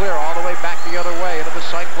 On the clear, all the way back the other way into the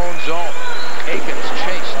Cyclone zone. Aikens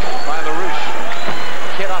chased by LaRouche.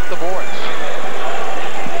 Kidd off the boards.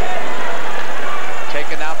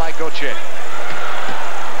 Taken now by Gauthier.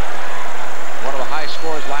 One of the high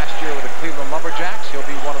scorers last year with the Cleveland Lumberjacks. He'll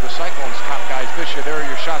be one of the Cyclones' top guys this year. There are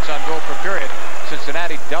your shots on goal per period.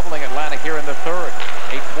 Cincinnati doubling Atlanta here in the third.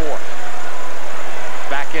 8-4.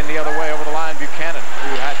 Back in the other way over the line, Buchanan,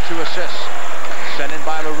 who had 2 assists. Sent in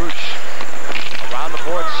by LaRouche. Around the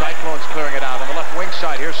board, Cyclones clearing it out. On the left wing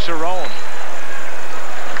side, here's Cerrone.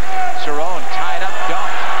 Cerrone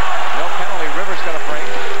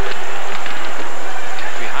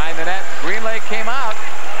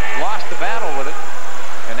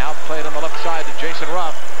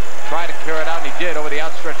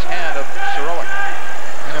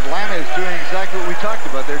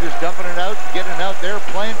They're just dumping it out, getting it out. They're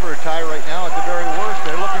playing for a tie right now at the very worst.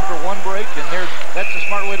 They're looking for one break, and that's a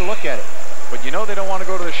smart way to look at it. But you know they don't want to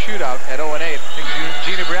go to the shootout at 0-8. I think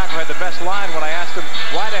Gino Briaco had the best line when I asked him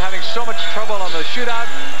why they're having so much trouble on the shootout.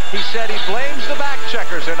 He said he blames the back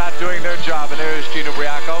checkers. They're not doing their job. And there's Gino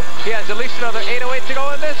Briaco. He has at least another 8:08 to go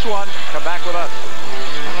in this one. Come back with us.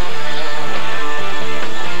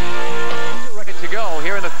 Ready to go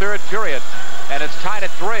here in the third period. And it's tied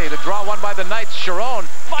at 3. The draw won by the Knights. Sharon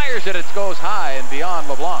fires it. It goes high and beyond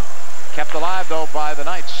Leblanc. Kept alive, though, by the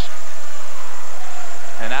Knights.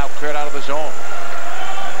 And now cleared out of the zone.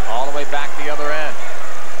 All the way back the other end.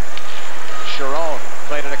 Sharon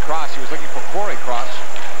played it across. He was looking for Corey Cross.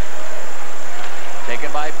 Taken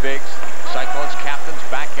by Biggs. Cyclones captain's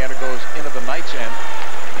backhander goes into the Knights end.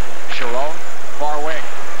 Sharon, far wing.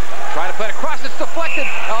 Trying to play it across. It's deflected.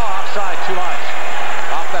 Oh, offside. 2 lines.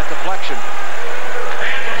 Off that deflection.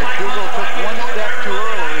 McDougall took one step too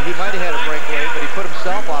early. He might have had a breakaway, but he put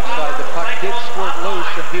himself offside. The puck did squirt loose,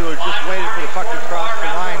 and he was just waiting for the puck to cross the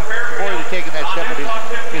line before he'd have taken that step. But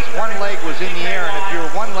his one leg was in the air, and if your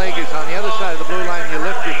one leg is on the other side of the blue line and you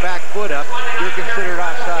lift your back foot up, you're considered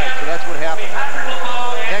offside. So that's what happened.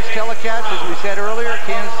 Next telecast, as we said earlier,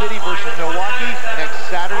 Kansas City versus Milwaukee next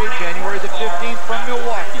Saturday, January the 15th from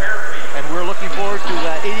Milwaukee. And we're looking forward to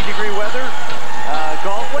 80-degree weather.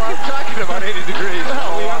 Golf. What are you talking about, 80 degrees?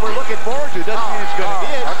 Well, we're looking forward to it. Doesn't mean it's going to be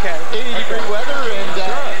it. Okay. 80-degree weather and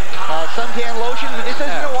suntan lotion. It says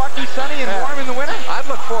Milwaukee sunny and warm in the winter. I'd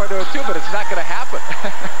look forward to it, too, but it's not going to happen.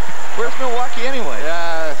 Where's Milwaukee anyway?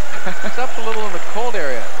 It's up a little in the cold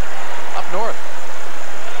area. Up north.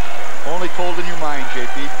 Only cold in your mind,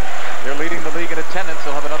 JP. They're leading the league in attendance.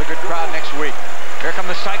 They'll have another good crowd next week. Here come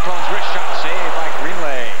the Cyclones. Wrist shot saved by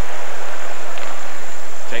Greenlay.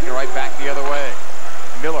 Taking it right back the other way.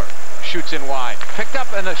 Miller shoots in wide. Picked up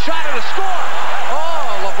and a shot and a score.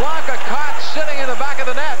 Oh, Leblanc caught sitting in the back of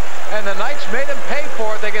the net. And the Knights made him pay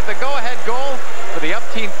for it. They get the go-ahead goal for the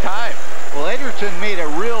upteenth time. Well, Edgerton made a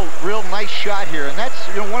real nice shot here. And that's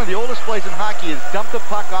one of the oldest plays in hockey is dump the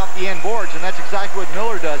puck off the end boards. And that's exactly what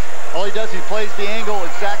Miller does. All he does is he plays the angle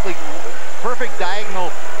exactly perfect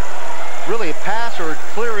diagonal. Really a pass or a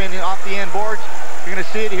clear in off the end boards. You're going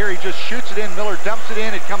to see it here. He just shoots it in. Miller dumps it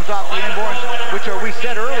in. It comes off the end boards, which are, we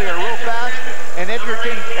said earlier, real fast. And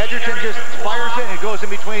Edgerton just fires it, and it goes in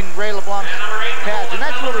between Ray Leblanc's pads. And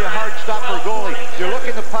that's really a hard stop for a goalie. You're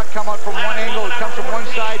looking the puck come out from one angle. It comes from one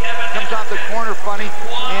side, comes off the corner funny,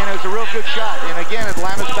 and it was a real good shot. And again,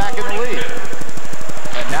 Atlanta's back in the lead.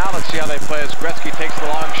 And now let's see how they play as Gretzky takes the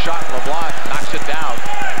long shot. LeBlanc knocks it down.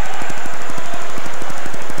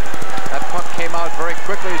 That puck came out very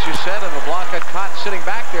quickly, as you said, and LeBlanc got caught sitting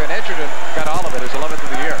back there, and Edgerton got all of it, his 11th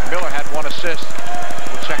of the year. Miller had 1 assist.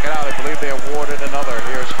 We'll check it out. I believe they awarded another.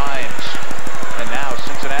 Here's Hines. And now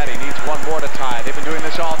Cincinnati needs 1 more to tie. They've been doing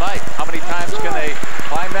this all night. How many times can they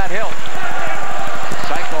climb that hill?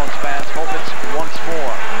 Cyclones fans hope it's once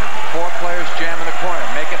more. 4 players jam in the corner.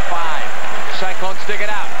 Make it 5. Cyclones dig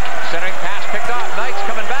it out. Centering pass picked off. Knights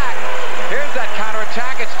coming back. Here's that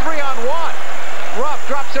counterattack. It's 3-on-1. Ruff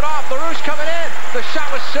drops it off. LaRouche coming in. The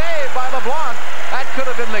shot was saved by LeBlanc. That could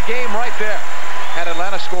have been the game right there had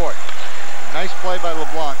Atlanta scored. Nice play by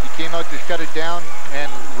LeBlanc. He came out to shut it down,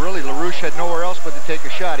 and really LaRouche had nowhere else but to take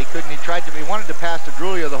a shot. He couldn't. He wanted to pass to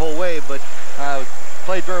Drulia the whole way, but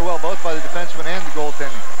played very well both by the defenseman and the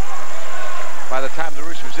goaltending. By the time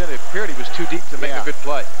LaRouche was in, it appeared he was too deep to make a good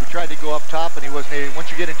play. He tried to go up top, and he wasn't able. Once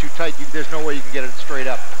you get in too tight, there's no way you can get it straight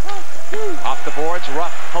up. Off the boards,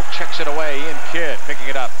 Ruff poke checks it away. Ian Kidd picking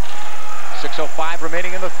it up. 6:05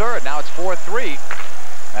 remaining in the third. Now it's 4-3.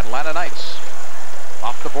 Atlanta Knights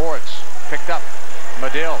off the boards. Picked up.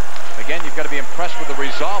 Medill. Again, you've got to be impressed with the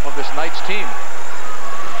resolve of this Knights team.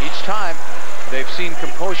 Each time they've seen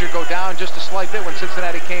composure go down just a slight bit. When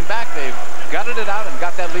Cincinnati came back, they've gutted it out and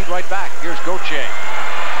got that lead right back. Here's Gauthier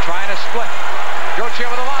trying to split. Gauthier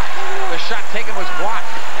with a lot. The shot taken was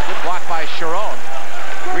blocked. Good block by Sharon.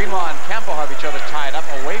 Greenlaw and Campbell have each other tied up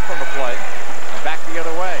away from the play. Back the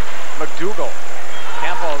other way. McDougall.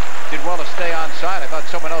 Campbell did well to stay onside. I thought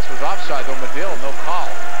someone else was offside, though Medill, no call.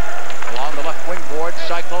 Along the left wing board,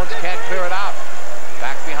 Cyclones can't clear it out.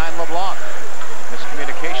 Back behind LeBlanc.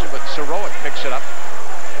 Miscommunication, but Sorowick picks it up.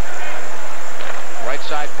 Right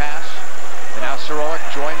side pass. And now Sorowick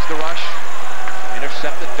joins the rush.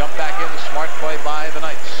 Intercepted, dumped back in. The smart play by the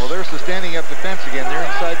Knights. Well, there's the standing up defense again. They're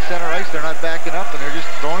inside center ice. They're not backing up, and they're just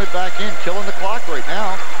throwing it back in, killing the clock right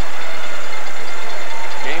now.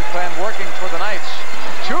 Game plan working for the Knights.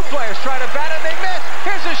 2 players try to bat it, and they miss.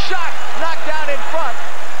 Here's a shot, knocked down in front.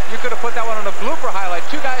 You could have put that one on a blooper highlight.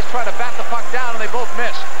 2 guys try to bat the puck down, and they both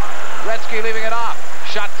missed. Gretzky leaving it off.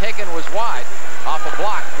 Shot second was wide. Off a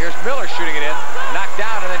block. Here's Miller shooting it in. Knocked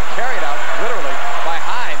down and then carried out, literally, by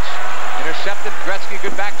Hines. Intercepted. Gretzky,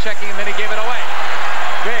 good back checking, and then he gave it away.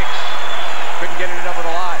 Biggs couldn't get it over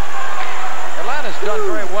the line. Atlanta's done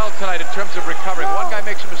very well tonight in terms of recovering. One guy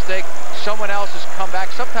makes a mistake, someone else has come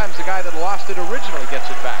back. Sometimes the guy that lost it originally gets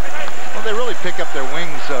it back. Well, they really pick up their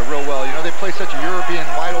wings real well. You know, they play such a European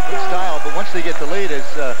wide-open style, but once they get the lead, as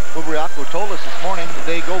Ubriaco told us this morning,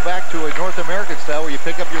 they go back to a North American style where you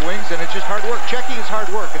pick up your wings, and it's just hard work. Checking is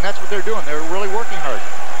hard work, and that's what they're doing. They're really working hard.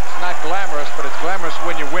 It's not glamorous, but it's glamorous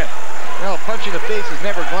when you win. Well, a punch in the face is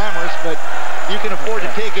never glamorous, but you can afford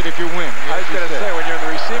to take it if you win. I was going to say, when you're in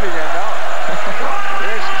the receiving end, no.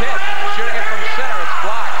 Here's Kidd shooting it from center. It's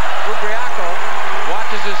blocked. Ubriaco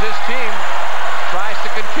watches as his team tries to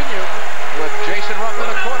continue with Jason Rupp in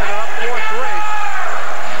the corner. They're up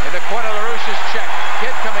 4-3. In the corner, LaRouche's check.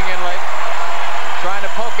 Kidd coming in late. Trying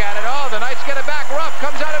to poke at it. Oh, the Knights get it back. Rupp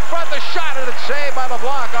comes out in front. The shot, and it's saved by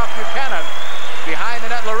LeBlanc off Buchanan. Behind the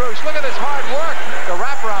net, LaRouche. Look at this hard work. The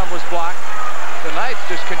wraparound was blocked. The Knights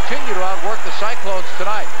just continue to outwork the Cyclones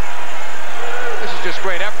tonight. This is just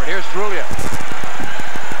great effort. Here's Drulia.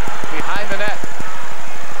 Behind the net.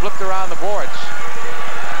 Flipped around the boards.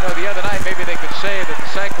 You know, the other night, maybe they could say that the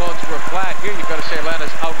Cyclones were flat. Here, you've got to say Atlanta's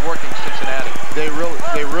outworking Cincinnati. They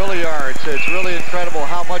really are. It's really incredible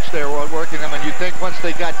how much they're outworking them, and you'd think once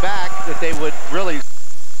they got back that they would really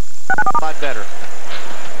a lot better.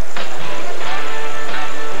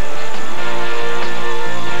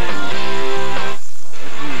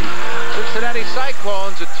 Cincinnati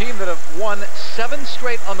Cyclones, a team that have won 7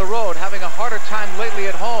 straight on the road, having a harder time lately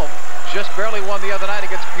at home. Just barely won the other night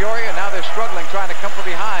against Peoria, and now they're struggling, trying to come from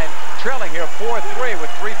behind. Trailing here 4-3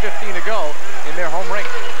 with 3:15 to go in their home rink.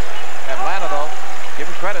 Atlanta, though, give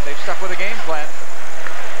them credit. They've stuck with a game plan.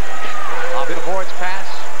 Off the boards pass.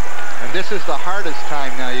 And this is the hardest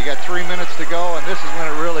time now. You got 3 minutes to go, and this is when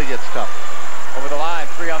it really gets tough. Over the line,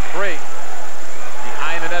 3-on-3.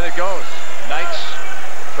 Behind the net it goes. Knights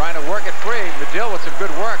trying to work it free. Medill with some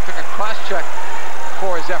good work. Took a cross-check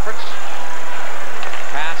for his efforts.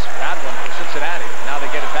 Pass, bad one for Cincinnati. Now they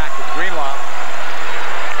get it back with Greenlaw.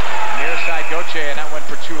 Near side Gauthier, and that went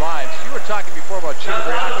for 2 lines. You were talking before about Jim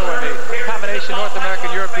Ubriaco and the combination North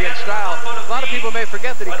American-European style. A lot of people may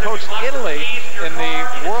forget that he coached Italy in the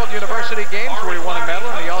World University Games where he won a medal,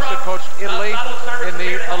 and he also coached Italy in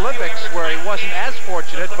the Olympics where he wasn't as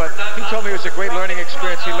fortunate, but he told me it was a great learning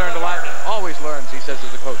experience. He learned a lot. Always learns, he says,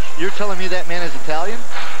 as a coach. You're telling me that man is Italian?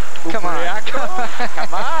 Come on.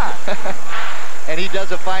 Come on. And he does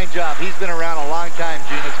a fine job. He's been around a long time,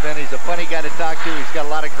 Gene has been. He's a funny guy to talk to. He's got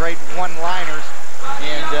a lot of great one-liners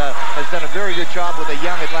and has done a very good job with a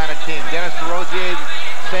young Atlanta team. Dennis DeRosier,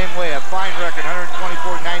 same way, a fine record,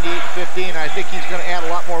 124, 98, 15. I think he's going to add a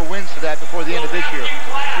lot more wins to that before the end of this year.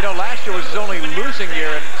 You know, last year was his only losing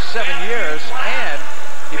year in 7 years, and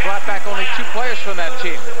he brought back only 2 players from that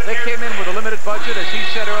team. They came in with a limited budget, as he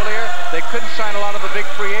said earlier. They couldn't sign a lot of the big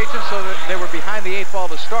free agents, so that they were behind the 8 ball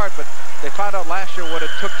to start, but they found out last year what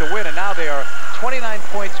it took to win, and now they are 29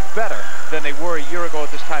 points better than they were a year ago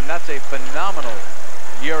at this time. That's a phenomenal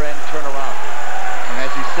year-end turnaround. And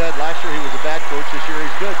as he said, last year he was a bad coach. This year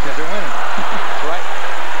he's good because they're winning. That's right.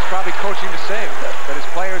 He's probably coaching the same, but his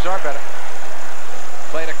players are better.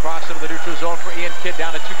 Played across into the neutral zone for Ian Kidd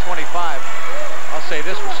down to 225. I'll say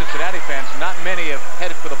this for Cincinnati fans, not many have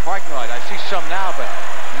headed for the parking lot. I see some now, but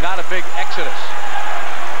not a big exodus.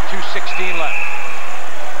 2:16 left.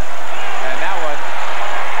 And that one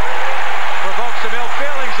provokes some ill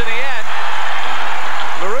feelings in the end.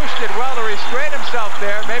 LaRouche did well to restrain himself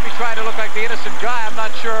there, maybe trying to look like the innocent guy. I'm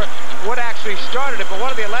not sure what actually started it, but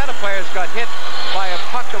one of the Atlanta players got hit by a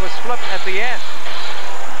puck that was flipped at the end.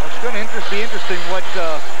 Well, it's going to be interesting what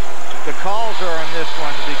the calls are on this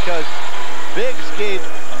one, because Biggs gave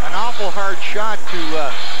an awful hard shot to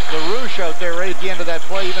LaRouche out there right at the end of that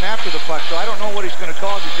play, even after the puck. So I don't know what he's going to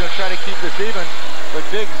call. He's going to try to keep this even, but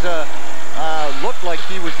Biggs looked like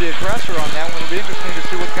he was the aggressor on that one. It'll be interesting to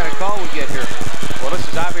see what kind of call we get here. Well, this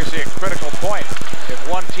is obviously a critical point. If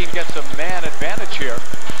one team gets a man advantage here,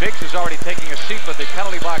 Biggs is already taking a seat, but the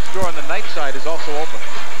penalty box door on the night side is also open.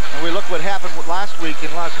 And we look what happened last week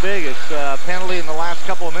in Las Vegas. Penalty in the last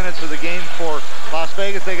couple of minutes of the game for Las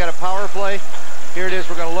Vegas. They got a power play. Here it is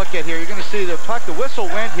we're going to look at here. You're going to see the puck, the whistle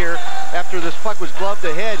went here after this puck was gloved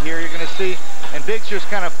ahead here. You're going to see, and Biggs just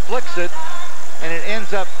kind of flicks it, and it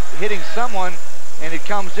ends up hitting someone, and it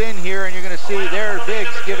comes in here, and you're going to see there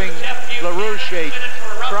Biggs giving LaRouche a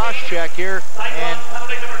cross-check here, and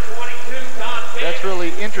that's really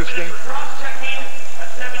interesting.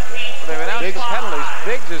 They've announced the penalties.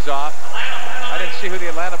 Biggs is off. I didn't see who the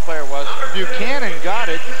Atlanta player was. Buchanan got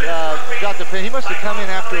it, got the penalty. He must have come in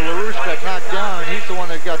after LaRouche got knocked down, and he's the one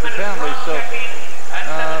that got the penalty. So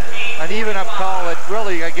an even-up call that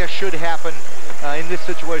really, I guess, should happen in this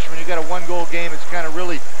situation. When you got a one-goal game, it's kind of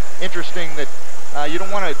really interesting that you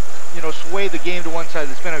don't want to, sway the game to one side.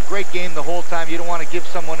 It's been a great game the whole time. You don't want to give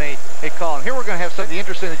someone a call. And here we're going to have something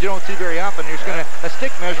interesting that you don't see very often. There's going to a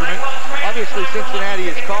stick measurement. Obviously, Cincinnati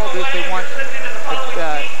has called this. They want.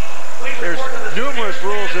 There's numerous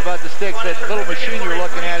rules about the stick. That little machine you're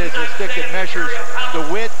looking at is a stick that measures the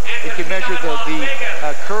width. It can measure the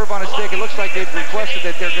curve on a stick. It looks like they've requested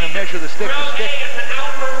that they're going to measure the stick. The stick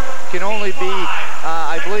can only be,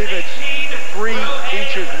 I believe it's 3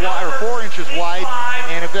 inches wide or 4 inches wide,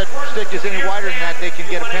 and if that stick is any wider than that, they can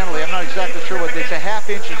get a penalty. I'm not exactly sure what it's. A ½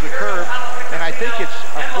 inch is the curve, and I think it's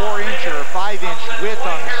a 4-inch or a 5-inch width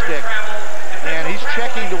on the stick. And he's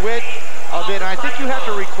checking the width of it, and I think you have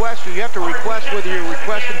to request whether you're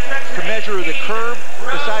requesting to measure the curve,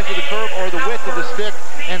 the size of the curve, or the width of the stick.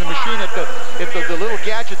 And the machine, if the little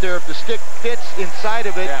gadget there, if the stick fits inside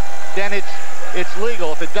of it, then it's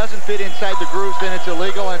legal. If it doesn't fit inside the grooves, then it's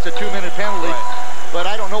illegal, and it's a 2-minute penalty. Right. But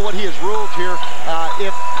I don't know what he has ruled here.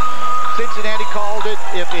 If Cincinnati called it,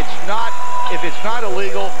 if it's not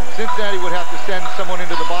illegal, Cincinnati would have to send someone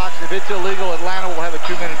into the box. If it's illegal, Atlanta will have a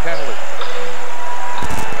 2-minute penalty.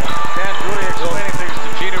 Dan Drury explaining things to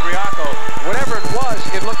Gino Riacco. Whatever it was,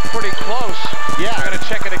 it looked pretty close. Yeah. They're going to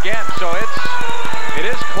check it again. So it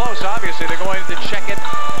is close, obviously. They're going to check it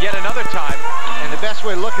yet another time. And the best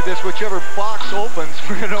way to look at this, whichever box opens,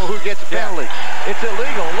 we're going to know who gets a penalty. It's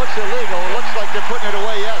illegal. It looks illegal. It looks like they're putting it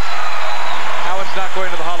away, yes. That one's not going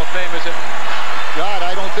to the Hall of Fame, is it? God,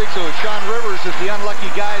 I don't think so. Sean Rivers is the unlucky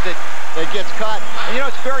guy that gets caught. And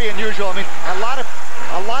it's very unusual. I mean, a lot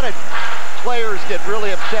of players get really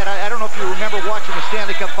upset. I don't know if you remember watching the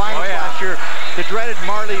Stanley Cup Finals last year. The dreaded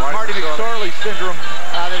Marty McSorley syndrome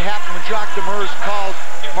that happened when Jacques Demers called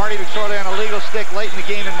Marty McSorley on a legal stick late in the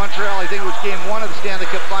game in Montreal. I think it was game 1 of the Stanley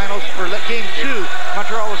Cup Finals, or game 2.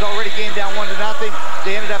 Montreal was already game down 1-0.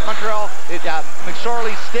 They ended up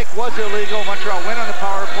McSorley's stick was illegal. Montreal went on the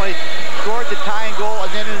power play, scored the tying goal, and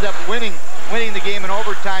then ended up winning the game in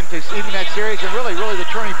overtime to even that series, and really the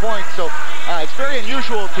turning point. So it's very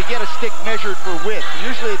unusual to get a stick measured for width.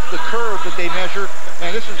 Usually it's the curve that they measure,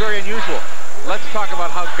 and this is very unusual. Let's talk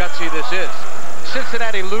about how gutsy this is.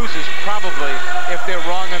 Cincinnati loses probably if they're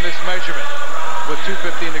wrong on this measurement with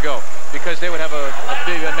 2:15 to go, because they would have a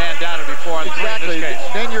man down and be 4 on 3 in this case.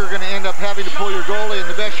 Then you're going to end up having to pull your goalie, and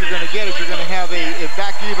the best you're going to get is you're going to have a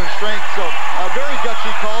back-even strength. So a very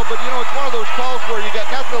gutsy call, but it's one of those calls where you got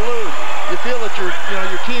nothing to lose. You feel that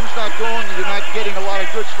your team's not going, you're not getting a lot of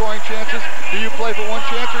good scoring chances. Do you play for one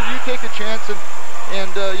chance, or do you take a chance and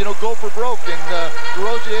go for broke? And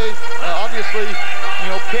DeRosier obviously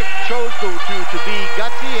chose to be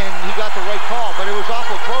gutsy, and he got the right call. But it was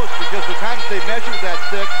awful close, because the times they measured that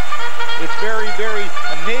stick, it's very, very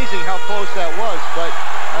amazing how close that was. But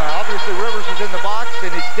obviously Rivers is in the box,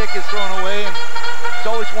 and his stick is thrown away. And it's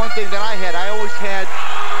always one thing that I always had,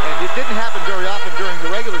 and it didn't happen very often during the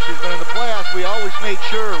regular season, but in the playoffs we always made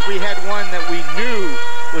sure we had one that we knew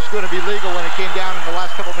was going to be legal when it came down in the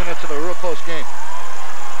last couple minutes of a real close game.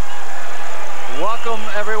 Welcome,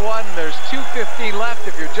 everyone. There's 2:15 left.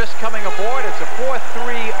 If you're just coming aboard, it's a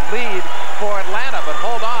 4-3 lead for Atlanta. But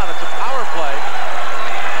hold on, it's a power play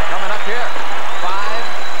coming up here.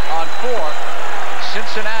 5 on 4.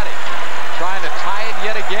 Cincinnati trying to tie it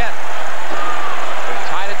yet again. They've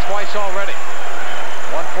tied it twice already.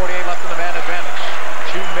 1:48 left in the man advantage.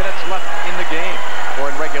 2 minutes left in the game, or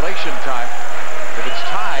in regulation time. If it's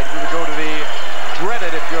tied, we would go to the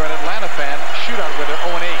dreaded, if you're an Atlanta fan, shootout with an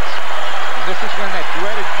 0-8. This is when that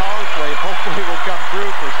dreaded power play hopefully will come through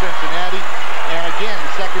for Cincinnati. And again,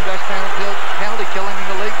 the second best penalty killing in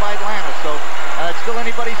the league by Atlanta. So it's still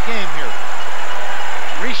anybody's game here.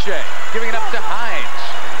 Riche giving it up to Hines.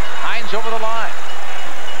 Hines over the line.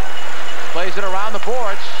 Plays it around the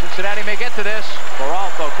boards. Cincinnati may get to this.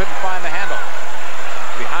 Peralta couldn't find the handle.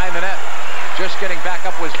 Behind the net. Just getting back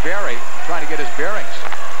up was Barrie, trying to get his bearings.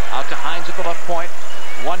 Out to Hines at the left point.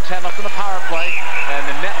 1:10 left in the power play, and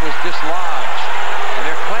the net was dislodged. And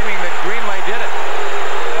they're claiming that Greenlay did it.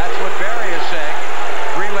 That's what Barrie is saying.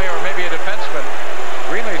 Greenlay, or maybe a defenseman.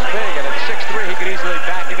 Greenlay's big, and at 6'3", he could easily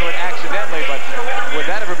back into it accidentally, but would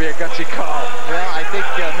that ever be a gutsy call? Well, I think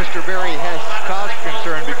Mr. Barrie has cause for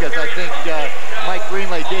concern, because I think Mike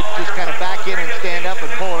Greenlay did just kind of back in and stand up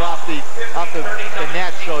and pull it off the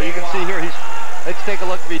net. So you can see here, let's take a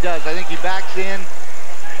look if he does. I think he backs in.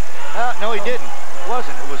 No, he didn't. It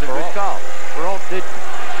wasn't. It was a good call. Peralta did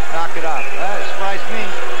knock it off. That surprised me.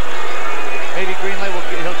 maybe Greenlay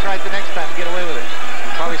he'll try it the next time and get away with it.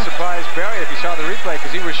 Probably surprised Barrie if he saw the replay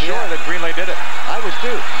because he was sure that Greenlay did it. I was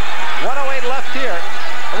too. 1:08 left here.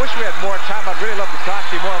 I wish we had more time. I'd really love to talk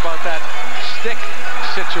to you more about that stick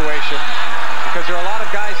situation because there are a lot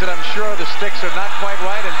of guys that I'm sure the sticks are not quite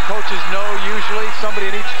right, and coaches know usually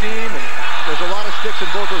somebody in each team. And there's a lot of sticks in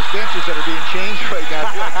both those benches that are being changed right now.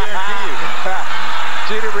 I guarantee you.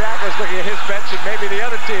 Gene Riacco's looking at his bench and maybe the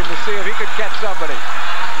other team to see if he could catch somebody.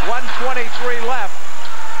 1:23 left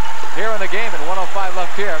here in the game and 1:05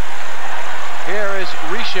 left here. Here is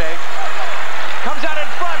Richer. Comes out in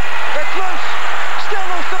front. It's loose. Still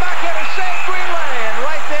loose. The backhander. Save Greenlay. And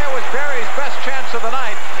right there was Barrie's best chance of the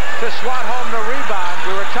night to swat home the rebound.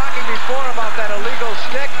 We were talking before about that illegal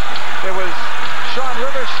stick. It was Sean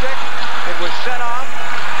Rivers' stick. It was set off.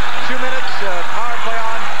 2 minutes power play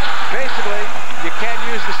on. Basically, you can't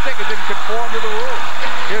use the stick. It didn't conform to the rules.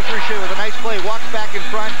 Here's Richer with a nice play. Walks back in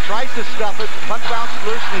front, tries to stuff it. Puck bounces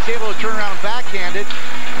loose, and he's able to turn around and backhand it.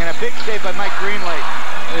 And a big save by Mike Greenlay.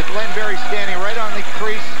 With Len Barrie standing right on the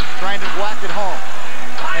crease, trying to whack it home.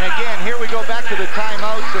 And again, here we go back to the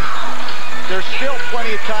timeouts. And there's still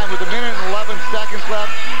plenty of time with 1 minute and 11 seconds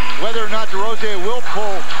left. Whether or not DeRosier will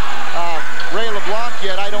pull Ray LeBlanc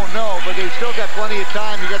yet, I don't know, but they've still got plenty of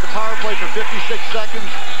time. You got the power play for 56 seconds.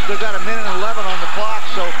 They've got 1 minute and 11 on the clock.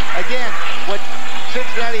 So again, what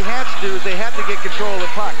Cincinnati has to do is they have to get control of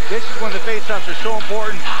the puck. This is when the faceoffs are so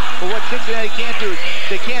important. But what Cincinnati can't do is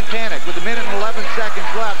they can't panic. With 1 minute and 11 seconds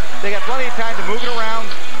left, they got plenty of time to move it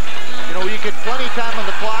around. You know, you get plenty of time on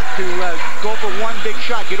the clock to go for one big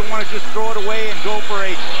shot. You don't want to just throw it away and go for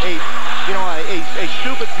a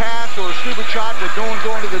stupid pass or a stupid shot with no one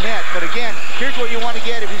going to the net. But again, here's what you want to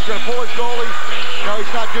get. If he's going to pull his goalie, no,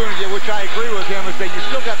 he's not doing it yet, which I agree with him, is that you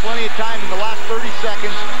still got plenty of time in the last 30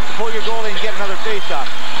 seconds to pull your goalie and get another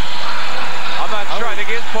face-off. I'm not sure. I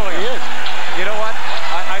think he is pulling him. He is. You know what?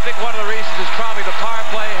 I think one of the reasons is probably the power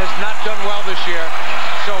play has not done well this year.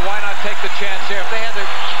 So why not take the chance here? If they had the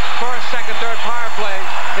first, second, third power play,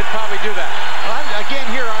 they'd probably do that. Again,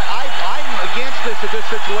 here, I'm against this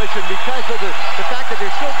situation because of the fact that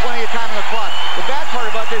there's still plenty of time on the clock. The bad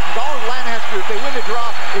part about this is all Atlanta has to do, if they win the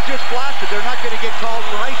draw, is just blast it. They're not going to get called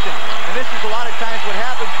for icing. And this is a lot of times what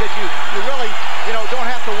happens, that you really, don't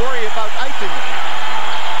have to worry about icing it.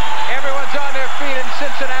 Everyone's on their feet in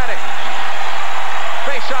Cincinnati.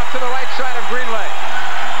 Face off to the right side of Greenlay.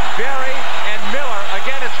 Barrie and Miller.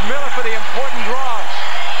 Again, it's Miller for the important draws.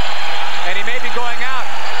 And he may be going out.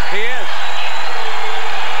 He is.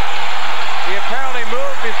 He apparently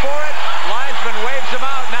moved before it. Linesman waves him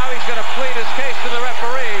out. Now he's going to plead his case to the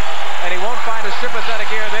referee. And he won't find a sympathetic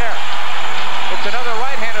ear there. It's another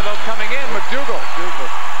right-hander, though, coming in. McDougall.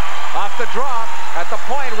 Off the draw. At the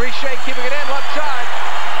point. Richer keeping it in. Left side.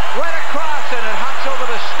 Right across. And it hops over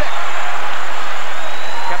the stick.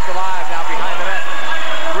 Kept alive now behind the net.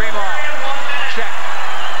 Greenlaw. Check.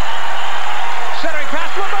 Centering pass.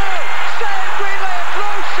 LeBeau. Save. Greenlay. It's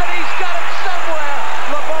loose. And he's got it somewhere.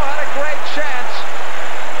 LeBeau had a great chance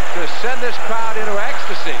to send this crowd into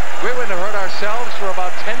ecstasy. We wouldn't have hurt ourselves for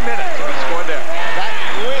about 10 minutes if he scored there. That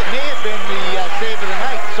may have been the save of the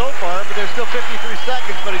night so far, but there's still 53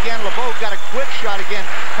 seconds. But again, LeBeau got a quick shot again.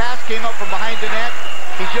 Pass came up from behind the net.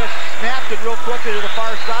 He just snapped it real quickly to the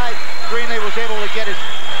far side. Greenlay was able to get his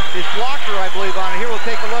blocker, I believe, on it. Here, we'll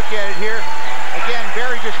take a look at it here. Again,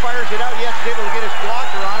 Barrie just fires it out. Yes, he's able to get his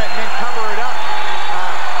blocker on it and then cover it up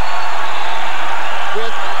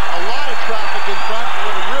with a lot of traffic in front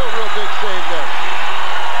with a real big save there.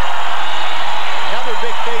 Another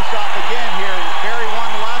big face-off again here. Barrie won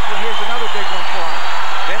the last one. Here's another big one for him.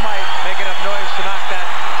 They might make enough noise to knock that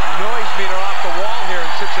noise meter off the wall here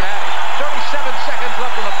in Cincinnati. 37 seconds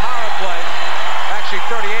left on the power play. Actually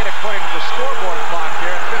 38 according to the scoreboard clock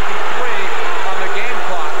here, and 53 on the game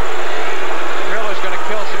clock. Miller's going to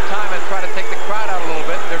kill some time and try to take the crowd out a little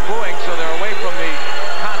bit. They're booing, so they're away from the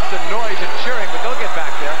constant noise and cheering, but they'll get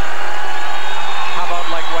back there. How about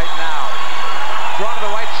like right now? Draw to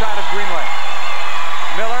the right side of Greenlay.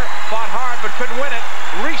 Miller fought hard but couldn't win it.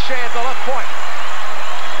 Richer at the left point.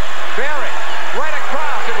 Barrie right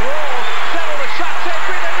across and rolls. Settle the shot. Save.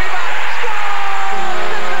 Greenlay rebound. Score!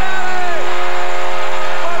 Cincinnati!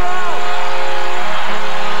 Monroe!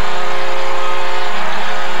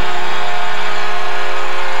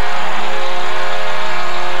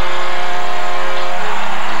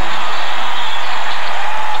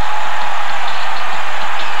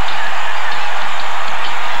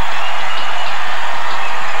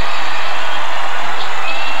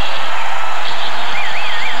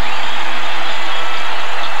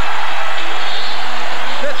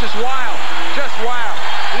 Wild, just wild.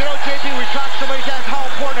 You know, JP, we talked so many times how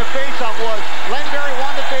important a face-off was.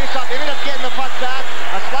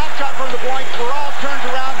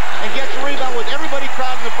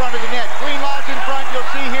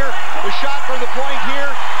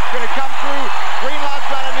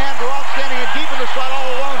 shot all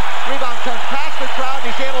alone. Rebound comes past the crowd,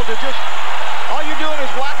 and he's able to just, all you're doing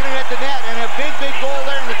is walking it at the net, and a big, big goal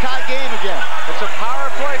there in the tie game again. It's a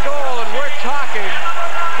power play goal, and we're talking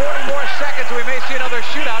 40 more seconds. We may see another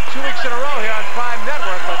shootout 2 weeks in a row here on Prime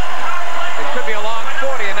Network, but it could be a long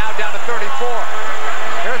 40, and now down to 34.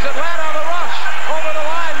 Here's Atlanta on the rush. Over the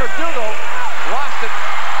line, McDougal lost it.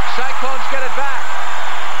 Cyclones get it back.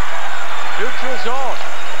 Neutral zone.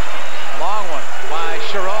 Long one by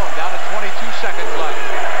Sharon, down to 22 seconds left.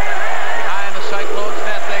 Behind the Cyclones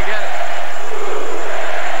net, they get it.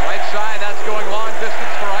 Right side, that's going long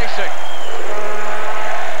distance for icing.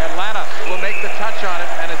 Atlanta will make the touch on it,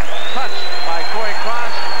 and it's touched by Corey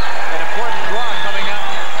Cross. An important draw coming up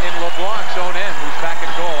in LeBlanc's own end, who's back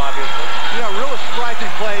in goal, obviously. Yeah, real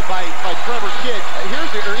surprising play by Trevor Kidd.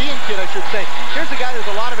 Or Ian Kidd, I should say. Here's a guy with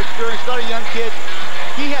a lot of experience, not a young kid.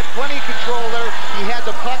 He had plenty of control there. He had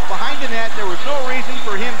the puck behind the net. There was no reason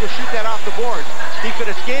for him to shoot that off the boards. He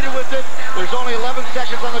could have skated with it. There's only 11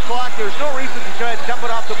 seconds on the clock. There's no reason to try to dump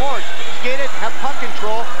it off the boards. Skate it, have puck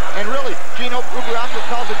control, and really, Gino Ugarako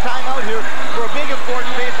calls a timeout here for a big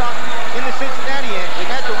important face-off in the Cincinnati end. And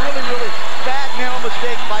that's a really, really bad mental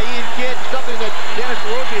mistake by Ian Kidd, something that Dennis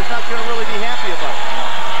LaRoche is not going to really be happy about.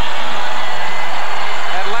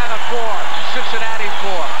 Atlanta 4, Cincinnati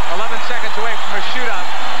 4. 11 seconds away from a shootout.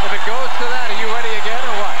 If it goes to that, are you ready again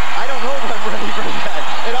or what? I don't know if I'm ready for that.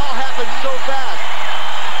 It all happened so fast.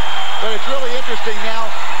 But it's really interesting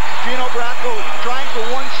now. Gino Bracco trying for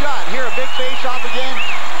one shot. Here, a big face-off again.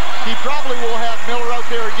 He probably will have Miller out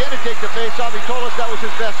there again to take the face-off. He told us that was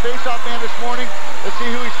his best face-off man this morning. Let's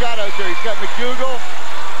see who he's got out there. He's got McDougal.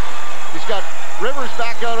 He's got Rivers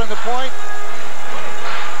back out on the point.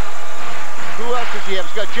 Who else does he have?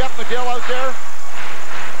 He's got Jeff Medill out there.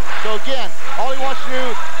 So again, all he wants to do,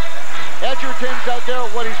 Edgerton's out there.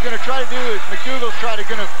 What he's going to try to do is McDougal's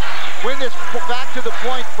going to win this back to the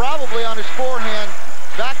point, probably on his forehand,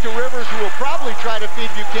 back to Rivers, who will probably try to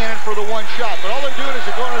feed Buchanan for the one shot. But all they're doing is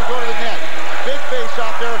they're going to go to the net. Big face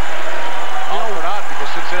off there. Offered out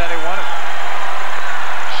because Cincinnati won it.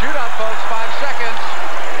 Shootout, folks, 5 seconds.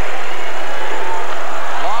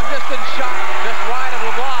 Long distance shot, just wide of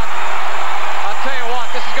LeBlanc. I'll tell you what,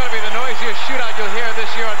 this is going to be the noisiest shootout you'll hear this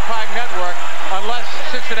year on Prime Network, unless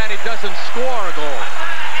Cincinnati doesn't score a goal.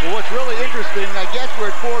 Well, what's really interesting, I guess we're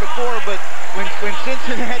at 4-4, but when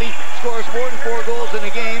Cincinnati scores more than 4 goals in a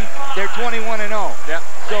game, they're 21-0. Yeah.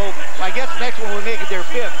 So I guess the next one will make it their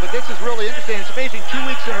 5th. But this is really interesting. It's amazing 2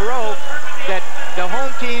 weeks in a row that the home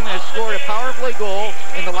team has scored a power play goal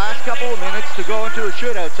in the last couple of minutes to go into a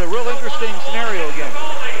shootout. It's a real interesting scenario again.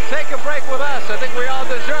 Take a break with us. I think we all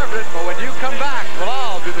deserved it. But when you come back, we'll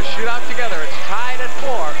all do the shootout together. It's tied at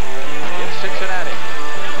 4 in Cincinnati.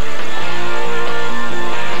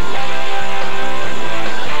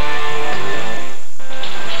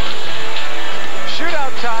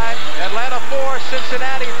 Shootout time. Atlanta 4,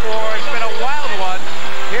 Cincinnati 4. It's been a wild one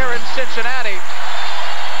here in Cincinnati.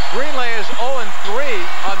 Greenlay is 0-3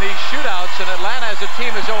 on these shootouts, and Atlanta as a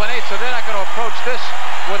team is 0-8, so they're not going to approach this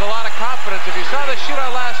with a lot of confidence. If you saw the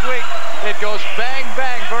shootout last week, it goes bang,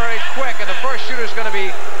 bang very quick, and the first shooter is going to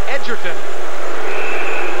be Edgerton.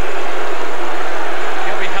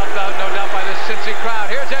 He'll be helped out, no doubt, by this Cincy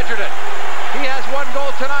crowd. Here's Edgerton. He has 1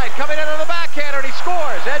 goal tonight. Coming into the backhander, and he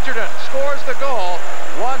scores. Edgerton scores the goal.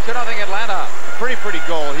 1-0 Atlanta. Pretty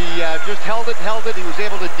goal. He just held it. He was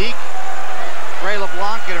able to deke Ray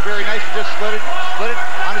Leblanc, and a very nice, just slid it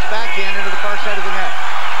on his backhand into the far side of the net.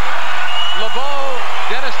 LeBeau,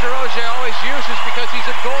 Dennis DeRozier always uses because he's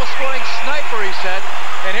a goal-scoring sniper, he said.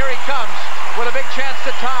 And here he comes with a big chance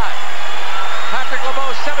to tie. Patrick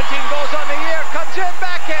LeBeau, 17 goals on the year, comes in,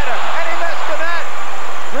 backhander, and he missed the net.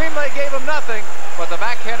 Greenlay gave him nothing, but the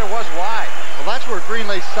backhander was wide. Well, that's where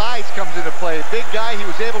Greenlay's size comes into play. Big guy, he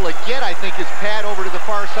was able to get, I think, his pad over to the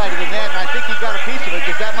far side of the net, and I think he got a piece of it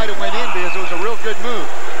because that might have went in because it was a real good move.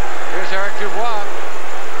 Here's Eric Dubois.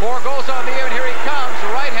 4 goals on the year, and here he comes.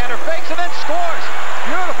 The right-hander fakes and then scores.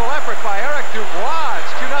 Beautiful effort by Eric Dubois.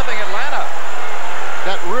 It's 2-0 Atlanta.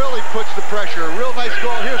 That really puts the pressure. A real nice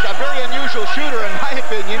goal. Here's a very unusual shooter, in my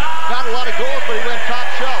opinion. Not a lot of goals, but he went top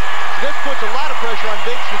shelf. This puts a lot of pressure on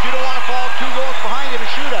Biggs because you don't want to fall 2 goals behind in a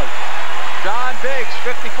shootout. John Biggs,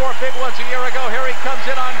 54 big ones a year ago. Here he comes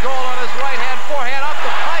in on goal on his right-hand forehand up the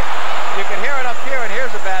pipe. You can hear it up here, and here's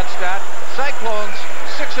a bad stat. Cyclones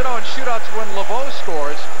 6-0 in shootouts when LeBeau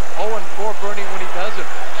scores. 0-4 Bernie when he doesn't.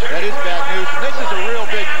 That is bad news. And this is a real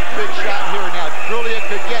big shot here now. Julia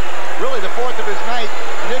could get really the 4th of his night.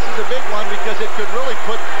 And this is a big one because it could really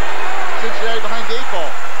put Cincinnati behind the 8 ball.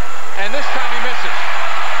 And this time he misses.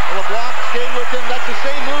 LeBlanc stayed with him. That's the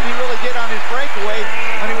same move he really did on his breakaway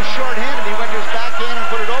when he was short-handed. He went to his back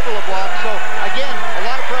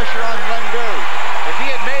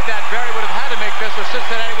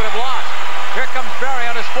Cincinnati would have lost. Here comes Barrie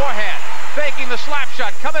on his forehand, faking the slap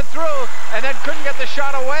shot, coming through, and then couldn't get the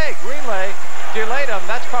shot away. Greenlay delayed him.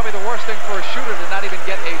 That's probably the worst thing for a shooter, to not even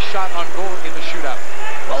get a shot on goal in the shootout.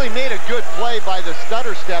 Well, he made a good play by the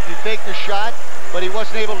stutter step. He faked the shot, but he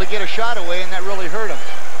wasn't able to get a shot away, and that really hurt him.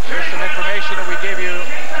 Here's some information that we gave you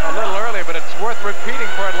a little earlier, but it's worth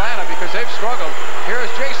repeating for Atlanta because they've struggled.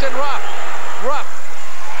 Here's Jason Ruff. Ruff.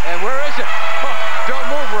 And where is it? Oh, don't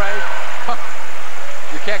move, Ray.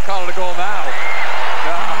 You can't call it a goal now.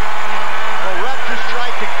 No. Well, Ruff just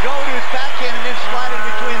tried to go to his backhand and then slide it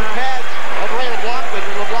between the pads of Ray Leblanc, but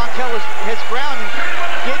Leblanc held his ground and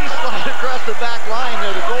didn't slide across the back line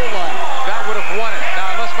near the goal line. That would have won it.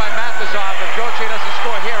 Now, unless my math is off, if Gauthier doesn't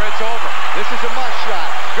score here, it's over. This is a must shot.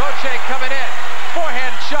 Gauthier coming in.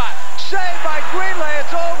 Forehand shot. Saved by Greenlay.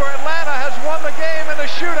 It's over. Atlanta has won the game in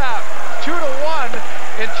the shootout. 2-1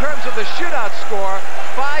 in terms of the shootout score.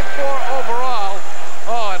 5-4 overall.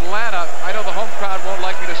 Oh, Atlanta. I know the home crowd won't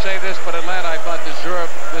like me to say this, but Atlanta, I thought,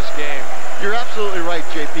 deserved this game. You're absolutely right,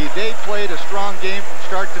 JP. They played a strong game from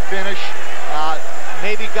start to finish.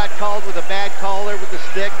 Maybe got called with a bad call there with the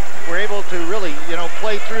stick. Were able to really,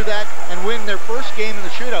 play through that and win their first game in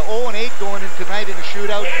the shootout. 0-8 going in tonight in the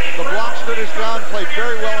shootout. LeBlanc stood his ground, played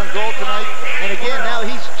very well in goal tonight. And again, now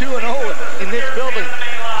he's 2-0 in this building.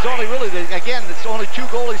 It's only really, it's only 2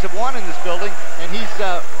 goalies have won in this building, and he's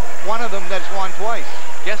one of them that's won twice.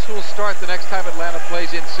 Guess who will start the next time Atlanta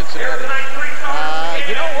plays in Cincinnati?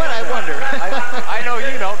 You know what? I wonder. I know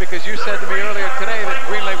you know, because you said to me earlier today that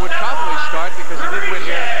Greenlay would probably start because he did win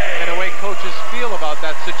here, and the way coaches feel about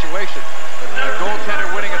that situation. A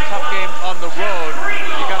goaltender winning a tough game on the road,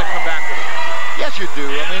 you got to come back with it. Yes, you do.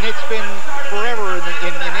 I mean, it's been forever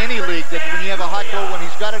in any league that when you have a hot goal, when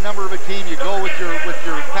he's got a number of a team, you go with your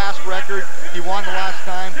past record. He won the last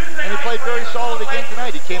time, and he played very solid again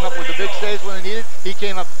tonight. He came up with the big saves when he needed. He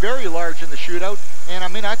came up very large in the shootout, and I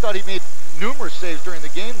mean, I thought he made numerous saves during the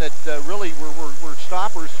game that really were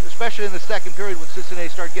stoppers, especially in the second period when Cincinnati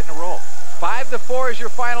started getting a roll. 5-4 is your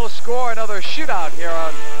final score. Another shootout here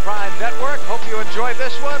on Prime Network. Hope you enjoyed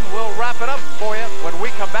this one. We'll wrap it up for you when we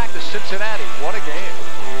come back to Cincinnati. What a game.